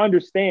just don't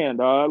understand,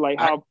 like,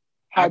 how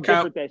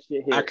different that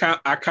shit hits.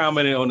 I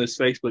commented on his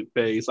Facebook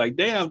page, like,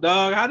 damn,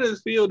 dog, how does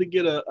it feel to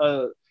get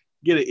an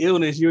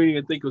illness you didn't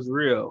even think was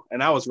real?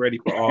 And I was ready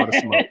for all the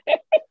smoke.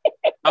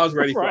 I was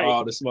ready for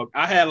all the smoke.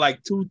 I had like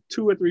two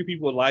or three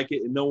people like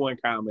it, and no one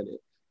commented.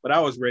 But I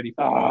was ready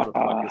for all the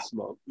fucking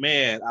smoke.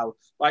 Man,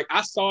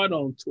 I saw it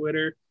on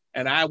Twitter,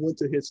 and I went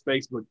to his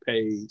Facebook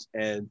page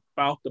and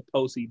found the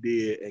post he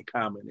did and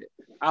commented.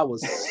 I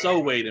was so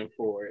waiting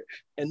for it.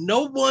 And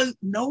no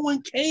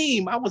one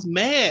came. I was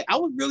mad. I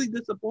was really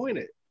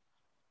disappointed.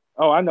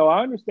 Oh, I know.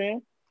 I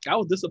understand. I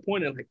was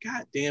disappointed. Like,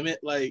 God damn it.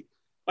 Like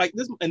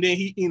this. And then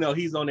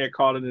he's on there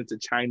calling it the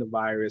China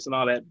virus and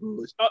all that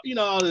bullshit.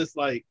 All this,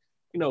 like,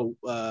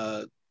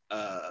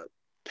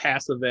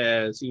 passive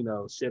ass,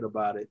 shit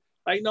about it.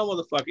 Like, no,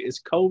 motherfucker, it's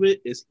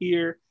COVID. It's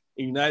here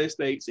in the United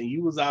States, and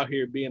you was out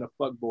here being a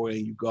fuckboy,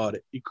 and you got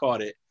it. You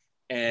caught it.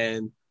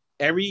 And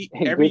every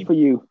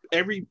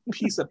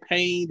piece of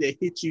pain that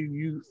hit you,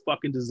 you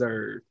fucking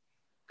deserve.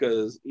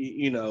 Because,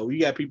 you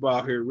got people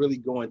out here really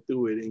going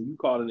through it, and you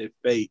calling it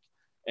fake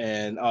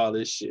and all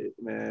this shit,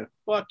 man.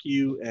 Fuck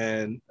you,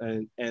 and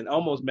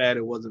almost mad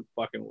it wasn't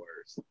fucking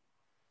worse.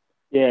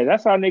 Yeah,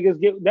 that's how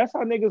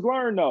niggas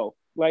learn, though.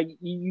 Like,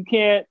 you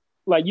can't,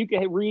 like, you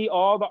can read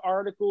all the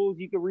articles,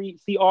 you can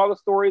see all the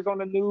stories on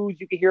the news,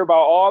 you can hear about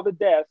all the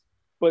deaths,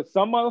 but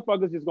some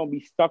motherfuckers just gonna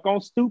be stuck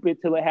on stupid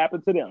till it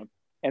happened to them.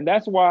 And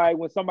that's why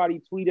when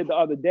somebody tweeted the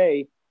other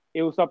day,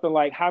 it was something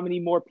like, how many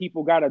more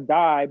people gotta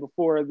die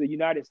before the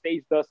United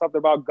States does something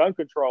about gun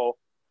control?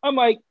 I'm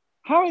like,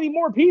 how many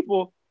more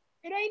people?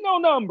 It ain't no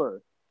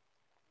number.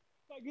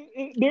 Like,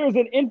 there's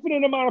an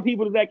infinite amount of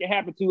people that can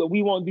happen to, and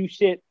we won't do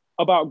shit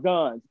about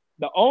guns.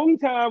 The only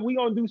time we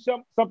gonna do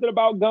something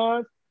about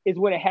guns is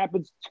when it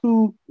happens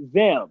to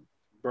them.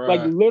 Bruh.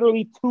 Like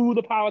literally to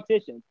the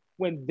politicians.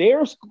 When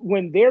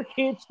their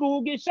kids'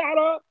 school gets shot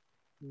up,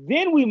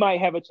 then we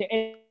might have a chance.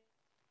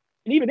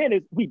 And even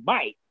then, we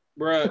might.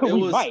 Bruh,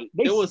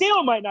 They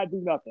still might not do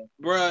nothing.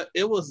 Bruh,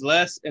 it was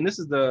less, and this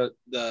is the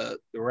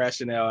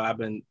rationale I've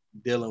been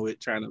dealing with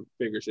trying to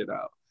figure shit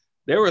out.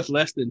 There was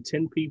less than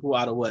 10 people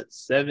out of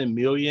 7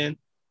 million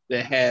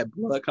that had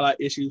blood clot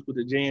issues with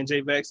the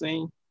J&J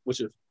vaccine,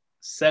 which is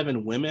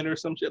 7 women or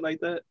some shit like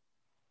that.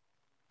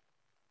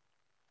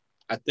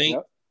 I think.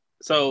 Yep.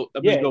 So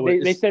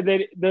they said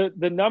that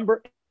the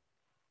number,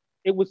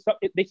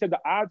 they said the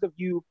odds of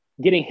you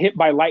getting hit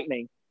by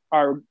lightning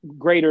are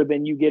greater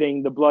than you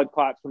getting the blood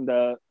clots from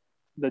the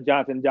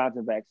Johnson &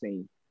 Johnson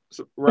vaccine.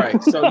 So,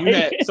 right. So you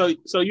had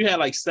you had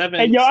like 7,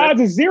 and your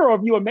odds is 0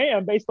 if you a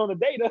man based on the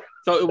data.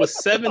 So it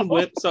was 7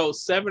 so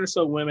 7 or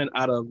so women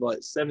out of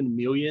 7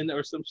 million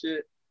or some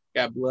shit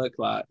got blood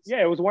clots.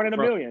 Yeah, it was 1 in a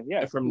million.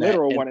 Yeah, from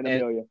literal 1 in a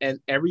million.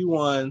 And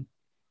everyone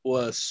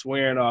was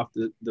swearing off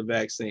the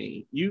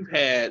vaccine. You've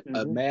had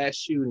a mass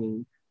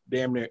shooting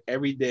damn near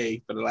every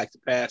day for the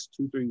past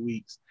 2-3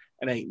 weeks,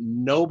 and ain't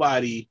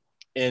nobody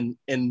in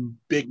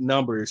big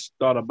numbers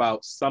thought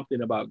about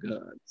something about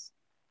guns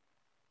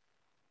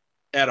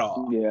at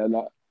all. Yeah,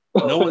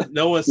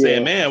 no one's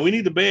saying, man, we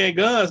need to ban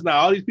guns now.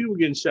 All these people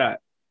getting shot.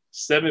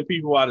 7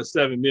 people out of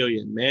 7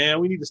 million. Man,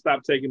 we need to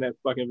stop taking that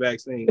fucking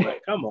vaccine.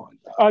 Like, come on.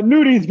 I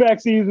knew these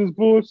vaccines was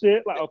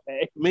bullshit. Like,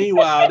 okay.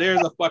 Meanwhile, there's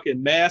a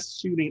fucking mass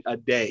shooting a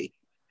day,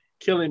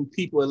 killing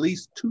people, at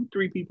least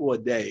 2-3 people a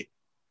day,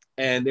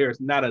 and there's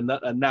not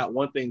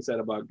one thing said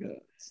about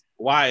guns.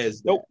 Why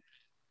is that? Nope.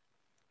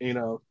 You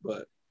know,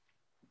 but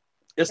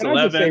it's Can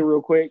 11. I just say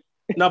real quick?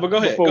 No, but go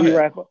ahead. Before we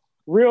wrap up,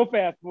 real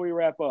fast before we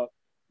wrap up,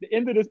 the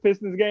end of this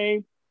Pistons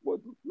game,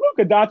 Luka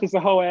Doncic a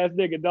whole ass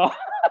nigga, dog.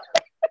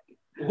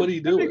 What are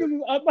you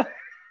doing?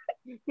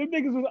 The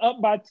niggas was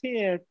up by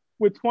 10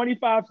 with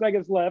 25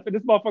 seconds left, and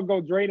this motherfucker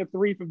go drain a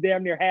 3 from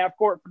damn near half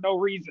court for no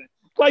reason.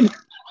 Like,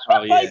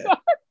 oh yeah,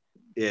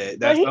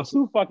 yeah, he's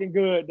too fucking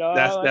good, dog.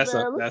 That's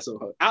some. And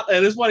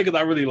it's funny because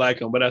I really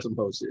like him, but that's some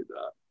whole shit,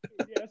 dog.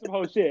 Yeah, that's some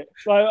whole shit.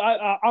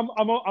 Like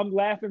I'm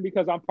laughing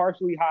because I'm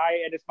partially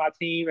high and it's my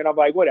team, and I'm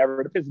like,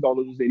 whatever, the Pistons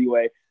gonna lose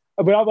anyway.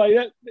 But I'm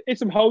like, it's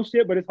some whole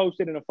shit, but it's whole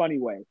shit in a funny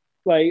way.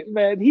 Like,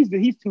 man, he's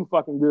too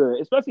fucking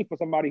good, especially for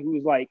somebody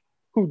who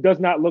does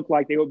not look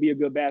like they would be a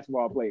good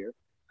basketball player.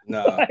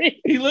 No,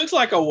 he looks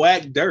like a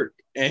whack Dirk,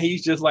 and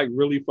he's just like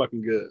really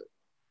fucking good.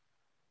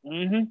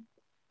 Mm-hmm.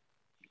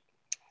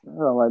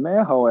 I'm like,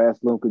 man, whole ass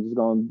Luka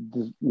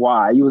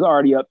why? You was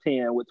already up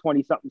 10 with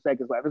 20 something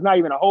seconds left. It's not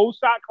even a whole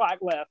shot clock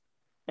left,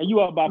 and you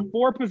up about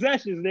 4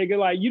 possessions, nigga.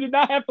 Like, you did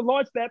not have to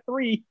launch that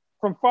 3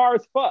 from far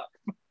as fuck.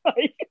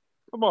 Like,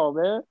 come on,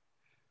 man.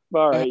 But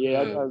all right,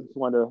 yeah, I just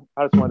wanted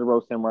to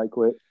roast him right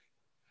quick.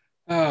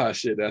 Oh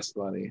shit, that's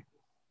funny.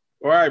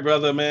 All right,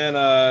 brother, man.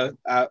 I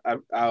guess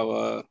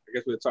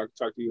we'll talk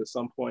to you at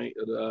some point,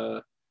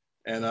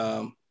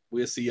 and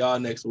we'll see y'all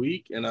next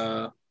week.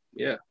 And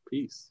yeah,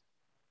 peace.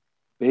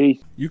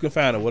 Peace. You can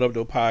find a What Up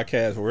Though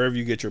podcast wherever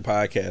you get your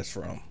podcasts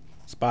from: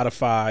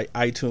 Spotify,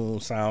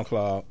 iTunes,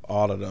 SoundCloud,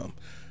 all of them.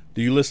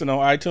 Do you listen on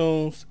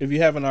iTunes? If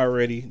you haven't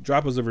already,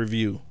 drop us a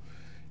review.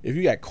 If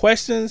you got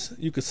questions,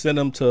 you can send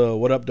them to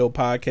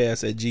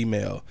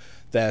whatupdoepodcast@gmail.com.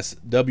 That's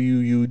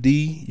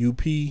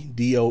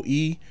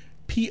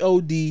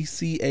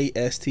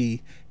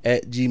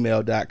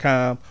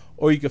WUDUPDOEPODCAST@gmail.com.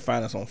 Or you can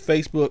find us on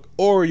Facebook,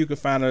 or you can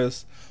find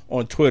us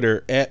on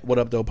Twitter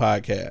 @WhatUpThough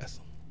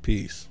Podcast.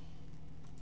 Peace.